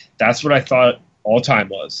 and that's what I thought All Time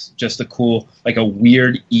was. Just a cool, like a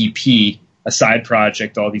weird EP, a side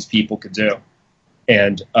project all these people could do.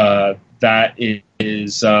 And that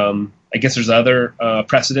is, I guess there's other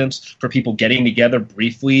precedents for people getting together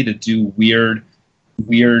briefly to do weird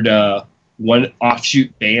one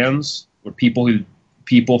offshoot bands where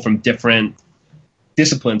people from different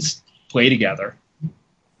disciplines play together.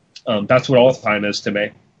 That's what All Time is to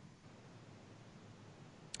me.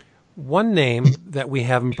 One name that we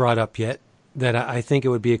haven't brought up yet that I think it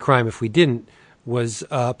would be a crime if we didn't was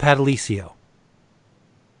Pat Aulisio.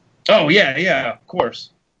 Oh yeah, of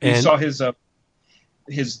course. And you saw his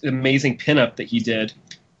amazing pinup that he did.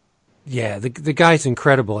 Yeah, the guy's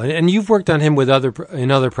incredible, and you've worked on him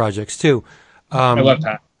in other projects too. I love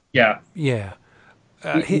Pat. Yeah.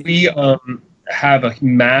 We have a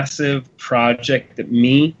massive project that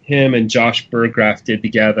me, him, and Josh Burgraff did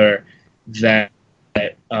together that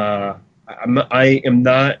I am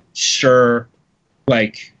not sure,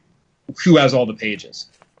 like, who has all the pages.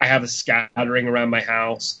 I have a scattering around my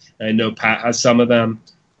house, and I know Pat has some of them.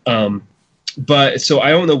 But so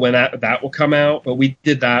I don't know when that will come out, but we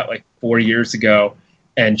did that like 4 years ago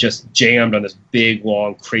and just jammed on this big,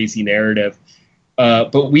 long, crazy narrative.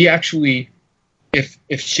 But we actually, if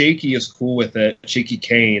Shaky is cool with it, Shaky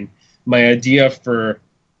Kane, my idea for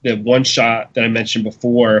the one shot that I mentioned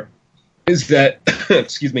before is that,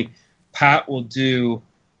 excuse me, Pat will do,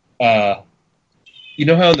 you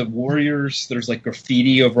know how in the Warriors there's like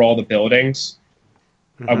graffiti over all the buildings?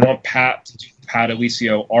 I want Pat to do Pat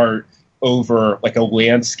Aulisio art over like a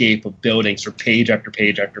landscape of buildings for page after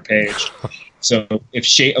page after page. So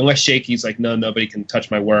unless Shaky's like, no, nobody can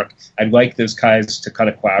touch my work, I'd like those guys to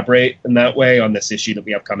kind of collaborate in that way on this issue that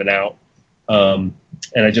we have coming out. And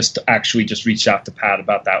I just reached out to Pat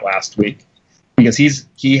about that last week because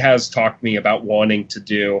he has talked to me about wanting to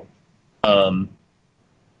do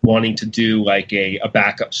like a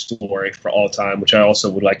backup story for All Time, which I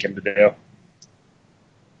also would like him to do.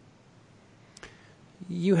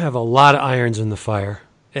 You have a lot of irons in the fire,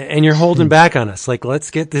 and you're holding back on us. Like,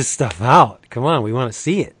 let's get this stuff out. Come on, we want to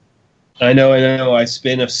see it. I know. It's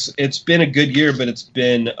been a good year, but it's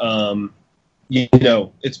been,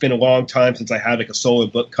 it's been a long time since I had like a solo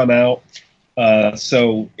book come out.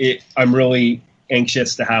 So I'm really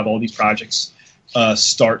anxious to have all these projects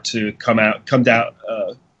start to come off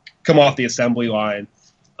the assembly line,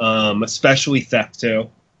 especially Theth too.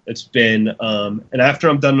 It's been, and after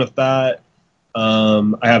I'm done with that,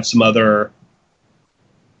 I have some other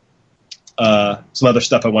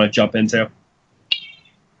stuff I want to jump into.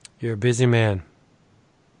 You're a busy man.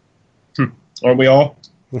 Aren't we all?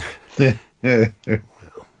 In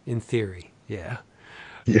theory, yeah.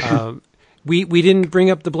 We didn't bring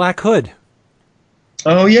up the Black Hood.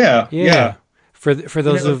 Oh yeah. For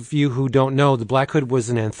those of you who don't know, the Black Hood was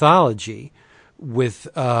an anthology with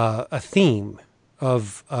a theme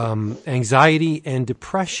of anxiety and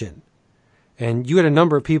depression. And you had a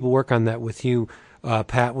number of people work on that with you.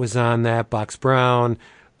 Pat was on that, Box Brown,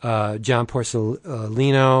 John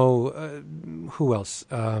Porcellino. Who else?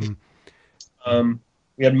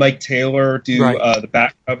 We had Mike Taylor do the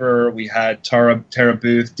back cover. We had Tara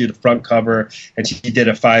Booth do the front cover, and she did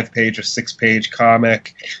a 5-page or 6-page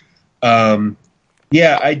comic.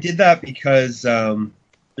 I did that because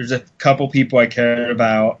there's a couple people I cared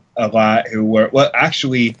about a lot who were, well,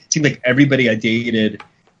 actually, it seemed like everybody I dated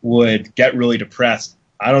would get really depressed.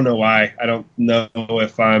 I don't know why. I don't know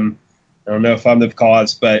if I'm the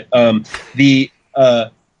cause, but I'm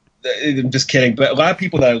just kidding. But a lot of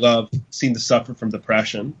people that I love seem to suffer from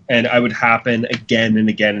depression, and it would happen again and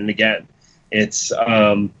again and again. It's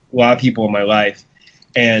a lot of people in my life,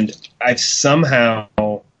 and I've somehow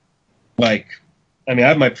I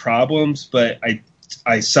have my problems, but I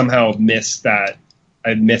somehow missed that.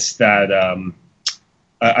 I managed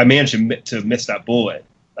to miss that bullet.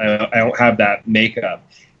 I don't have that makeup.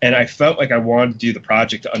 And I felt like I wanted to do the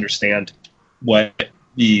project to understand what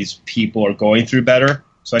these people are going through better.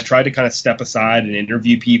 So I tried to kind of step aside and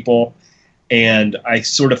interview people. And I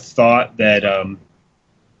sort of thought that,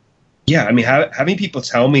 having people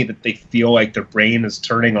tell me that they feel like their brain is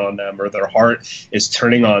turning on them or their heart is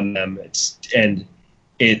turning on them,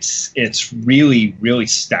 it's really, really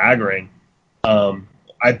staggering.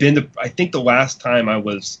 I think the last time I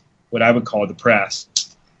was what I would call depressed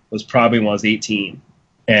was probably when I was 18,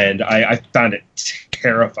 and I found it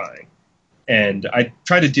terrifying. And I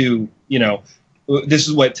try to do, this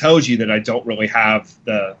is what tells you that I don't really have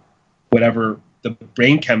the whatever the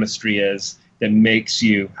brain chemistry is that makes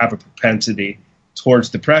you have a propensity towards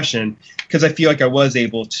depression, because I feel like I was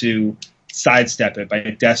able to sidestep it by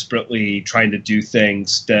desperately trying to do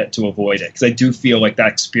things to avoid it, because I do feel like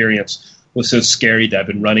that experience was so scary that I've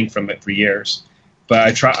been running from it for years. But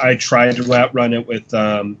I tried to outrun it with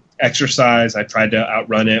exercise. I tried to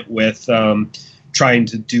outrun it with trying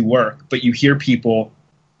to do work. But you hear people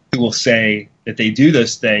who will say that they do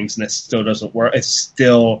those things and it still doesn't work. They're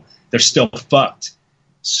still fucked.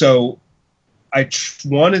 So I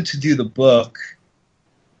wanted to do the book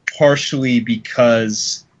partially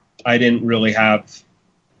because I didn't really have.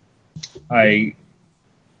 I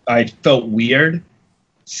felt weird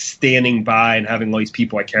standing by and having all these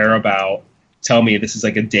people I care about tell me this is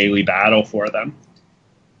like a daily battle for them.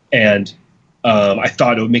 And I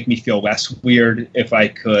thought it would make me feel less weird if I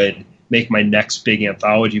could make my next big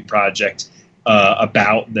anthology project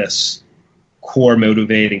about this core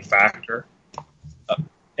motivating factor.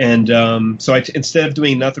 So instead of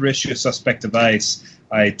doing another issue of Suspect Device,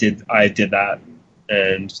 I did that.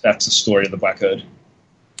 And that's the story of the Black Hood.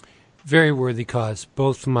 Very worthy cause.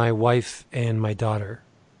 Both my wife and my daughter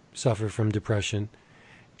suffer from depression.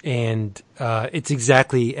 And it's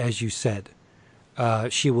exactly as you said.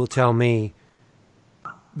 She will tell me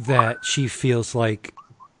that she feels like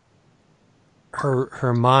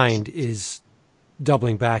her mind is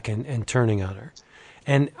doubling back and turning on her.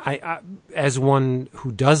 And I as one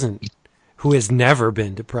who has never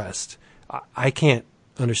been depressed, I can't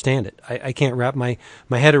understand it. I can't wrap my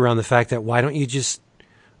head around the fact that why don't you just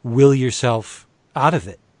will yourself out of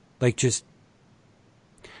it? Like just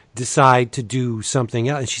decide to do something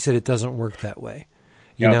else. And she said it doesn't work that way.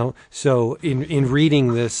 You know? So in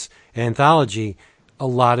reading this anthology, a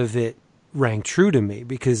lot of it rang true to me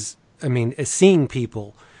because, I mean, as seeing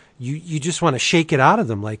people, you just want to shake it out of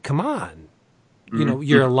them. Like, come on. You know,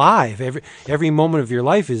 you're alive. Every moment of your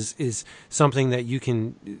life is something that you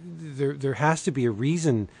can. There has to be a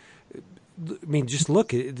reason. I mean, just look.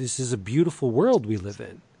 This is a beautiful world we live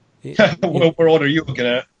in. What world are you looking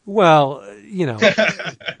at? Well, you know,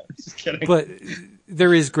 just kidding. But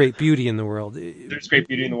there is great beauty in the world. There's great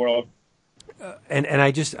beauty in the world, and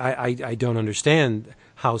I don't understand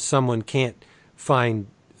how someone can't find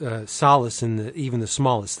solace in even the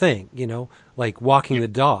smallest thing, you know, like walking the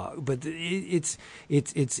dog. But it's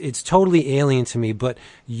totally alien to me. But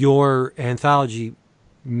your anthology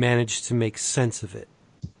managed to make sense of it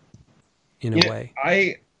in a way.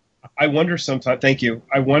 I wonder sometimes. Thank you.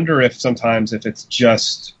 I wonder if sometimes if it's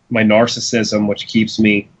just my narcissism which keeps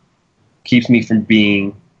me from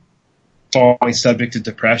being falling subject to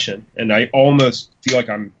depression, and I almost feel like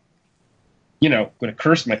I'm, going to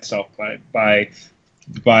curse myself by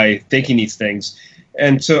thinking these things.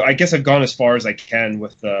 And so I guess I've gone as far as I can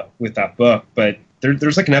with that book. But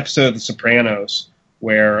there's like an episode of The Sopranos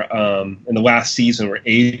where in the last season where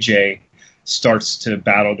AJ starts to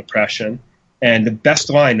battle depression. And the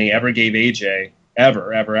best line they ever gave AJ,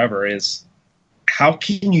 ever, is, how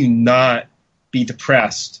can you not be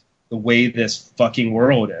depressed the way this fucking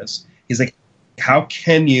world is? He's like, how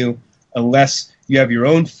can you, unless you have your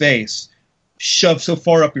own face shoved so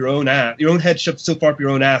far up your own ass, your own head shoved so far up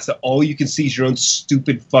your own ass that all you can see is your own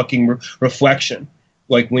stupid fucking reflection.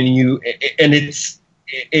 Like when you, and it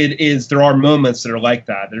is, there are moments that are like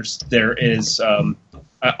that. There is,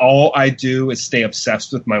 all I do is stay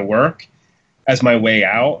obsessed with my work as my way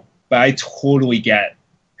out, but I totally get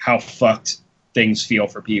how fucked things feel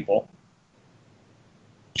for people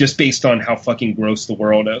just based on how fucking gross the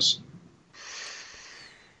world is.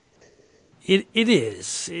 It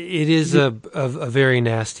is a very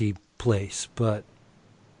nasty place, but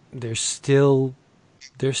there's still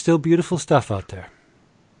beautiful stuff out there.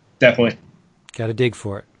 Definitely. Got to dig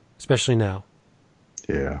for it, especially now.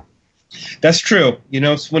 Yeah. That's true.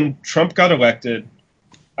 When Trump got elected,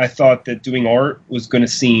 I thought that doing art was going to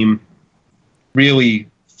seem really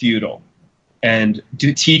futile, and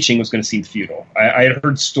teaching was going to seem futile. I had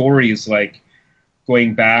heard stories like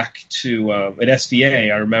going back to at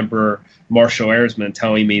SVA. I remember Marshall Erisman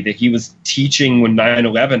telling me that he was teaching when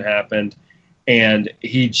 9/11 happened, and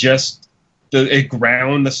it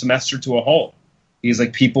ground the semester to a halt. He's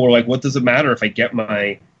like, people were like, what does it matter if I get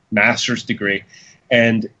my master's degree?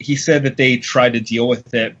 And he said that they tried to deal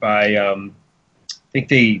with it by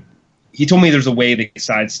he told me there's a way they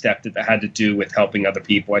sidestepped it that had to do with helping other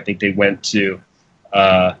people. I think they went to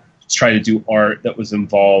try to do art that was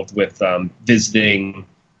involved with visiting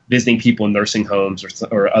people in nursing homes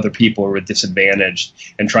or other people who were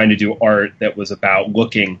disadvantaged, and trying to do art that was about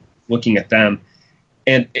looking at them.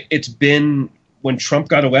 And it's been, when Trump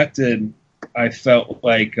got elected, I felt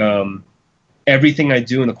like everything I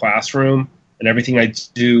do in the classroom and everything I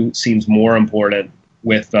do seems more important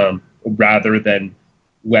with them rather than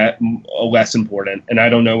less important. And I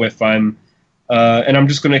don't know if I'm, and I'm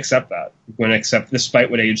just going to accept that. I'm going to accept, despite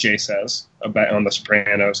what AJ says about on The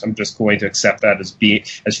Sopranos, I'm just going to accept that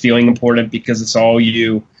as feeling important, because it's all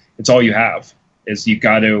you have. Is you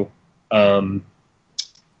got to.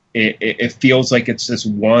 It feels like it's this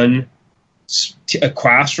one. A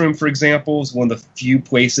classroom, for example, is one of the few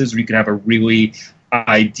places where you can have a really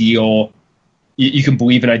ideal. You can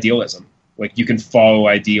believe in idealism, like you can follow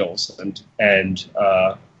ideals, and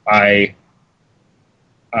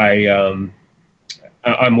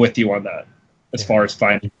I'm with you on that as far as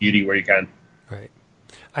finding beauty where you can. Right.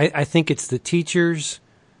 I think it's the teachers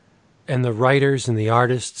and the writers and the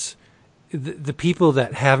artists, the people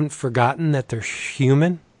that haven't forgotten that they're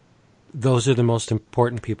human. Those are the most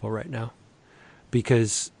important people right now,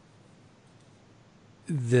 because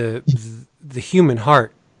the human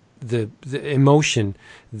heart, the emotion,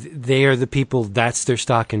 they are the people, that's their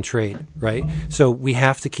stock in trade, right? So we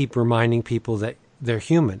have to keep reminding people that they're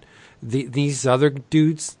human. These other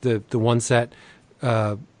dudes, the ones that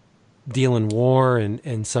deal in war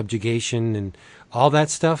and subjugation and all that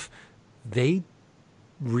stuff, they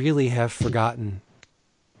really have forgotten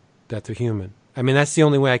that they're human. I mean, that's the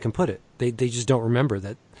only way I can put it. They just don't remember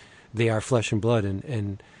that they are flesh and blood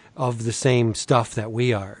and of the same stuff that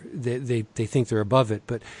we are. They think they're above it.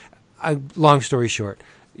 But long story short,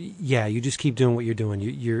 yeah, you just keep doing what you're doing.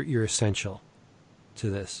 You're essential to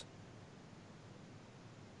this.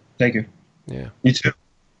 Thank you. Yeah. You too.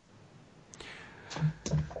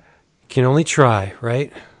 Can only try,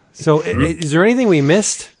 right? So is there anything we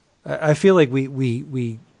missed? I feel like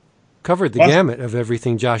we covered the gamut of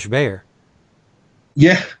everything Josh Baer.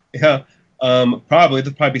 Yeah. Probably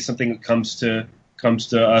there'll probably be something that comes to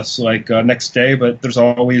us like next day, but there's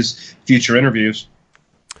always future interviews.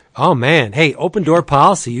 Oh man, hey, open door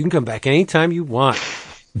policy. You can come back anytime you want.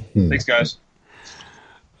 Thanks, guys.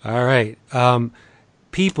 All right,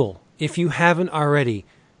 people, if you haven't already,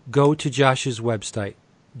 go to Josh's website,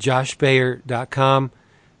 joshbaer.com.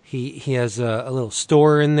 He has a little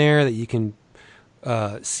store in there that you can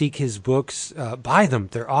seek his books, buy them.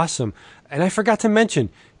 They're awesome. And I forgot to mention,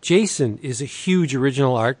 Jason is a huge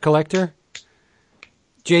original art collector.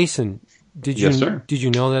 Jason, did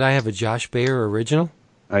you know that I have a Josh Baer original?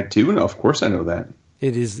 I do know. Of course I know that.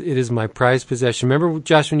 It is my prized possession. Remember,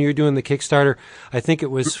 Josh, when you were doing the Kickstarter, I think it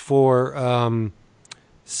was for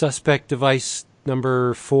Suspect Device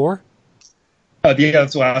number 4? Yeah,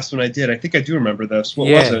 that's the last one I did. I think I do remember this. What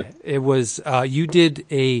was it? It was, you did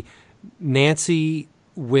a Nancy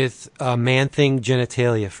with Man-Thing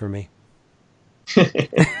genitalia for me.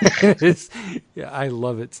 I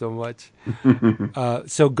love it so much.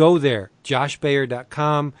 So go there,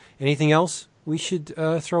 joshbaer.com. Anything else we should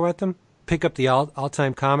throw at them? Pick up the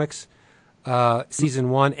All-Time Comics Season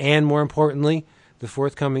 1, and more importantly, the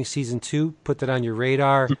forthcoming Season 2. Put that on your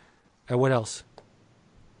radar. What else?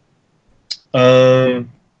 Yeah,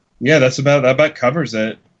 that about covers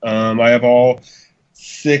it. I have all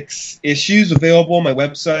 6 issues available on my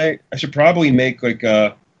website. I should probably make like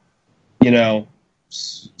a, get all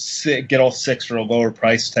 6 for a lower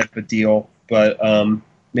price type of deal, but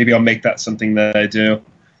maybe I'll make that something that I do.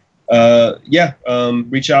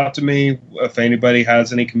 Reach out to me if anybody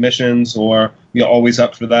has any commissions, or we're always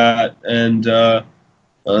up for that. And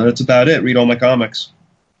that's about it. Read all my comics.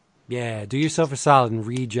 Yeah, do yourself a solid and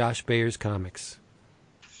read Josh Baer's comics.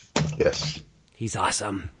 Yes. He's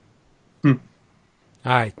awesome. All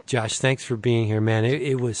right, Josh, thanks for being here, man.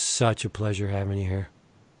 It was such a pleasure having you here.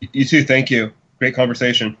 You too. Thank you. Great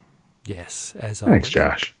conversation. Yes, as always. Thanks,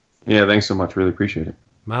 Josh. Yeah, thanks so much. Really appreciate it.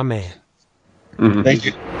 My man. Mm-hmm. Thank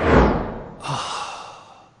you.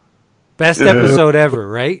 Best episode ever,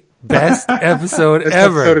 right? Best episode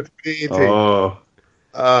ever.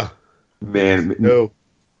 Oh, man. No.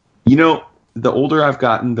 The older I've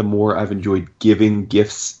gotten, the more I've enjoyed giving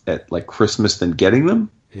gifts at like Christmas than getting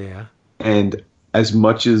them. Yeah. And as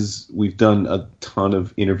much as we've done a ton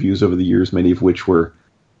of interviews over the years, many of which were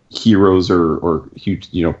heroes or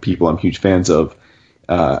huge, people I'm huge fans of,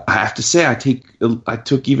 I have to say I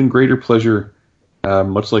took even greater pleasure,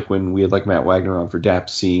 much like when we had like Matt Wagner on for DAP,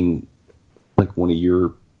 seeing like one of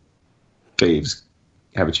your faves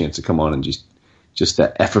have a chance to come on and just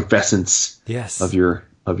that effervescence of your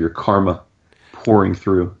karma pouring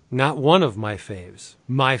through. Not one of my faves.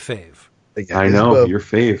 My fave. I know, your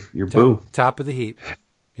fave, your boo. Top of the heap.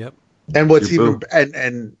 Yep. And what's even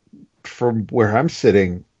and from where I'm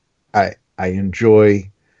sitting, I enjoy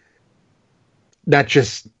not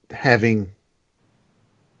just having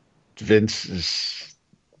Vince's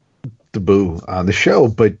debut on the show,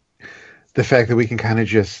 but the fact that we can kind of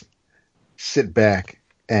just sit back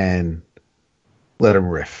and let him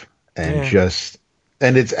riff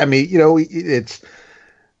and it's, I mean, it's,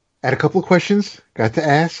 I had a couple of questions, got to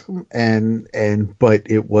ask him, but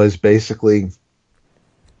it was basically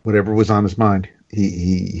whatever was on his mind.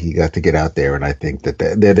 He got to get out there, and I think that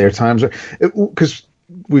there are times because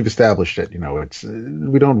we've established it. It's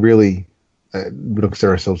we don't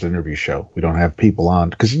consider ourselves an interview show. We don't have people on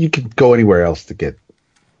because you can go anywhere else to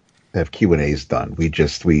have Q&As done. We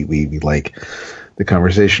like the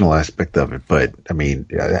conversational aspect of it. But I mean,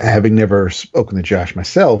 having never spoken to Josh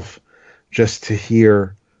myself, just to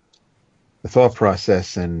hear the thought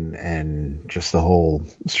process and just the whole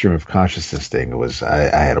stream of consciousness thing, I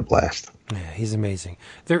had a blast. Yeah, he's amazing.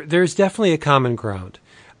 There's definitely a common ground.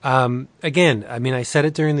 Again, I mean, I said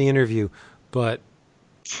it during the interview, but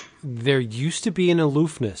there used to be an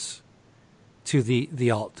aloofness to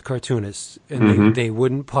the alt cartoonists, and they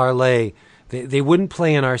wouldn't parlay. They wouldn't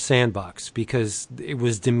play in our sandbox because it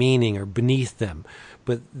was demeaning or beneath them.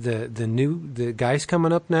 But the guys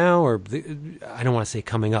coming up now, I don't want to say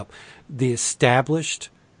coming up, the established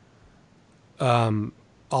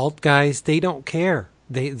alt guys, they don't care.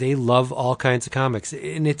 They love all kinds of comics,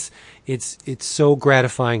 and it's so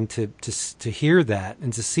gratifying to hear that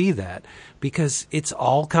and to see that, because it's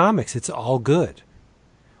all comics, it's all good.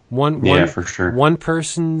 For sure. One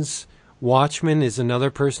person's Watchman is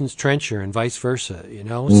another person's Trencher, and vice versa.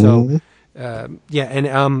 So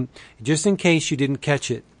and just in case you didn't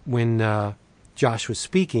catch it when Josh was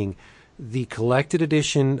speaking, the collected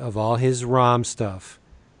edition of all his ROM stuff,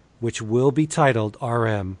 which will be titled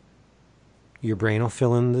RM. Your brain will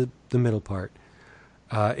fill in the middle part,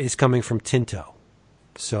 is coming from Tinto.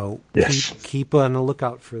 So keep on the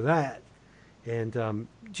lookout for that. And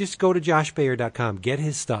just go to joshbayer.com. Get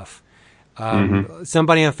his stuff.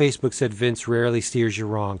 Somebody on Facebook said Vince rarely steers you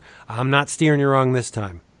wrong. I'm not steering you wrong this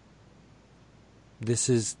time. This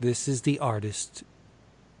is the artist.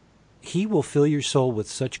 He will fill your soul with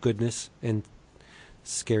such goodness and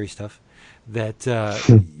scary stuff that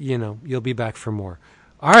you'll be back for more.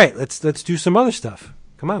 All right, let's do some other stuff.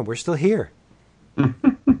 Come on, we're still here.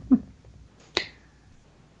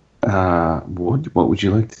 What would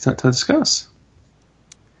you like to discuss?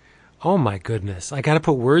 Oh my goodness, I got to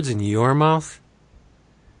put words in your mouth?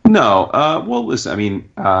 No, well, listen. I mean,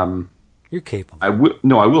 you're capable. I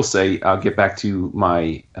will say I'll get back to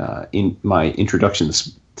my introduction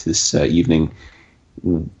this evening.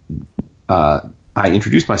 I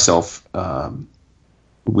introduced myself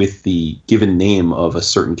with the given name of a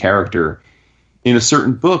certain character in a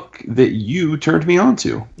certain book that you turned me on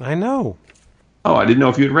to. I know. Oh, I didn't know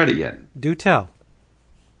if you had read it yet. Do tell.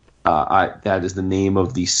 That is the name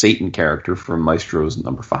of the Satan character from Maestros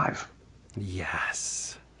number 5.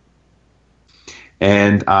 Yes.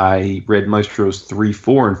 And I read Maestros 3,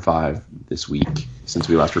 4, and 5 this week since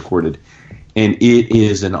we last recorded, and it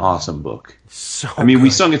is an awesome book. So I mean, good.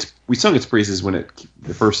 we sung its praises when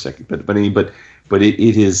the first second, but it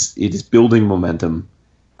is building momentum.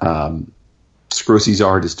 Skroce's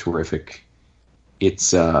art is terrific.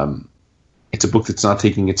 It's a book that's not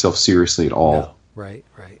taking itself seriously at all. No. Right.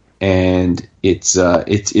 And it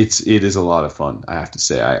is a lot of fun. I have to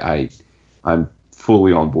say, I'm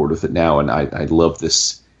fully on board with it now, and I love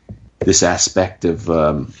this aspect of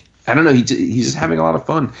I don't know. He's just having a lot of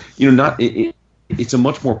fun. It's a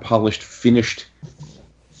much more polished, finished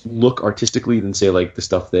look artistically than say like the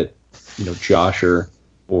stuff that Josh or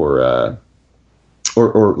Ben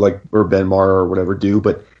Morrow or whatever do,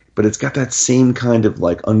 but it's got that same kind of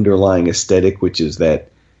like underlying aesthetic, which is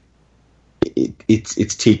that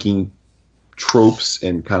it's taking tropes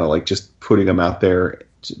and kind of like just putting them out there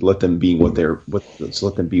to let them be what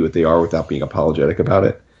they are without being apologetic about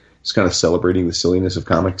it. Just kind of celebrating the silliness of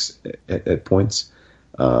comics at points,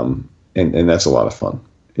 and that's a lot of fun.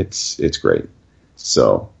 It's great.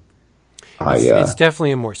 So it's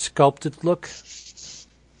definitely a more sculpted look.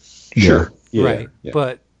 Sure. Yeah, right. Yeah.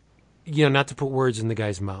 But not to put words in the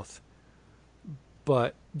guy's mouth,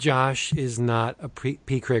 but Josh is not a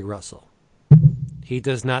P. Craig Russell. He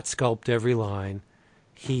does not sculpt every line.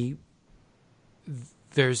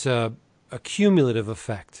 There's a cumulative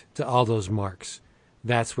effect to all those marks.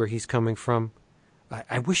 That's where he's coming from.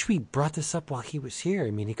 I wish we brought this up while he was here.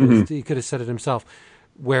 I mean, he could have said it himself.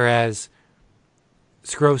 Whereas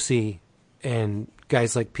Skroce and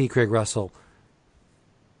guys like P. Craig Russell,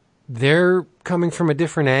 they're coming from a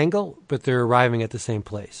different angle, but they're arriving at the same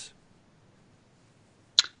place.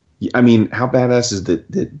 I mean, how badass is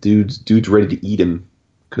that dude's ready to eat him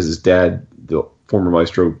because his dad, the former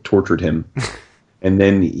maestro, tortured him, And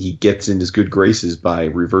then he gets in his good graces by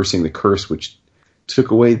reversing the curse, which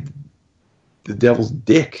took away the devil's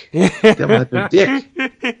dick. The devil had no dick.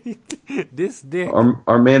 This dick.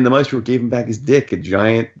 Our man, the Maestro, gave him back his dick, a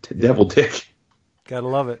giant devil dick. Gotta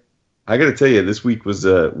love it. I got to tell you, this week was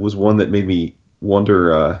one that made me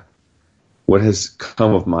wonder what has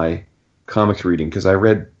come of my comics reading, because I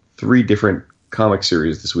read 3 different comic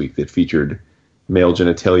series this week that featured male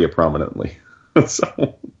genitalia prominently.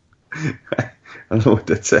 So I don't know what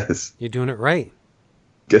that says. You're doing it right.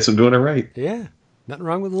 Guess I'm doing it right. Yeah. Nothing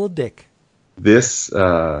wrong with a little dick. This,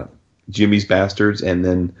 Jimmy's Bastards, and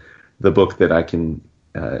then the book that I can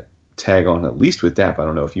tag on at least with Dap. I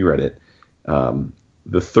don't know if you read it.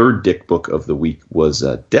 The third dick book of the week was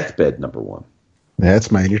Deathbed #1. That's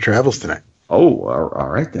my new travels tonight. Oh, all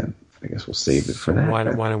right then. I guess we'll save it for that.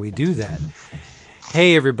 Why don't we do that?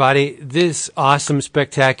 Hey, everybody. This awesome,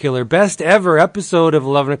 spectacular, best ever episode of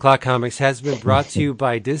 11 O'Clock Comics has been brought to you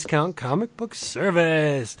by Discount Comic Book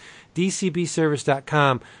Service,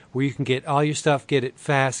 dcbservice.com, where you can get all your stuff, get it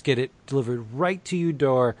fast, get it delivered right to your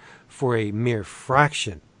door for a mere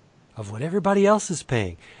fraction of what everybody else is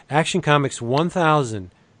paying. Action Comics,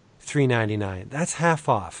 $1,399. That's half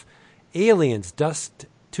off. Aliens, Dust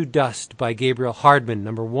to Dust by Gabriel Hardman,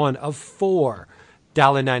 #1 of 4,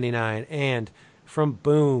 $1.99. And from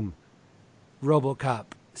Boom, RoboCop,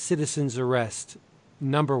 Citizen's Arrest,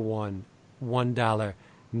 #1,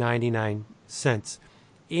 $1.99.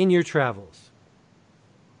 In your travels.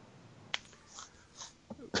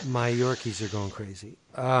 My Yorkies are going crazy.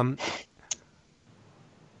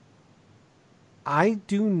 I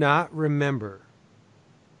do not remember.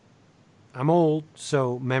 I'm old,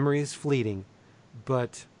 so memory is fleeting,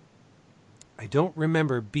 but I don't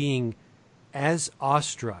remember being as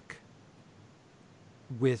awestruck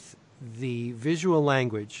with the visual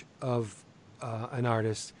language of an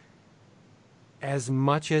artist as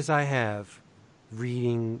much as I have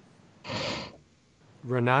reading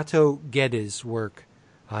Renato Geddes' work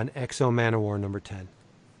on X-O Manowar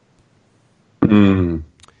 #10.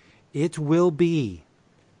 It will be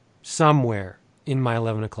somewhere in my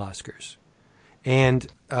 11 o'clockers. And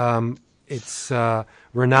it's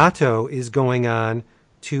Renato is going on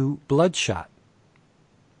to Bloodshot.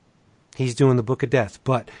 He's doing the Book of Death.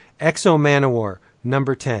 But X-O Manowar,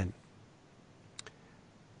 #10.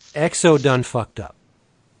 X-O done fucked up.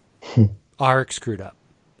 Arik screwed up.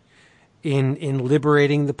 In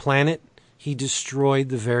liberating the planet, he destroyed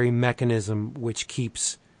the very mechanism which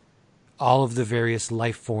keeps all of the various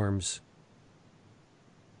life forms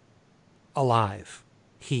alive.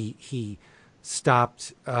 He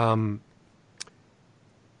stopped. There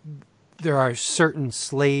are certain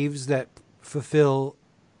slaves that fulfill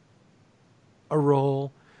a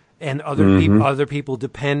role, and other people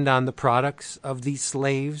depend on the products of these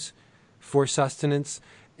slaves for sustenance,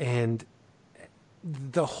 and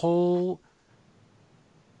the whole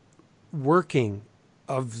working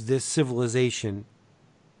of this civilization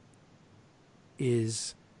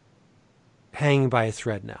is hanging by a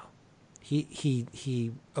thread now.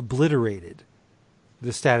 He obliterated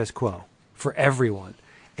the status quo for everyone,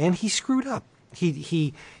 and he screwed up.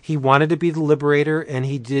 He wanted to be the liberator, and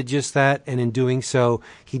he did just that. And in doing so,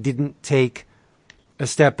 he didn't take a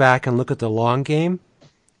step back and look at the long game,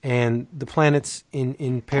 and the planet's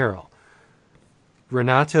in peril.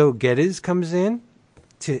 Renato Geddes comes in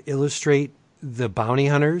to illustrate the bounty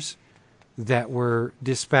hunters that were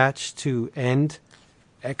dispatched to end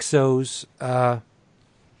X-O's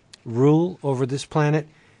rule over this planet.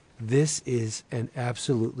 This is an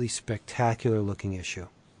absolutely spectacular looking issue.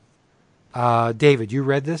 David, you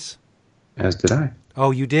read this? As did I.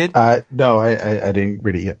 Oh, you did? No, I didn't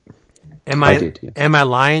read it yet. I did, yes. Am I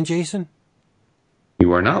lying, Jason?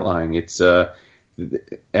 You are not lying. It's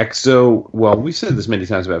X-O. Well, we've said this many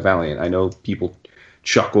times about Valiant. I know people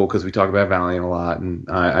chuckle because we talk about Valiant a lot, and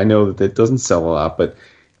I know that it doesn't sell a lot, but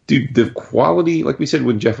dude, the quality, like we said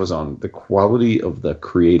when Jeff was on, the quality of the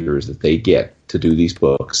creators that they get to do these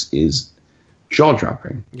books is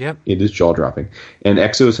jaw-dropping. Yep. It is jaw-dropping. And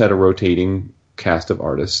X-O's had a rotating cast of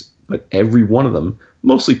artists, but every one of them,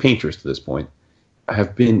 mostly painters to this point,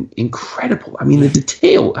 have been incredible. I mean, the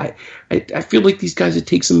detail. I feel like these guys,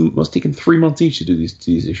 must take them 3 months each to do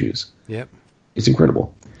these issues. Yep. It's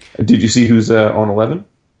incredible. Did you see who's on 11?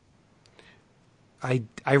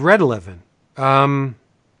 I read 11. Damn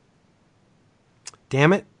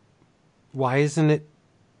it. Why isn't it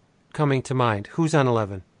coming to mind? Who's on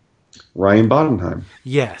 11? Ryan Bodenheim.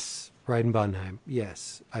 Yes. Ryan Bodenheim.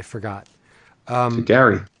 Yes. I forgot. To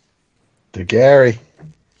Gary.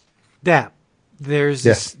 Dap. There's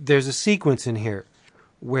a sequence in here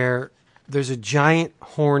where there's a giant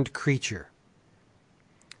horned creature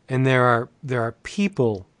and there are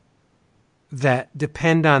people that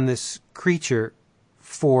depend on this creature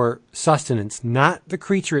for sustenance, not the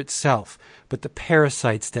creature itself, but the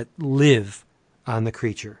parasites that live on the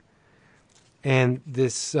creature. And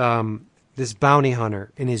this bounty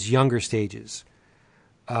hunter in his younger stages,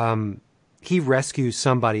 he rescues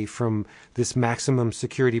somebody from this maximum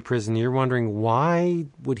security prison. You're wondering, why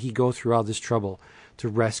would he go through all this trouble to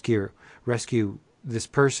rescue this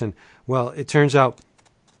person? Well, it turns out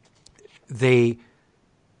they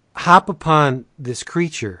hop upon this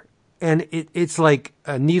creature, and it's like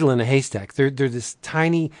a needle in a haystack. They're this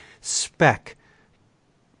tiny speck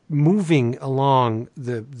moving along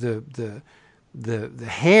the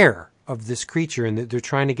hair of this creature, and they're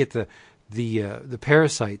trying to get the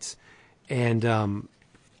parasites. And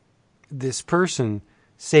this person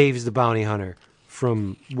saves the bounty hunter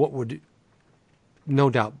from what would no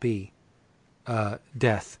doubt be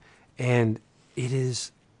death, and it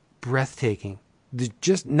is breathtaking.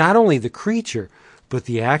 Just not only the creature, but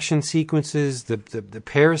the action sequences. The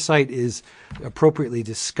parasite is appropriately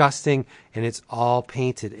disgusting, and it's all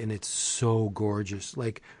painted, and it's so gorgeous.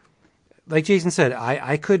 Like Jason said,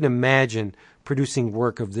 I couldn't imagine producing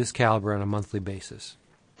work of this caliber on a monthly basis.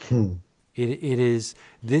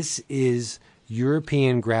 This is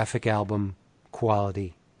European graphic album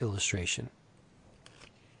quality illustration.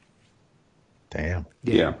 Damn.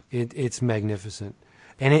 Yeah. It's magnificent.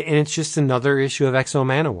 And it's just another issue of X-O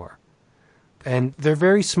Manowar. And they're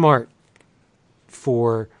very smart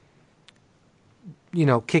for,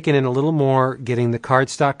 kicking in a little more, getting the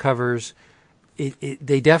cardstock covers.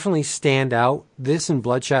 They definitely stand out. This and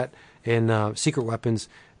Bloodshot and Secret Weapons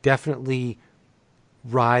definitely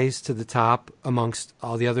rise to the top amongst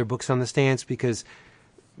all the other books on the stands, because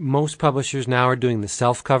most publishers now are doing the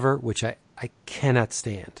self-cover, which I cannot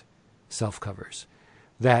stand, self-covers.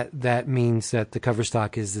 That means that the cover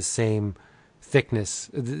stock is the same thickness,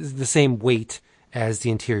 the same weight as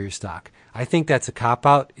the interior stock. I think that's a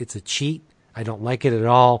cop-out. It's a cheat. I don't like it at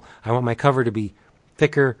all. I want my cover to be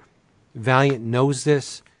thicker. Valiant knows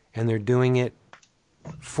this, and they're doing it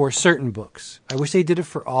for certain books. I wish they did it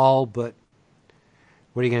for all, but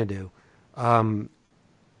what are you going to do?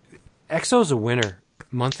 X-O's a winner,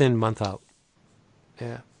 month in, month out.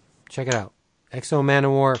 Yeah, check it out. X-O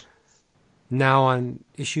Manowar, now on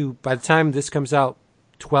issue, by the time this comes out,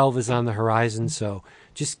 12 is on the horizon, so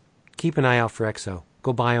just keep an eye out for X-O.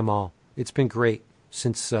 Go buy them all. It's been great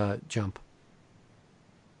since Jump.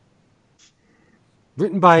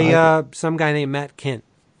 Written by some guy named Matt Kent.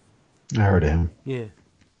 I heard of him. Yeah.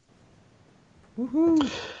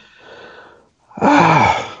 Woohoo!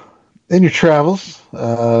 In your travels,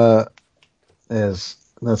 as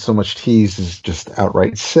not so much teased as just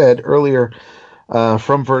outright said earlier,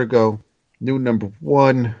 from Vertigo, new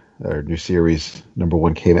new series number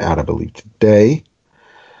 1 came out, I believe, today.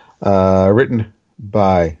 Written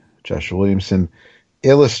by Joshua Williamson,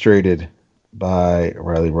 illustrated by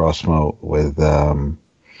Riley Rossmo, with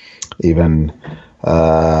Ivan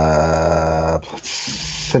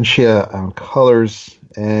Plascencia on colors,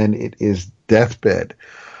 and it is Deathbed,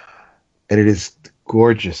 and it is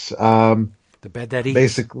gorgeous. The bed that eats.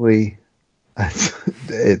 Basically,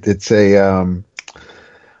 it's a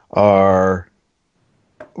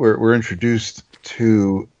we're introduced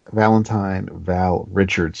to Valentine Val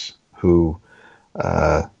Richards, who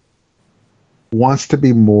wants to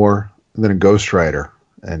be more than a ghostwriter,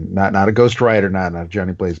 and not a ghostwriter, not a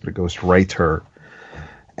Johnny Blaze, but a ghostwriter.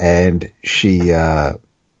 And she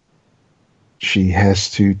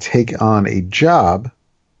has to take on a job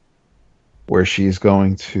where she is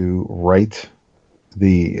going to write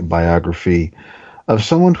the biography of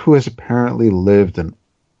someone who has apparently lived an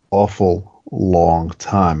awful long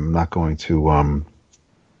time. I'm not going to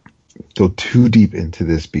go too deep into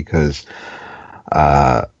this because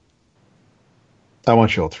I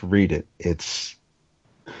want you all to read it. It's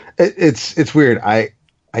weird. I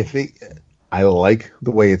think I like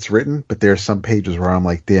the way it's written, but there's some pages where I'm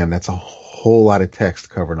like, damn, that's a whole lot of text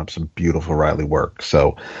covering up some beautiful Riley work.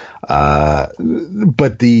 So,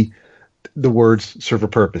 but the words serve a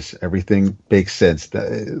purpose. Everything makes sense.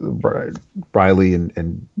 Riley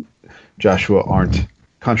and Joshua aren't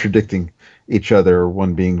contradicting each other, or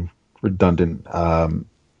one being redundant.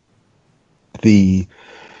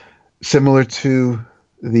 Similar to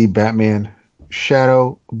the Batman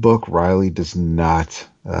Shadow book, Riley does not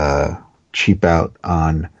cheap out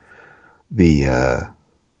on the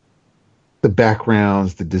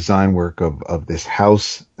backgrounds, the design work of this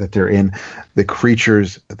house that they're in, the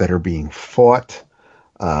creatures that are being fought,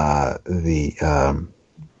 the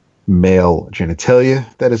male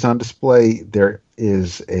genitalia that is on display.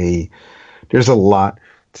 There's a lot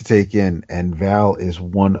to take in, and Val is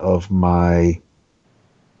one of my.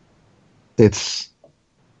 It's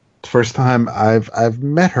the first time I've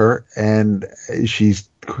met her, and she's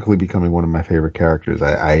quickly becoming one of my favorite characters.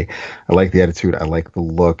 I like the attitude. I like the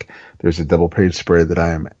look. There's a double page spread that I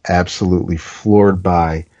am absolutely floored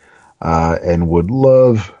by, and would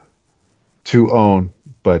love to own,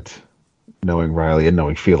 but knowing Riley and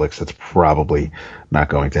knowing Felix, that's probably not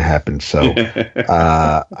going to happen. So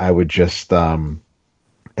I would just and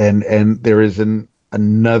there is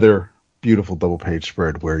another beautiful double page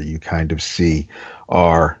spread where you kind of see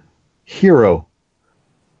our hero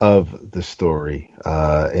of the story,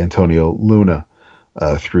 Antonio Luna,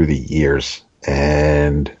 through the years,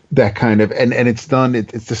 and that kind of and it's done.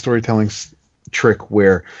 It's the storytelling trick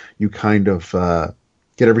where you kind of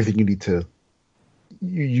get everything you need to.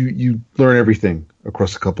 You learn everything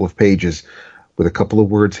across a couple of pages with a couple of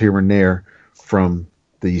words here and there from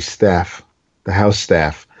the staff, the house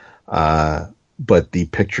staff, but the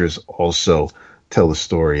pictures also tell the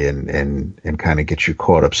story and kind of get you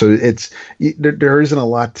caught up. So there isn't a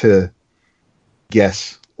lot to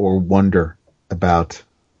guess or wonder about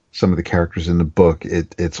some of the characters in the book.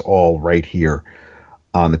 It's all right here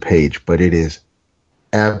on the page, but it is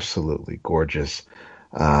absolutely gorgeous.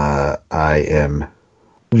 I am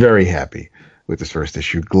very happy with this first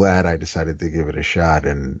issue. Glad I decided to give it a shot,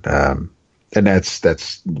 and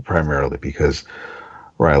that's primarily because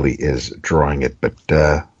Riley is drawing it. But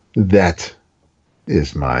that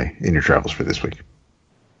is my In Your Travels for this week.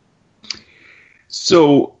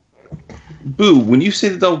 So, Boo, when you say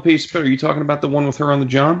the double page spread, are you talking about the one with her on the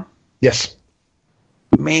John? Yes.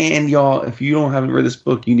 Man, y'all, if you haven't read this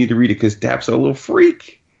book, you need to read it because Dap's a little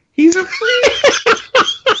freak. He's a freak.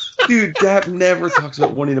 Dude, Dap never talks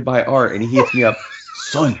about wanting to buy art, and he hits me up,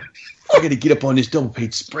 son, I got to get up on this double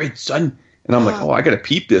page spread, son. And I'm like, oh, I got to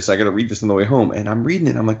peep this. I got to read this on the way home. And I'm reading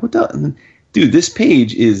it. I'm like, what the? And then, dude, this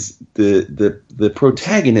page is the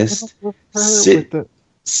protagonist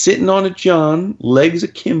sitting on a John, legs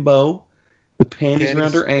akimbo, the panties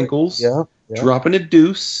around her ankles, dropping a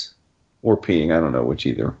deuce, or peeing. I don't know which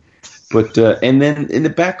either. But and then in the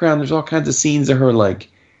background, there's all kinds of scenes of her like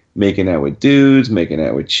making out with dudes, making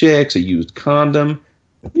out with chicks, a used condom.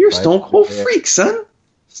 You're a stone cold freak, son.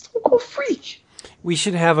 Stone cold freak. We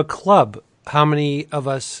should have a club. How many of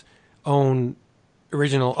us own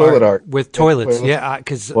original toilet art with toilets? Yeah,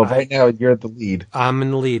 because right now you're the lead. I'm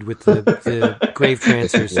in the lead with the grave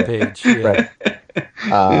transfers page. Yeah.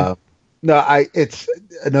 Right. No, it's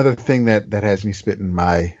another thing that has me spitting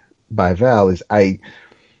by Val is I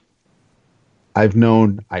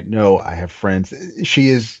have friends.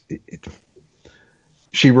 She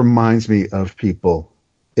reminds me of people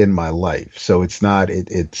in my life. So it's not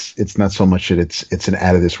so much that it's an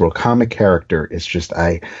out of this world comic character. It's just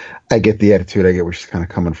I get the attitude. I get where she's kind of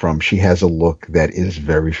coming from. She has a look that is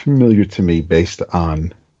very familiar to me based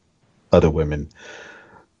on other women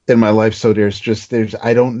in my life. So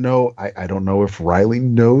I don't know if Riley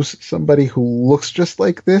knows somebody who looks just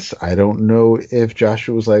like this. I don't know if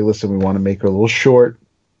Joshua was like, listen, we want to make her a little short,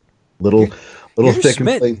 little thick in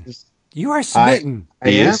places. You are smitten. I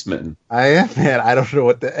am smitten. I am, man. I don't know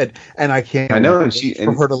what and I can't. I know, and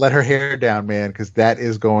for her to let her hair down, man, because that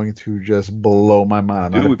is going to just blow my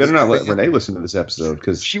mind. Dude, we better not let Renee listen to this episode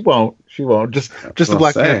because she won't. Just the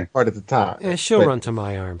Black Panther part at the top. Yeah, she'll run to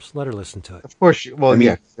my arms. Let her listen to it. Of course, she'll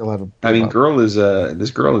have a.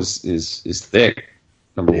 This girl is thick.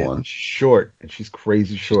 Number one, short, and she's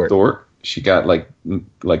crazy short. Short. She got like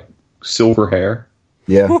silver hair.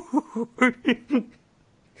 Yeah.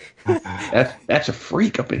 That's a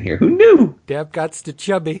freak up in here. Who knew? Deb got the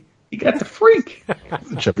chubby. You got the freak.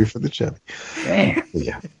 The chubby for the chubby. Damn.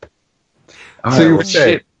 Yeah. All right, you were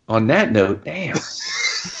saying. On that note, damn.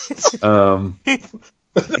 Go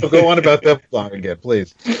on about that song again,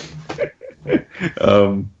 please.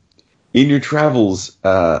 In your travels,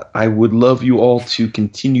 I would love you all to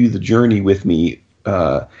continue the journey with me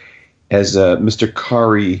as Mr.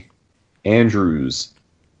 Kaare Andrews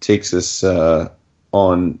takes us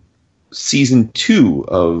on season 2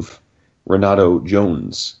 of Renato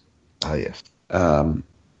Jones. Ah, yes.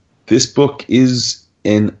 This book is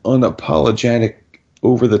an unapologetic,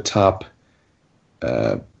 over-the-top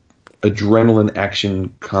adrenaline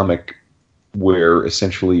action comic where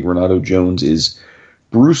essentially Renato Jones is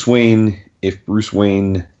Bruce Wayne if Bruce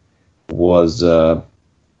Wayne was a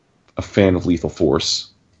fan of Lethal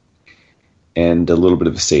Force and a little bit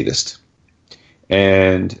of a sadist.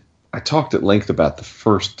 And I talked at length about the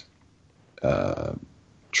first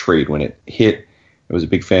trade when it hit. I was a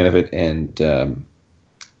big fan of it,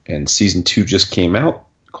 and season 2 just came out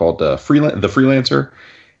called The Freelancer.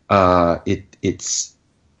 It's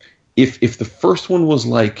if the first one was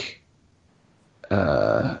like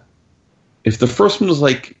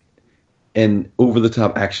an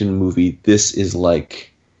over-the-top action movie, this is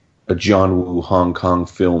like a John Woo Hong Kong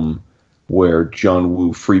film where John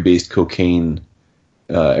Woo freebased cocaine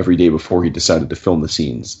every day before he decided to film the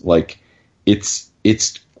scenes. Like, it's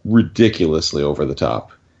ridiculously over the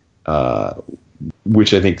top,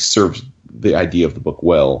 which I think serves the idea of the book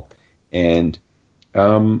well. And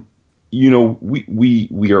we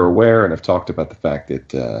are aware and have talked about the fact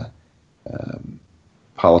that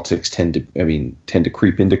politics tend to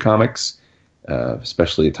creep into comics,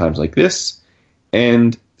 especially at times like this.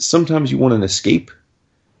 And sometimes you want an escape.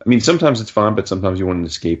 I mean, sometimes it's fine, but sometimes you want an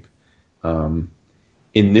escape.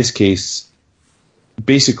 In this case,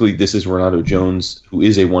 basically, this is Renato Jones, who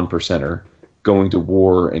is a one percenter, going to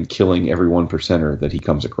war and killing every one percenter that he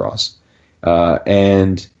comes across.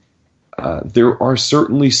 And there are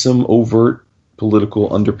certainly some overt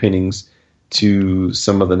political underpinnings to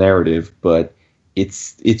some of the narrative, but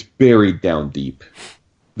it's buried down deep.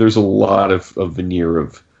 There's a lot of veneer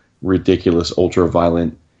of ridiculous,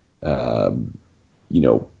 ultra-violent,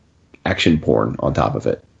 action porn on top of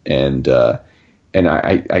it. And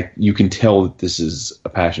I you can tell that this is a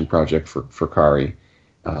passion project for Kaare.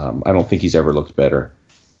 I don't think he's ever looked better.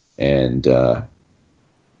 And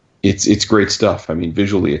it's great stuff. I mean,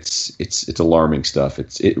 visually, it's alarming stuff.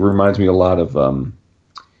 It reminds me a lot of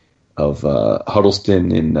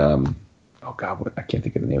Huddleston in I can't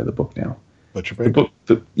think of the name of the book now. Butcher Baker.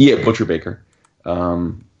 Butcher Baker.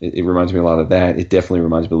 It reminds me a lot of that. It definitely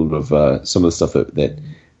reminds me a little bit of some of the stuff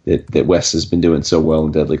that Wes has been doing so well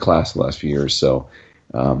in Deadly Class the last few years. So,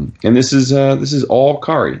 and this is all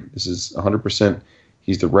Kaare. This is 100%.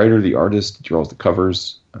 He's the writer, the artist, draws the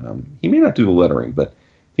covers. He may not do the lettering, but I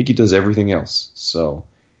think he does everything else. So,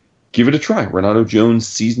 give it a try. Renato Jones,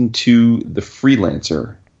 Season 2, The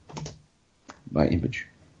Freelancer, by Image.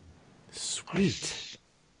 Sweet.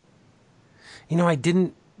 I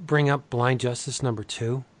didn't bring up Blind Justice number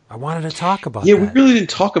 2. I wanted to talk about that. Yeah, we really didn't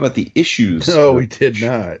talk about the issues. No, we did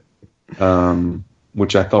not.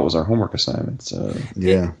 Which I thought was our homework assignment. So.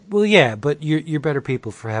 Yeah. But you're better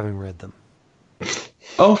people for having read them.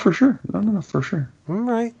 Oh, for sure. No, for sure. I'm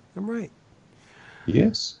right.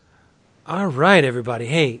 Yes. All right, everybody.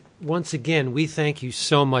 Hey, once again, we thank you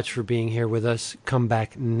so much for being here with us. Come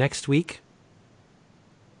back next week.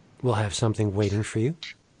 We'll have something waiting for you,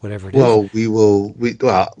 whatever it is. Well,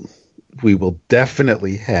 we will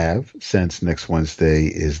definitely have, since next Wednesday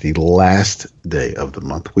is the last day of the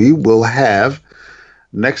month, we will have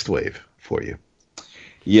Next Wave for you.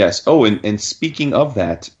 Yes. Oh, and speaking of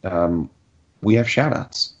that, we have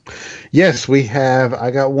shout-outs. Yes, we have.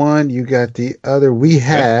 I got one. You got the other. We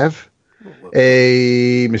have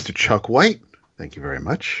a Mr. Chuck White. Thank you very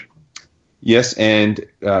much. Yes, and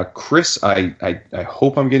Chris, I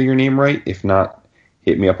hope I'm getting your name right. If not,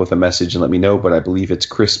 hit me up with a message and let me know, but I believe it's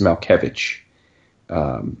Chris Malkevich.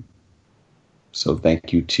 So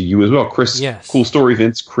thank you to you as well. Chris, yes. Cool story,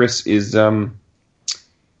 Vince. Chris is,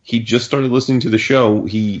 he just started listening to the show.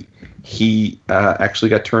 He actually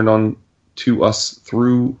got turned on to us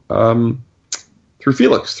through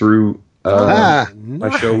Felix, through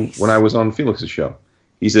my show when I was on Felix's show.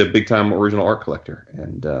 He's a big-time original art collector,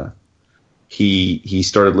 and he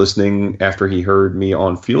started listening after he heard me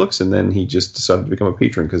on Felix, and then he just decided to become a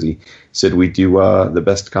patron because he said we do the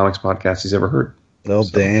best comics podcast he's ever heard. Oh,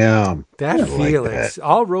 so, damn. That Felix. Like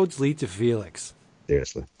all roads lead to Felix.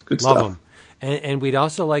 Seriously. Good Love stuff. him. And we'd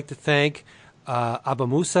also like to thank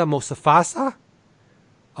Abamusa Mosafasa,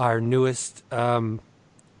 our newest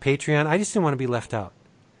Patreon. I just didn't want to be left out.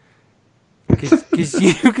 Because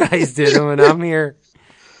you guys did him, and I'm here.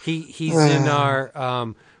 He's in our...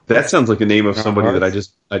 that sounds like a name of somebody that I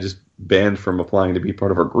just banned from applying to be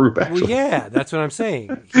part of our group, actually. Well, yeah, that's what I'm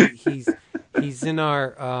saying. He's in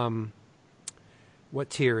our...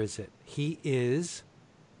 what tier is it? He is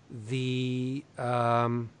the...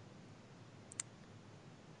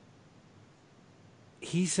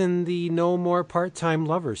 he's in the No More Part-Time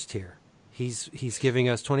Lovers tier. He's giving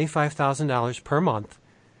us $25,000 per month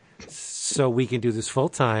so we can do this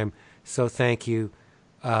full-time. So thank you.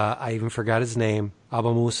 I even forgot his name. Abba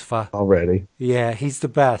Musfa. Already. Yeah, he's the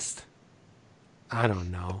best. I don't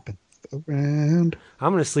know. Around.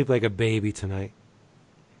 I'm going to sleep like a baby tonight.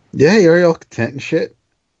 Yeah, you're all content and shit.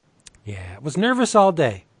 Yeah, I was nervous all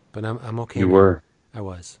day, but I'm okay. You now. were. I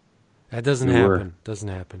was. That doesn't You happen. were. Doesn't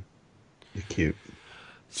happen. You're cute.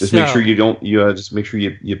 Just make sure you don't. Just make sure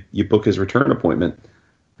you book his return appointment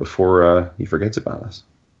before he forgets about us.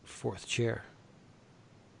 Fourth chair.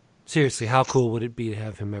 Seriously, how cool would it be to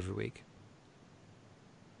have him every week?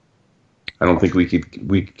 I don't think we could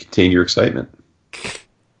contain your excitement.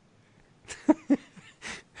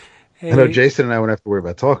 Hey, I know Jason and I won't have to worry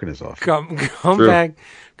about talking as often.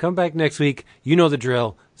 Come back next week. You know the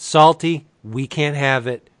drill. Salty, we can't have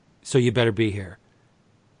it, so you better be here.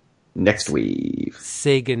 Next week.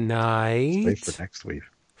 Say goodnight. Wait for next week.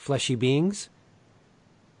 Fleshy beings.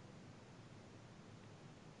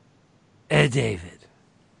 Ed David.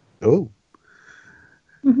 Oh.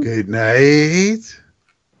 Good night.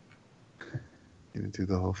 Gonna do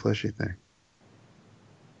the whole fleshy thing.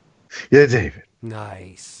 Yeah, David.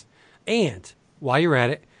 Nice. And while you're at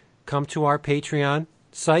it, come to our Patreon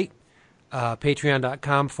site,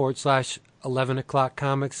 patreon.com/11 o'clock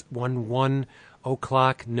comics, 11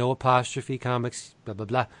 o'clock, no apostrophe comics, blah,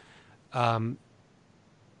 blah, blah.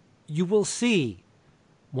 You will see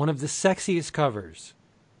one of the sexiest covers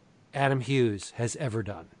Adam Hughes has ever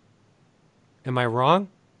done. Am I wrong?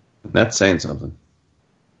 That's saying something.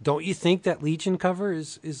 Don't you think that Legion cover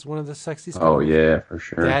is one of the sexiest covers? Oh, yeah, for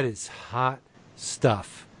sure. That is hot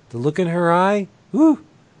stuff. The look in her eye, whoo,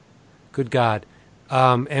 good God.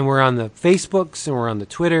 And we're on the Facebooks and we're on the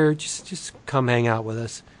Twitter. Just come hang out with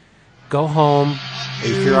us. Go home.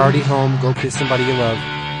 If you're already home, go kiss somebody you love.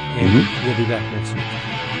 And we'll be back next week.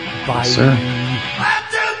 Bye. Yes, sir.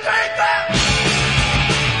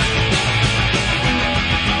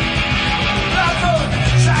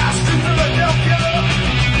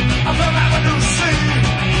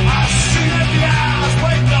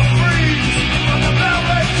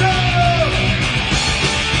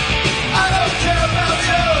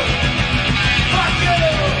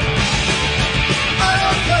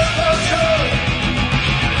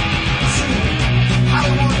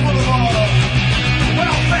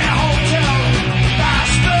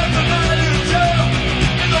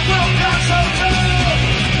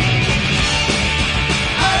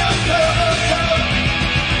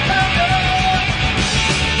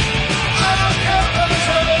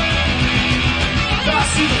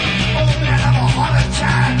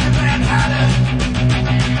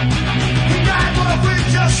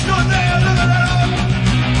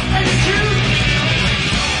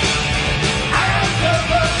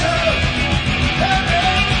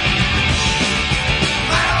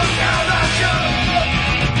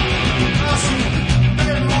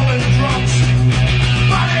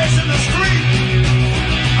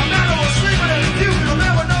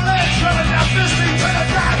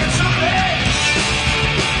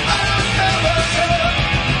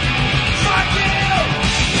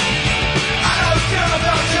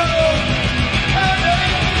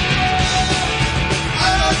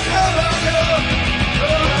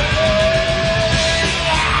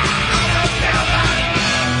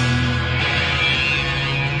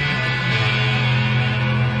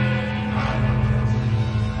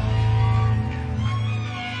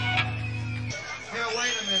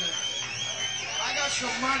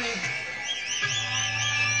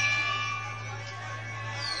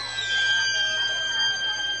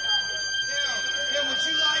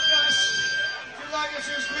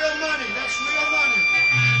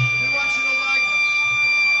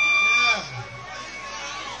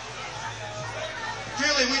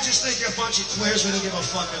 Twins, we don't give a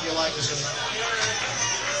fuck if you like us or not.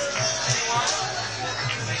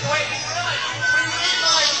 Wait,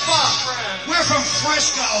 like fuck. We're from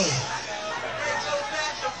Frisco.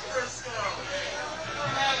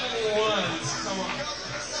 Come on.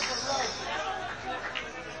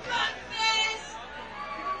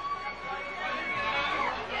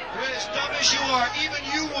 You're as dumb as you are. Even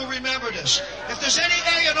you will remember this. If there's any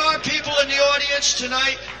A&R people in the audience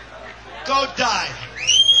tonight, go die.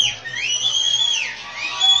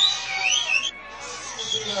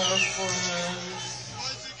 For